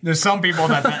at me. There's some people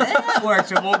that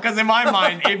works well, because in my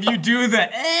mind, if you do the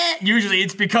usually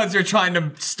it's because you're trying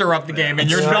to stir up the game and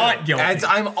you're not guilty.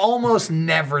 I'm almost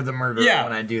never the murderer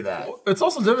when I do that. It's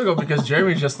also difficult because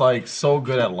Jeremy's just so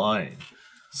good at lying.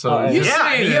 So he's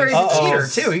a cheater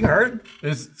too. You heard?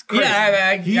 It's crazy.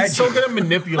 Yeah, he's so good at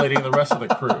manipulating the rest of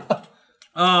the crew.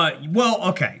 Well,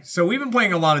 okay. So we've been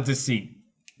playing a lot of Deceit.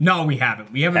 No, we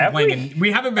haven't. We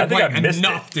haven't been playing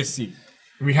enough Deceit.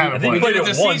 We haven't. I think we played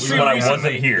it once when I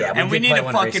wasn't here. Yeah, and we need to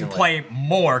fucking play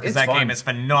more because that game is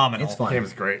phenomenal. It's fun. The game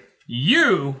is great.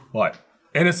 What?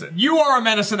 Innocent. You are a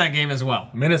menace in that game as well.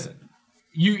 I'm innocent.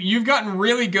 You've gotten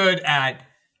really good at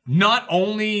not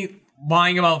only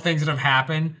lying about things that have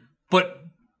happened, but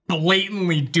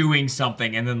blatantly doing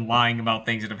something and then lying about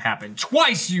things that have happened.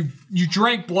 Twice you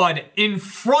drank blood in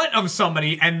front of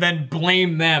somebody and then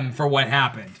blame them for what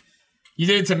happened. You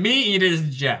did it to me, and you did it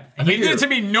to Jeff. And you did it to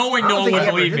me knowing no one would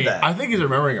believe me. I think he's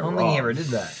remembering it wrong. I don't think he ever did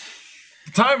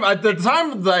that. The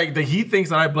time that he thinks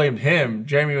that I blamed him,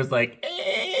 Jeremy was like,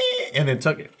 and then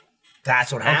took it.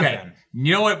 That's what happened. Okay.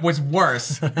 You know what was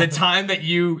worse? The time that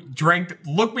you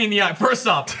looked me in the eye. First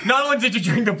off, not only did you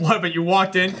drink the blood, but you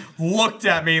walked in, looked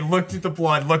at me, looked at the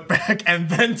blood, looked back, and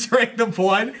then drank the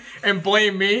blood and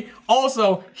blamed me.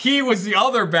 Also, he was the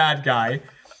other bad guy.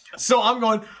 So I'm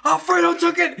going, Alfredo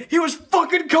took it. He was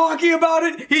fucking cocky about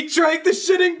it. He drank the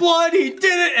shitting blood. He did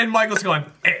it. And Michael's going,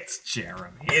 it's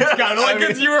Jeremy. It's kind of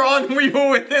like you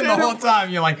were with him the whole time.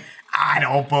 You're like, I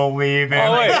don't believe him.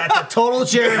 Oh, wait. That's a total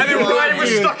Jeremy. And then Ryan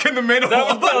was stuck in the middle.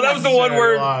 That was the one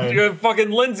where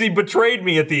fucking Lindsay betrayed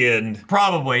me at the end.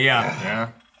 Probably,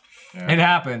 yeah. It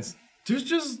happens.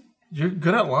 You're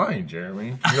good at lying,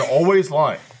 Jeremy. You're always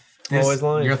lying. Always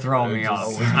lying. You're throwing me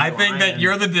off. I think that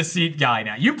you're the deceit guy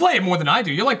now. You play it more than I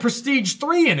do. You're like Prestige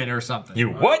 3 in it or something. You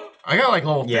what? I got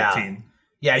level 15.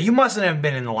 Yeah, you mustn't have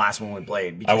been in the last one we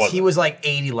played because wasn't. he was like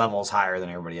 80 levels higher than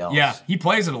everybody else. Yeah, he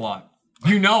plays it a lot.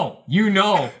 You know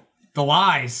the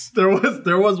lies. There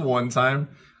was one time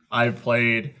I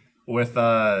played with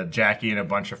Jackie and a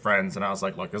bunch of friends, and I was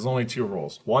like, look, there's only 2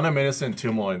 rules. 1, I'm innocent. 2,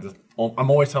 I'm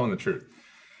always telling the truth.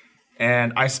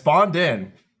 And I spawned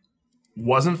in,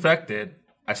 was infected.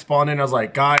 I spawned in, I was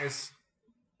like, guys,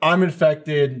 I'm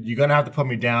infected. You're gonna have to put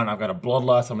me down. I've got a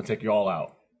bloodlust. I'm gonna take you all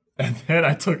out. And then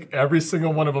I took every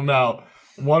single one of them out,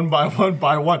 one by one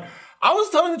by one. I was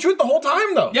telling the truth the whole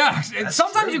time, though. Yeah,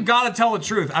 sometimes you gotta tell the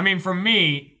truth. I mean, for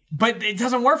me, but it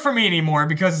doesn't work for me anymore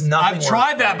because I've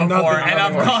tried that before and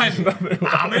I've gone,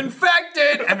 I'm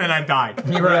infected, and then I died.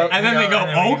 Right. And then they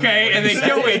go, okay, and they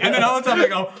kill me. And then all the time they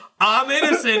go, I'm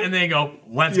innocent, and they go,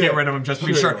 let's get rid of him just to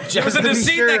be sure. There was a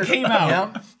deceit that came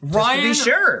out. Ryan, just to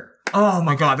be sure. Oh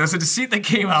my God, there's a deceit that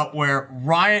came out where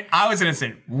I was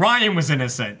innocent. Ryan was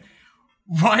innocent.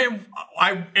 Ryan,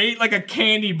 I ate like a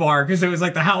candy bar because it was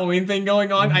like the Halloween thing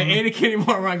going on. I ate a candy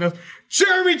bar. Ryan goes,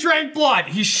 Jeremy drank blood.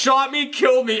 He shot me,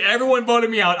 killed me. Everyone voted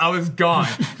me out. I was gone.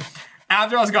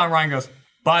 After I was gone, Ryan goes,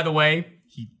 by the way,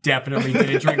 he definitely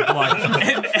didn't drink blood.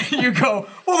 And you go,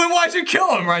 well, then why'd you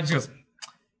kill him? Ryan just goes,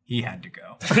 he had to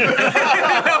go.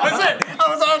 That was it.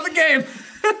 I was out of the game.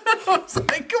 I was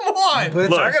like, come on. Put a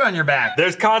target on your back.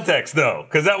 There's context though,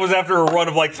 because that was after a run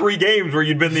of like 3 games where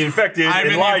you'd been the infected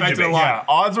and lied to me. Yeah,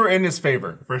 odds were in his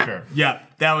favor for sure. Yeah,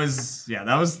 that was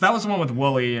the one with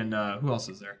Wooly and who else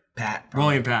is there? Pat.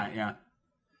 Wooly and Pat. Yeah.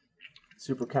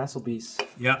 Super Castle Beast.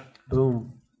 Yep.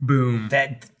 Boom. Boom.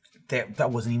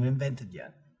 That wasn't even invented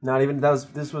yet. Not even. They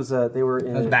were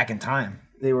in. That was back in time.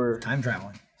 They were time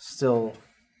traveling. Still.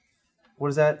 What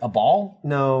is that? A ball?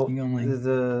 No.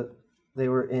 They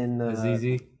were in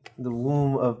the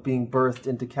womb of being birthed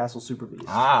into Castle Super Beast.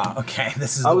 Ah, okay.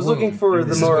 This is. I was looking for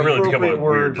the more really appropriate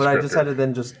word, but I just had to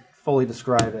then just fully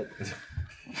describe it.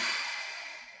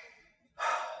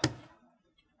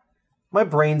 My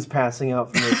brain's passing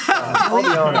out from this. I'll be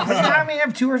honest. I mean, I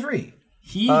have 2 or 3.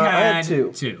 He I had had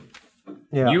 2. 2.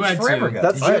 Yeah. You had Forever 2.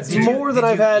 ago. That's more than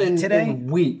I've had in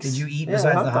weeks. Did you eat Yeah,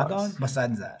 besides the hot dogs. dog?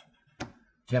 Besides that? Did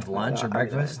you have lunch or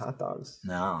breakfast? Hot dogs.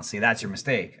 No, see, that's your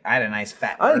mistake. I had a nice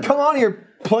fat. I didn't come on here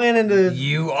planning to.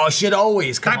 You should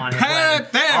always come on here.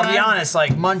 I'll be honest,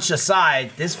 like munch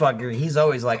aside, this fucker, he's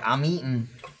always like, I'm eating.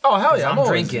 Oh hell yeah, I'm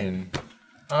always drinking.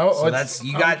 Oh, So that's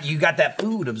you got that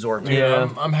food absorbed. Yeah,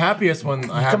 I'm happiest when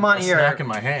I have come on a here. snack in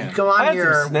my hand. You come I on had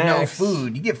here, some no snacks.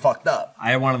 food, you get fucked up.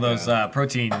 I had one of those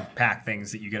protein pack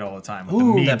things that you get all the time. With Ooh,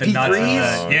 the meat, the the nuts, and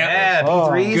P3s? the, Yeah, Oh,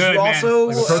 P3s. good, you man. also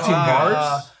Like protein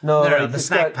bars? No, no, like, the it's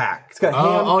snack got- pack. It's got ham.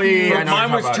 Oh yeah, I know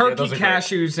Mine what was you're talking about. turkey, Yeah, those are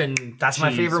great. cashews, and That's my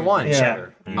cheese favorite and one. Yeah.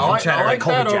 Cheddar. I like that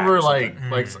Colby Jack over or like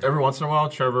something. every once in a while,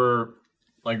 Trevor,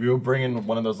 like we would bring in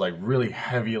one of those like really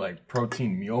heavy like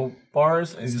protein meal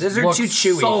bars. And it Those just are looks too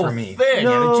chewy so for me. Thick.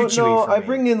 No, they're too chewy no, for I me.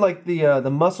 bring in like the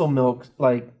muscle milk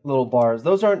like little bars.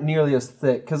 Those aren't nearly as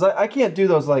thick because I can't do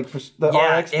those like the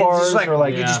Yeah, RX it's bars just like- or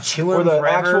like you just chew or them the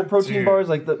forever. actual protein Dude. bars.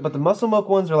 Like but the muscle milk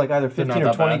ones are like either 15 not or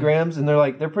that 20 bad. grams, and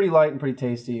they're pretty light and pretty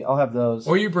tasty. I'll have those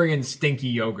or you bring in stinky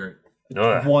yogurt.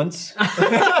 once.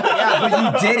 Yeah, but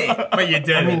you did it. But you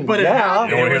did it. But You don't want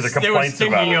to hear the It was complaints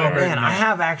stinky about it. yogurt. Man, I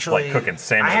have actually Like cooking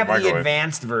salmon I have in the the microwave.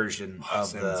 advanced version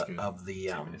of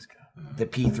the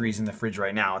P3s in the fridge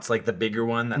right now. It's like the bigger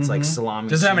one that's like salami.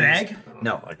 Does it have an cheese. egg?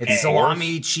 No, Like it's P4s?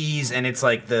 salami, cheese, and it's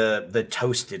like the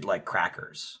toasted like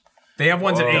crackers. They have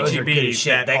ones at Those are HEB good as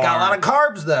shit. that They got a lot are- of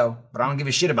carbs though, but I don't give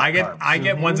a shit about carbs. I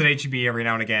get ones at HEB every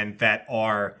now and again that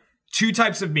are 2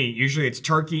 types of meat. Usually it's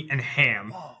turkey and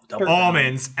ham,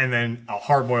 almonds, and then a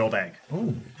hard-boiled egg.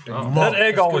 That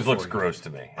egg always looks gross to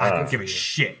me. I don't give a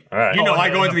shit. All right. You know, I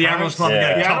go into the Admirals Club and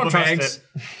get a Yeah. cup of eggs.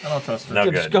 I don't trust it.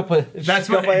 No Just good. go put- That's just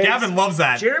what go eggs. Gavin loves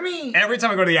that. Jeremy. Every time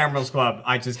I go to the Admirals Club,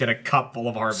 I just get a cup full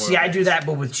of hard-boiled See, I eggs. do that,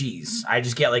 but with cheese. I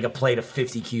just get like a plate of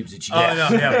 50 cubes of cheese. Oh,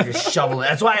 no, yeah. Just shovel it.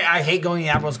 That's why I hate going to the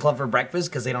Admirals Club for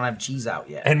breakfast because they don't have cheese out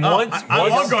yet. And Oh, once, I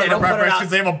love going they to don't put it breakfast out- because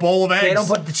they have a bowl of eggs. They don't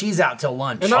put the cheese out till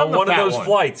lunch. And on the one of fat those one.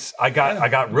 flights, I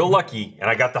got real lucky,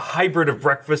 and I got the hybrid of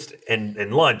breakfast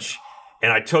and lunch,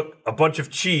 and I took a bunch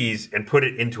of cheese and put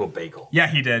it into a bagel. Yeah,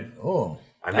 he did. Oh,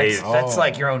 I made that's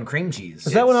like your own cream cheese.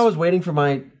 Is that when I was waiting for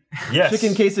my yes.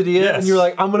 chicken quesadilla Yes. and you were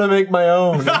like, I'm gonna make my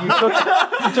own?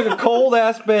 And you took a cold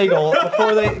ass bagel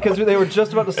before because they were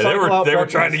just about to And cycle out they were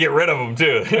breakfast. trying to get rid of them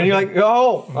too. And you're like,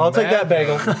 oh, I'll take that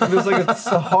bagel. It was like it's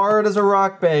hard as a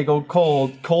rock bagel,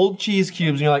 cold cheese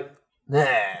cubes, and you're like, nah.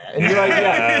 And you're like,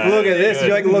 yeah, look at this. And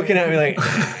you're like looking at me like,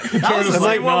 was the I'm same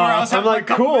like, one where I was I'm having like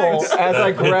my cup of cool eggs. as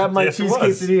I grab my Yes, it cheese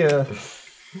was. quesadilla.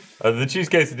 The cheese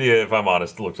quesadilla, if I'm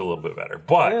honest, looks a little bit better.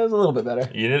 But Yeah, it was a little bit better.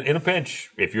 in a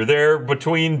pinch, if you're there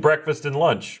between breakfast and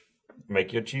lunch,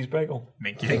 Make you a cheese bagel.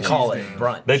 They call it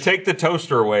brunch. They take the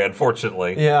toaster away,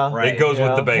 unfortunately. Yeah. It goes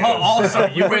with the bagel. Well, also,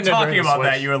 you were Window talking during about the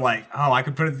that. switch. You were like, "Oh, I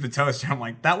could put it in the toaster." I'm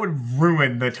like, that would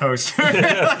ruin the toaster. all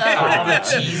the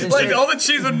cheese and like shit. all the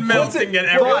cheese would melt and get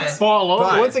everywhere. Fall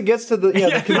over. Once it gets to the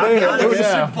the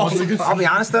conveyor, I'll be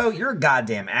honest though, you're a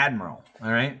goddamn admiral.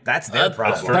 All right, that's their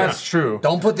problem. That's true.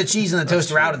 Don't put the cheese and the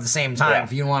toaster out at the same time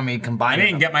if you want me to I combine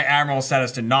didn't them. get my admiral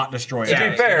status to not destroy it.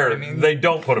 To be fair, they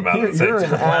don't put them out at the same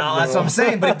time. Well, that's what I'm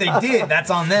saying. But if they did,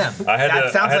 that's on them.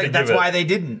 That sounds like that's why they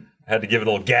didn't. Had to give it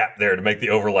a little gap there to make the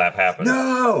overlap happen.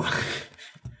 No,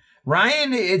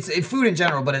 Ryan, it's food in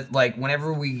general, but it's like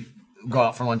whenever we go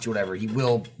out for lunch or whatever, he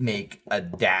will make a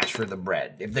dash for the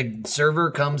bread. If the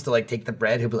server comes to like take the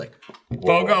bread, he'll be like,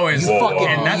 Fogo is fucking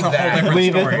and that's a leave whole that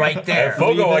different story right there. At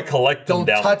Fogo, I collect them Don't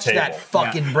down touch the table. that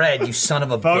fucking bread, you son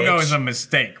of a Fogo bitch. is a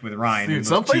mistake with Ryan. Dude, and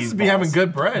some those places cheese be balls. having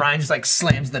good bread. Ryan just like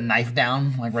slams the knife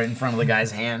down like right in front of the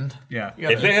guy's hand. Yeah.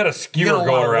 If they had a skewer You're gonna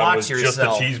going wanna around watch with just the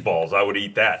yourself. cheese balls, I would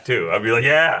eat that too. I'd be like,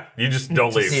 yeah, you just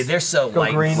don't leave. See, they're so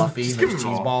light and fluffy, those cheese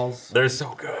balls. They're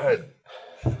so good.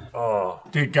 Oh,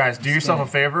 Dude, guys, do yourself a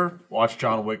favor. Watch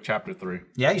John Wick Chapter 3.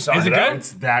 Yeah, you saw Is it good?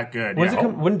 It's that good. When's yeah. it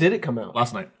come, when did it come out?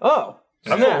 Last night. Oh.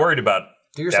 I'm not worried about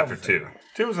Do yourself after a two.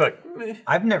 Two was like,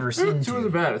 I've never seen Two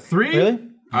isn't bad. Three? Really?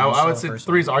 I would say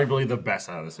three is arguably the best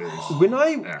out of the series. When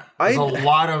There's a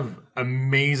lot of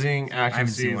amazing action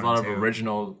haven't seen scenes, a one lot of and two.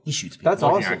 original He shoots people. That's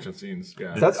looking awesome. action scenes.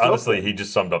 Yeah. That's dope. honestly, he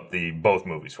just summed up both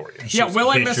movies for you. Yeah, will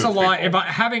I He miss shoots a lot? people. If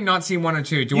having not seen 1 or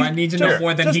 2, do You- I need to know just-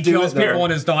 more than just he do kills it there. people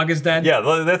and his dog is dead? Yeah,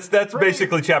 that's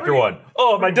basically chapter 1.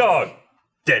 Oh, my dog.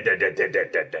 Dead.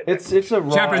 It's a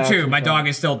raw Chapter 2, action my film. dog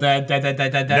is still dead.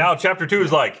 Dead. Now chapter 2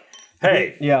 is like,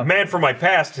 hey, man from my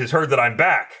past has heard that I'm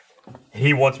back.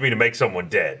 He wants me to make someone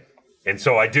dead. And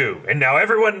so I do. And now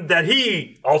everyone that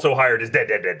he also hired is dead.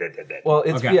 Well,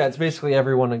 it's basically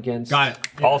everyone against. Got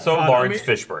it. Also, Lawrence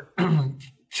Fishburne.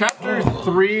 Chapter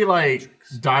 3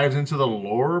 dives into the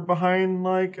lore behind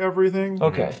everything.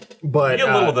 Okay. But You get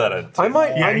a little of that. I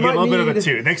might. Yeah, I you might get a little bit of need- it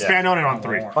too. They expand on it on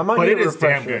 3. I might but need it a is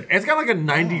damn refresher. good. It's got a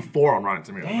 94 on Rotten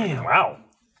Tomatoes. Damn. Wow.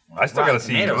 I still got to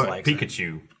see Tomatoes likes it.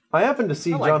 Pikachu. I happened to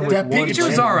see John Wick That 1.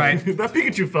 Pikachu's alright. That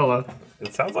Pikachu fella.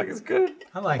 It sounds like it's good.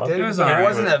 I liked it. It was It alright.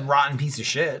 wasn't a rotten piece of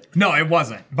shit. No, it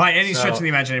wasn't. By any stretch of the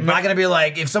I'm imagination. not But gonna be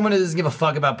like, if someone doesn't give a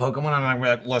fuck about Pokemon, I'm not gonna be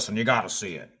like, listen, you gotta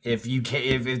see it. If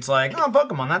it's like, oh,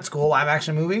 Pokemon, that's cool, live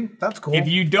action movie, that's cool. if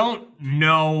you don't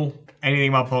know anything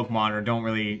about Pokemon or don't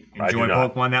really enjoy do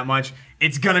not. Pokemon that much,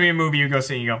 it's going to be a movie you go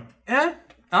see and you go,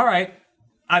 all right.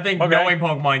 I think Okay. knowing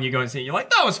Pokemon, you go and see it, you're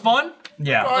like, that was fun.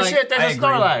 yeah, Oh shit, I there's a agree.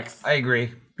 Snorlax. I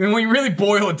agree. And when you really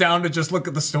boil it down to just look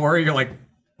at the story, you're like,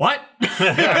 what?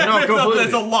 Yeah, no, completely.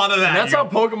 There's a lot of that. And that's You how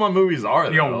go, Pokemon movies are.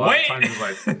 Though. You A go, lot of wait. times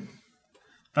it's like,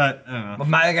 But I don't know. But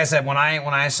like I said, when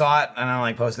I saw it and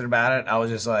I posted about it, I was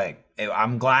just like,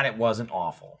 I'm glad it wasn't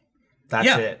awful. That's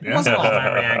Yeah, it. it wasn't That's awful.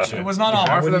 my reaction. It was not I awful.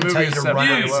 Half of the wouldn't tell movie you is to run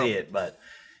set and really well. see it, but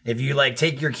if you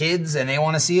take your kids and they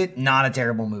want to see it, not a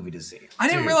terrible movie to see. I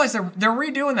didn't realize they're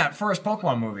redoing that first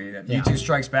Pokemon movie, that Yeah. U2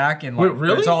 Strikes Back, and Wait,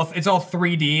 really? it's all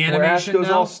 3D Where Ash animation goes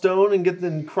now. all stone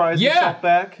and cries Yeah. himself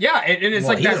back. Yeah, it's Well,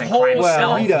 like he that doesn't whole cry himself.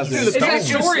 Well, he doesn't. It's that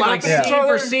Pikachu story like slapping each scene for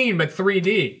other? scene, but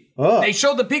 3D. Oh. They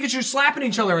showed the Pikachu slapping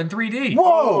each other in 3D. Whoa!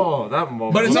 oh, that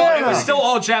moment. But it Yeah. was still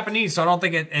all Japanese, so I don't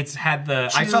think it's had the.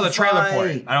 I saw the trailer for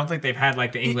it. Fight. I don't think they've had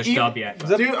like the English Even- dub yet.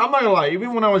 Dude, I'm not gonna lie.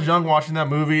 Even when I was young, watching that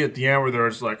movie at the end where they're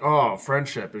just like, "Oh,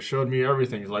 friendship," it showed me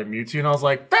everything. It's like Mewtwo, and I was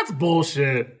like, "That's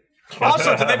bullshit."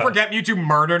 Also, did they forget Mewtwo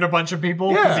murdered a bunch of people?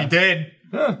 Because Yeah. he did.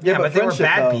 Yeah, but they were friendship,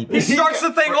 bad though. people. He starts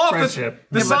the thing off. Friendship.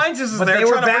 The scientist is But there they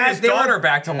were trying to bring bad. his They were- daughter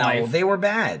back to No, life. they were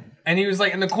bad. And he was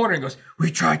like in the corner and goes,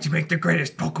 "We tried to make the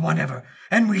greatest Pokemon ever,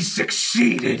 and we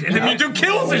succeeded." And then Mewtwo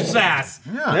kills his ass.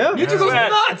 Yeah. Mewtwo goes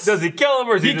nuts. Does he kill him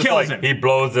or is he, He just kills like, him. he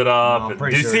blows it up? I'm Do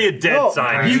pretty you sure. see a dead No,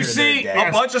 sign? You sure see they're dead.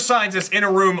 a bunch of scientists in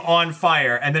a room on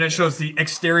fire, and then it shows the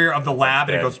exterior of the lab,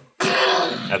 and it dead. goes,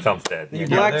 That sounds dead. You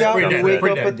blacked they're out pretty and you dead. wake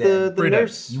Pretty up at dead. the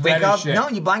nurse. You wake Dead as up. shit. No,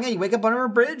 you blind out. You wake up under a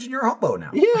bridge, and you're a hobo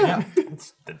now. Yeah.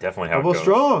 That's definitely how it Double goes.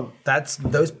 strong. That's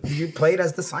those you played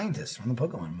as the scientist from the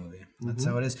Pokemon movie. That's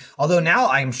how it is. Although now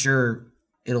I'm sure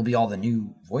it'll be all the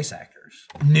new voice actors.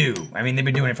 New. I mean, they've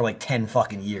been doing it for like 10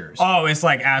 fucking years. "Oh, it's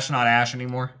like Ash, not Ash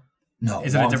anymore." No,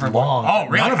 Is it a different one? long? Oh,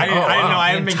 really? None of I them. didn't know. I The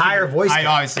haven't been entire keeping- voice. I cast.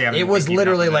 obviously haven't It been was keeping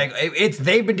literally up with like it's.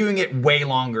 They've been doing it way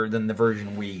longer than the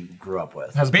version we grew up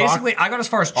with. Basically, I got as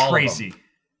far as All of them. Tracy.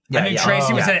 Yeah, I think yeah.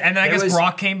 Tracy was Yeah. in it, and then I There guess was-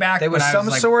 Brock came back. There was but I some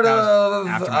like, sort that was of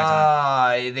after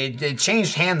my time. they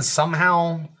changed hands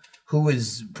somehow. Who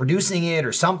was producing it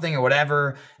or something or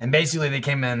whatever? And basically they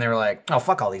came in and they were like, "Oh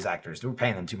fuck all these actors. We're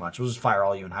paying them too much. We'll just fire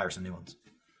all you and hire some new ones."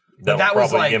 That'll that was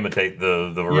probably like imitate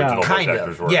the original kind voice of.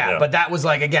 actors work. Yeah, but that was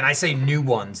like, again, I say new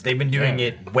ones. They've been doing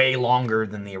it way longer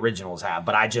than the originals have.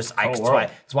 But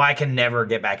that's why I can never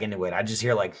get back into it. I just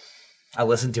hear like, I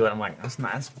listen to it. I'm like, that's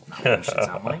not what it should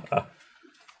sound like.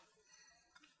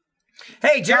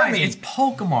 Hey, Jeremy, Guys, it's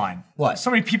Pokemon. What? So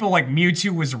many people like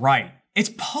Mewtwo was right. It's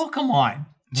Pokemon.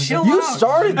 Chill You out.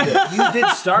 started this. You did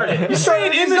start it. You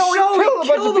saying in the show he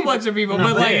killed a bunch of people,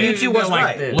 but like Mewtwo was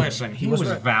like, right. Listen, he was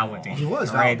right. validated. He was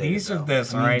all right? validated, These are though.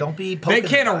 this, I all mean, right? don't be They poking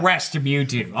can't the guy. arrest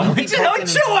Mewtwo. Don't be Chill poking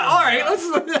the out. All guy. right,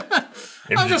 let's.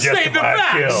 I'll just a state the justified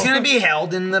facts. kill. He's gonna be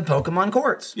held in the Pokemon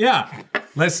courts. Yeah.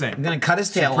 Listen. I'm gonna cut his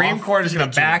tail Supreme off. Court is gonna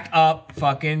back up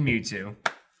fucking Mewtwo.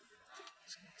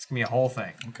 It's gonna be a whole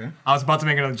thing. Okay. I was about to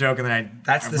make another joke and then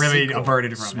That's I the really sequel.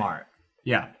 averted from Smart. it.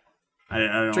 Yeah. I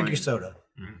don't Drink like your soda.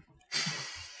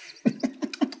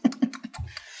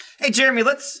 Hey, Jeremy,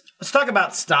 let's talk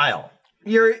about style.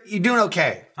 You're doing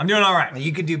okay. I'm doing all right.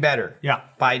 You could do better. Yeah.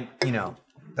 By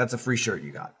that's a free shirt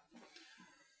you got.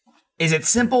 Is it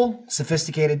simple,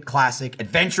 sophisticated, classic,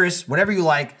 adventurous, whatever you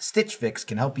like? Stitch Fix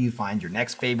can help you find your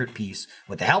next favorite piece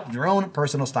with the help of your own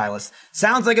personal stylist.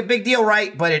 Sounds like a big deal,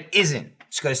 right? But it isn't.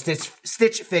 Just go to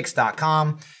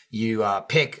stitchfix.com. You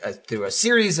pick through a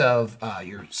series of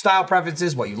your style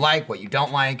preferences, what you like, what you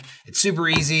don't like. It's super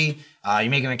easy. You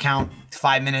make an account,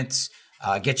 5 minutes,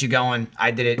 get you going.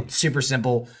 I did it super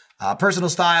simple. Personal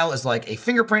style is like a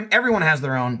fingerprint. Everyone has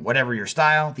their own, whatever your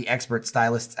style. The expert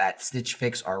stylists at Stitch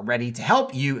Fix are ready to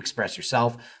help you express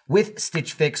yourself. With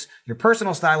Stitch Fix, your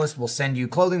personal stylist will send you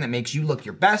clothing that makes you look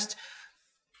your best.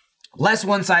 Less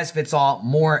one size fits all,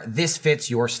 more this fits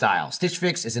your style. Stitch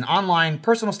Fix is an online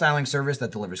personal styling service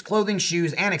that delivers clothing,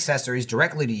 shoes, and accessories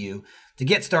directly to you. To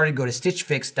get started, go to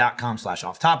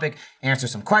stitchfix.com/offtopic, answer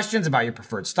some questions about your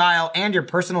preferred style, and your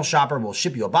personal shopper will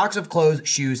ship you a box of clothes,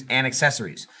 shoes, and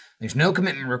accessories. There's no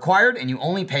commitment required, and you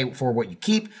only pay for what you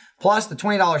keep. Plus, the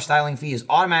 $20 styling fee is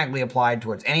automatically applied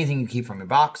towards anything you keep from your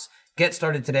box. Get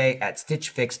started today at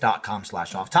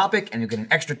stitchfix.com/offtopic, and you'll get an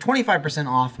extra 25%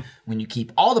 off when you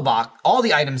keep all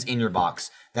the items in your box.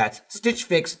 That's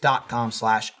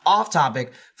stitchfix.com/offtopic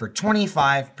for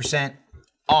 25%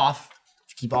 off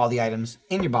to keep all the items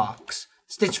in your box.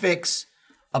 Stitch Fix,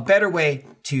 a better way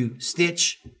to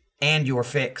stitch and your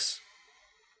fix.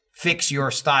 Fix your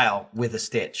style with a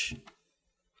stitch.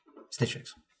 Stitch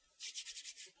Fix.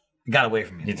 It got away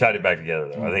from me. You tied it back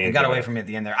together, though. I think It got away from me at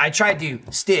the end there. I tried to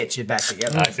stitch it back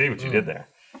together. I see what you did there.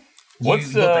 You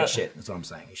look like shit. That's what I'm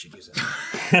saying. You should use it.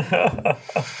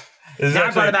 Now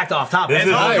I brought it back to off topic.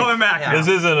 It's all coming back. Yeah. This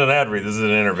isn't an ad read. This is an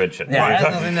intervention. Yeah, it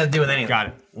has nothing to do with anything. Got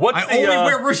it. What's I the, only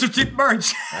wear Rooster Teeth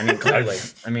merch. I mean, clearly.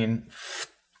 I mean,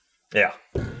 yeah.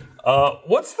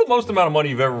 What's the most amount of money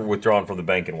you've ever withdrawn from the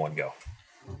bank in one go?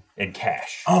 In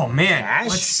cash. Oh man, Cash?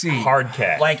 let's see. Hard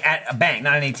cash. like at a bank,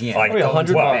 not an ATM. Like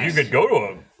 $100 well, bucks. you could go to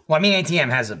a. Well, I mean, ATM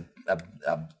has a It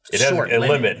has short a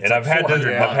limit, It's and like I've had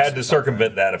 $400 to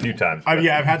circumvent that a few times. I've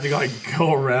had to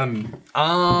go around,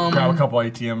 grab a couple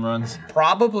ATM runs.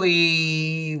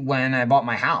 Probably when I bought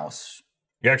my house.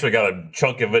 You actually got a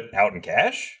chunk of it out in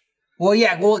cash? Well,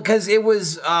 yeah, because it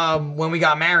was when we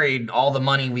got married, all the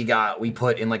money we got, we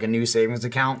put in like a new savings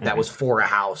account that was for a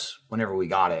house whenever we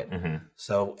got it.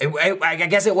 So I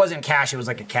guess it wasn't cash, it was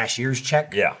like a cashier's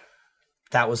check. Yeah.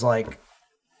 That was like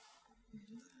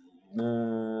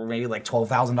maybe like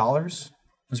 $12,000.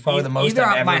 Was probably the most Either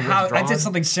I've ever my house, I withdrawn. did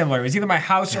something similar. It was either my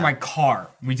house or my car.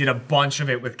 We did a bunch of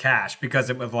it with cash because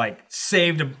it was like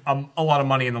saved a lot of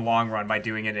money in the long run by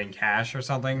doing it in cash or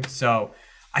something. So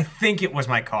I think it was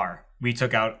my car. We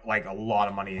took out like a lot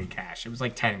of money in cash. It was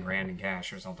like 10 grand in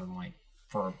cash or something like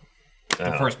for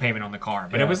the first payment on the car.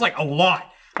 But it was like a lot.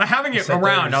 But having it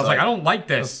around, I was like, I don't like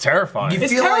this. It's terrifying. You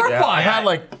It's feel like- terrifying. I had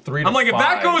like 3 to I'm like, if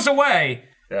that 5. goes away,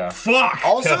 fuck.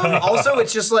 Also,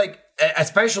 it's just like,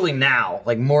 especially now,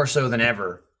 like more so than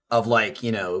ever, of like,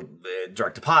 you know,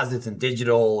 direct deposits and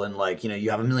digital, and like, you know,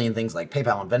 you have a million things like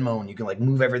PayPal and Venmo, and you can like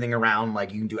move everything around.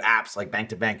 Like you can do apps like bank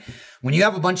to bank. When you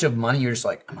have a bunch of money, you're just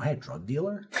like, am I a drug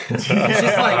dealer? It's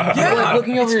just like, you're like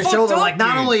looking over your shoulder, like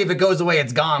not only if it goes away,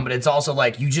 it's gone, but it's also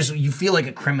like you feel like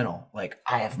a criminal. Like,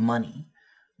 I have money.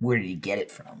 Where did you get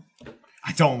it from?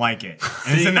 I don't like it.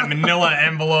 And it's in that manila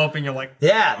envelope, and you're like,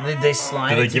 yeah, they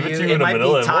slide Do they it give to it you. to you It in a might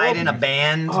manila be tied envelope? in a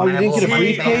band. Oh, you didn't get a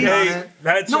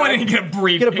briefcase? no, I didn't get a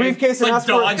briefcase. Get a briefcase and like ask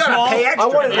for it. dodgeball. You gotta pay extra. I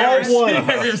want it all one.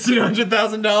 Have you ever seen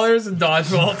 $100,000 in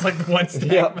dodgeball? It's like the one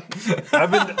step.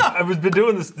 I've been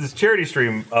doing this charity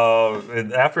stream,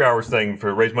 an after hours thing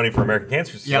for raise money for American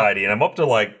Cancer Society, and I'm up to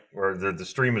like where the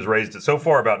stream has raised it so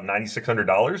far about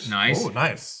 $9,600. Nice. Oh,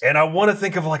 nice. And I want to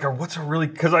think of like, what's a really,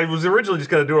 because I was originally just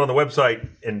going to do it on the website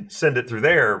and send it through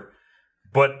there,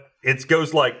 but it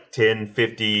goes like 10,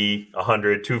 50,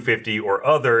 100, 250, or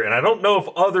other, and I don't know if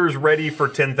other's ready for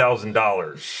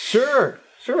 $10,000. Sure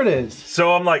it is.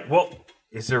 So I'm like, well,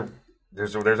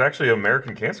 there's actually an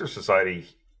American Cancer Society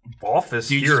office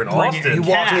here in Austin. You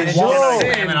walk in,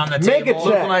 salmon on the table,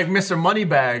 looking like Mr.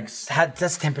 Moneybags.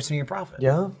 That's 10% of your profit.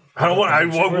 Yeah. I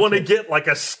want to get like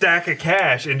a stack of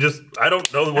cash and just I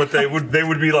don't know what they would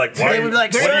be like. Why, They would be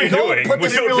like, what are you "Sir, doing? put We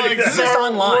this don't in take like, that." this is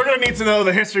online. We're gonna need to know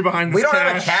the history behind this. We don't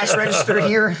have a cash register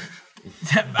here.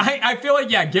 I feel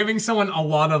like giving someone a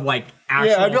lot of like I'd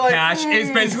actual be like, cash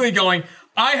is basically going.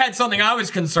 I had something I was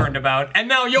concerned about, and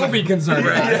now you'll be concerned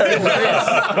about.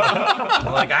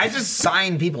 Like I just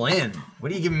sign people in.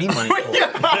 What are you giving me money for?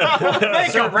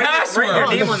 Make a password. Write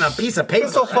your name on a piece of paper.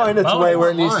 This will find its way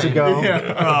where it needs to go.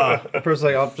 Yeah. The person's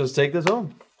like, I'll just take this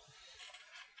home.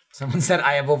 Someone said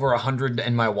I have over 100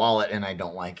 in my wallet and I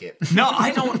don't like it. No,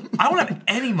 I don't have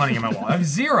any money in my wallet. I have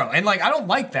zero, and like I don't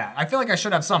like that. I feel like I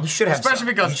should have some. You should have especially some.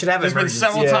 because You should have there's been emergency.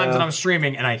 several Yeah. times that I'm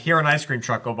streaming and I hear an ice cream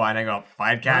truck go by and I go, if I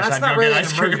had cash, Well, that's I'd not go really get an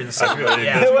ice cream. emergency.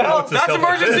 Well, That's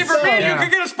emergency for me. You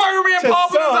could get a Spider-Man To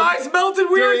pop with his some. eyes melted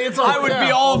weird. I would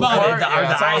be all about it. Are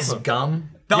the eyes gum?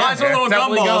 The eyes are little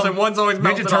gumballs and one's always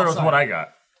melted Ninja Turtles. outside. What I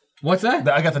got. What's that?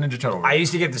 I got the Ninja Turtle. I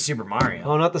used to get the Super Mario.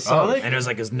 Oh, not the Sonic? And it was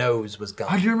like his nose was gum.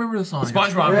 How do you remember the song?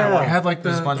 SpongeBob had Yeah. one. I had like the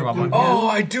SpongeBob one. Oh,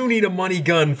 I do need a money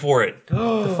gun for it.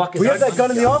 The fuck is We have that gun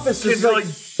in the office. Kids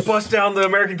Just like bust down the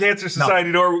American Cancer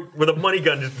Society door with a money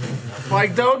gun. Just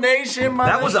like donation.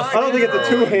 That was a I don't think it's a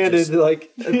two-handed. Like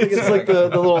I think it's like the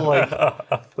little like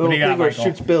little do you got, thing where it Michael?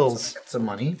 shoots bills. some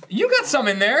money. You got some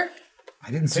in there. I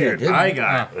didn't say I Dude, did. I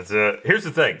got. That's it. Here's the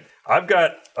thing. I've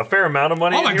got a fair amount of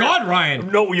money. Oh in my here. God,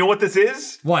 Ryan. No, you know what this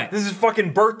is? What? This is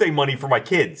fucking birthday money for my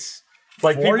kids.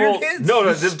 Like For people, your kids? no,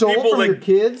 You the stole people from like your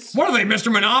kids? What are they,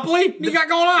 Mr. Monopoly? What you got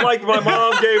going on? like my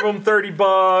mom gave him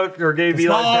 $30 or gave me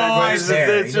like that. It's,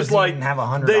 there. it's He just doesn't like even have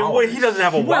 $100. He doesn't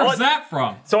have a wallet. Where's that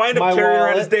from? So I end up My carrying around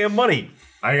wallet. his damn money.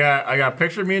 I got a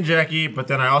picture of me and Jackie, but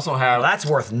then I also have That's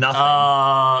worth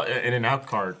nothing. an in-out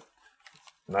card.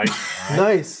 Nice.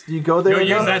 Nice. Do you go there? You'll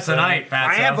use now? that tonight, Fatso.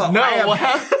 I have a. No, I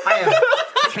have.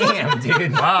 Damn,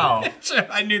 dude. Wow.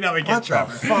 I knew that would get What the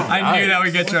Trevor. fuck? I knew that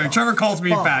would get Trevor. Trevor calls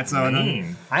me Fatso. And then,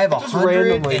 Mean. I have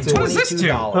randomly, too. What is this to?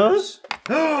 $122.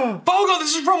 Bogo,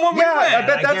 this is from when we Yeah, I went.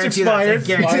 bet I that's guarantee that's expired.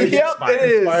 guaranteed Yep, expired. it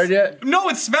is. Expired yet? No,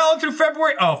 it's valid through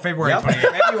February. Oh, February Yep.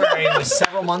 28th. February was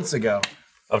several months ago.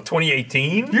 Of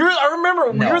 2018? I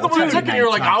remember No, you're the one that took it. You were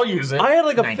like, 19. I'll use it. I had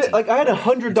like a 19. I had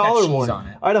 $100 cheese one. on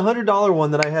it. I had $100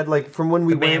 one that I had like from when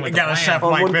we man went with We got a the Chef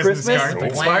on Mike one business Christmas. card.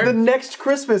 Expired? The next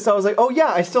Christmas, I was like, oh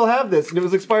yeah, I still have this, and it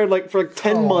was expired like for like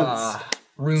 10 months.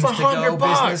 Rooms It's to go $100.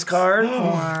 business card for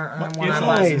when I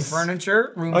buy some Nice.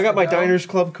 furniture. Rooms I got to my go. Diners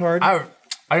Club card. I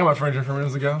got my furniture from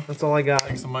minutes ago. That's all I got.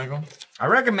 Thanks to Michael. I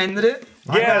recommended it.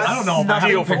 Yes. I don't know if I have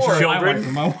Deal a for picture of my children. wife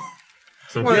from my-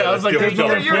 So Well, I was like, deal for there's no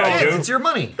children. Your Yeah, kids, dude. it's your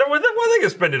money. What are they gonna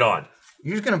spend it on?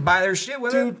 You're just gonna buy their shit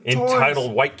with it.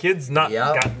 Entitled white kids not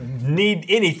Yep. need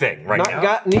anything right now.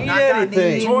 Not need Not got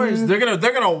anything. need. Toys. They're gonna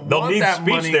They'll want need that speech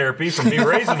money. therapy from me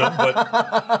raising them,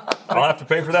 but I'll have to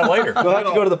pay for that later. We'll have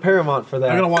to go to the Paramount for They're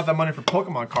gonna that. want that money for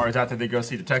Pokemon cards after they go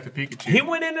see Detective Pikachu. He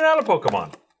went in and out of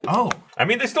Pokemon. Oh, I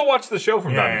mean, they still watch the show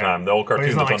from time to time, the old But cartoon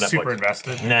he's not that's like on Netflix. super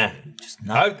invested.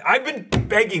 Nah. I've been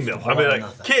begging them. I've been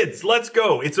like, kids, let's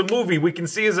go. It's a movie we can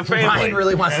see as a family. Ryan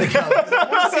really wants to go. I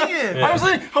want to see it. Yeah. I was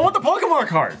like, I want the Pokemon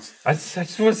cards. I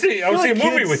just want to see. I want to see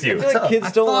a movie with you. I feel like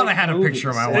kids don't thought like I had a movies. picture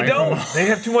of my They wife. don't. They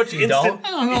have too much instant,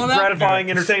 I don't know that. gratifying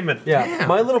entertainment. Yeah,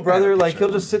 my little brother, like,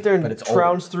 he'll just sit there and it's old.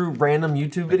 trounce through random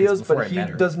YouTube videos, before but I he met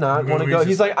her. does not want to Movies go. is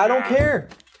He's like, I don't care.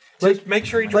 Just make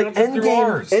sure you Like drown through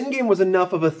ours. Endgame was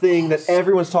enough of a thing that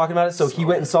everyone's talking about it, so he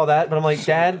went and saw that. But I'm like,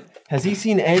 Dad, has he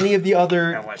seen any of the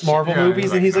other Marvel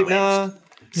movies? And he's like, nah.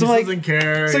 So He like, doesn't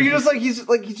care. so you're just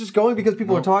like he's just going because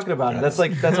people are talking about it.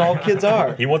 That's all kids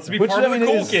are. He wants to be Which, part of I the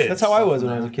mean, cool is- kids. That's how I was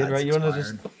when I was a kid, right? You want to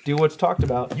just do what's talked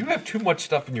about. You have too much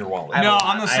stuff in your wallet. No,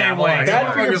 I'm the same way.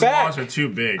 Bad for your back. Are too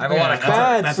big. I have a lot of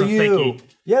Bad That's for a you. thickie.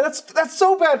 Yeah, that's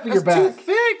so bad for your back. too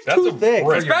thick. That's Too a thick.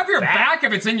 brick. It's bad for your back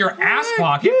if it's in your ass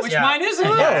pocket, which Yeah. mine isn't.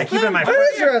 Yeah, I keep it in my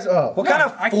Where is your ass? Oh, What kind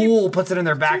of fool puts it in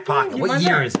their back pocket? What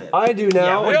year is it? I do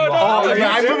now. Yeah, no, Yeah,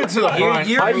 I move it to the front.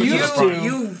 You I used to.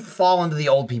 You fall into the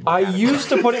old people. I category. used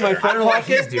to put it in my I front don't know why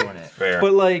he's pocket, doing it. Fair.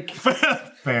 but like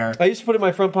Fair. I used to put it in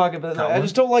my front pocket, but I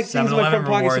just don't like things in my 7-Eleven front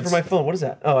pocket except rewards. for my phone. What is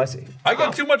that? Oh, I see. I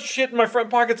got too much shit in my front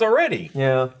pockets already.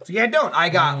 Yeah. So yeah, I don't. I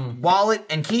got wallet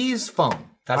and keys, phone.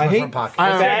 That's I my hate front pocket. I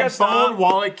Bag have phone,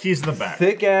 wallet, keys in the back.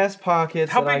 Thick ass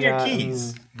pockets. How that big are I your got,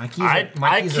 keys? My keys.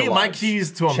 I keep my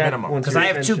keys to a minimum because I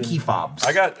have 2 key fobs.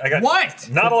 I got what?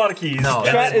 Not a lot of keys. No,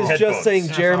 Chat is just saying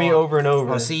Jeremy over and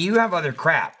over. Oh, see, you have other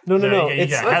crap. No. You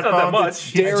It's got that's not that headphones,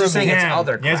 much. it's I'm just saying it's damn.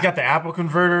 other Yeah, he's crap. got the Apple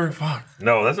converter. Fuck.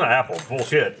 No, that's not Apple.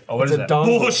 Bullshit. Oh, what is a that? dongle.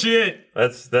 Bullshit.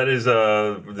 This is for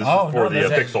the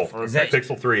Pixel.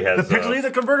 Pixel 3 has. The Pixel needs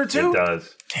a converter too. It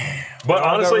does. But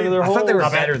honestly, I thought they were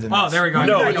better than this. Oh, there we go.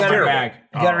 No, You it's got terrible. bag.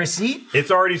 You got a receipt? it's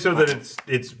already so that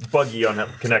it's buggy on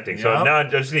connecting. So Yep. now I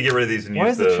just need to get rid of these and Why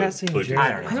use is the chat saying Bluetooth. Jeremy?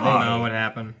 I don't I know. don't know what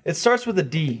happened. It starts with a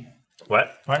D.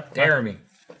 What? Jeremy.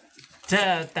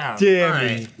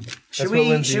 Jeremy. Should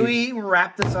we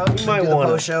wrap this up? You might do the want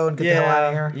post show and get the hell out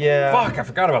of here? Yeah. Fuck! I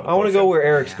forgot about. I want to go where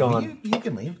Eric's gone. You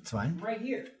can leave. It's fine. Right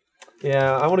here.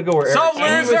 Yeah, I want to go where So Eric's He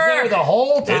was there the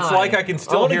whole time. It's like I can I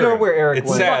still want to hear. go him. where Eric It's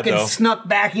went. sad fucking though. snuck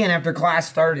back in after class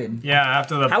started. Yeah,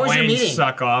 after the How was your planes meeting?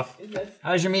 suck off.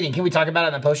 How was your meeting? Can we talk about it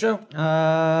in the post show?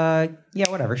 Yeah,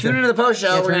 whatever. Tune into the post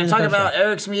show. Yeah, We're tune going in to to talk the post about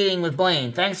Eric's meeting with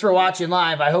Blaine. Thanks for watching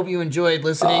live. I hope you enjoyed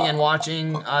listening and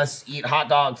watching us eat hot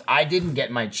dogs. I didn't get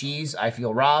my cheese. I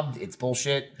feel robbed. It's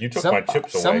bullshit. You took my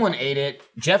chips away. Someone ate it.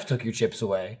 Jeff took your chips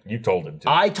away. You told him to.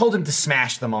 I told him to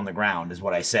smash them on the ground, is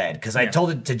what I said. Because I told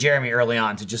it to Jeremy early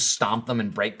on to just stomp them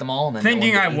and break them all. And then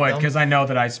Thinking no I one would, eat them. because I know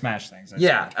that I smash things.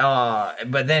 Yeah,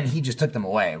 but then he just took them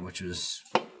away, which was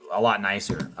a lot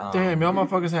nicer. Damn, y'all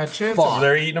motherfuckers had chips. Fuck.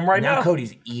 They're eating them right now.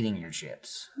 Cody's eating your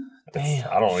chips.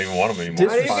 I don't even want them anymore.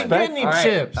 Disrespect.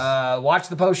 All right, watch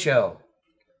the post show.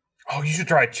 Oh, you should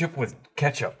try a chip with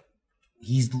ketchup.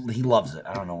 He loves it.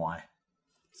 I don't know why.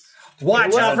 Watch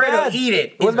It wasn't Alfredo bad. eat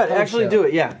it. It wasn't bad. Actually, do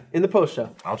it. Yeah, in the post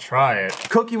show. I'll try it.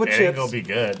 Cookie with It ain't chips. gonna be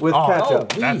good. With ketchup.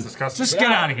 please. That's disgusting. Just get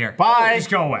out of here. Bye.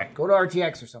 Just go away. Go to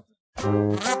RTX or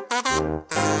something.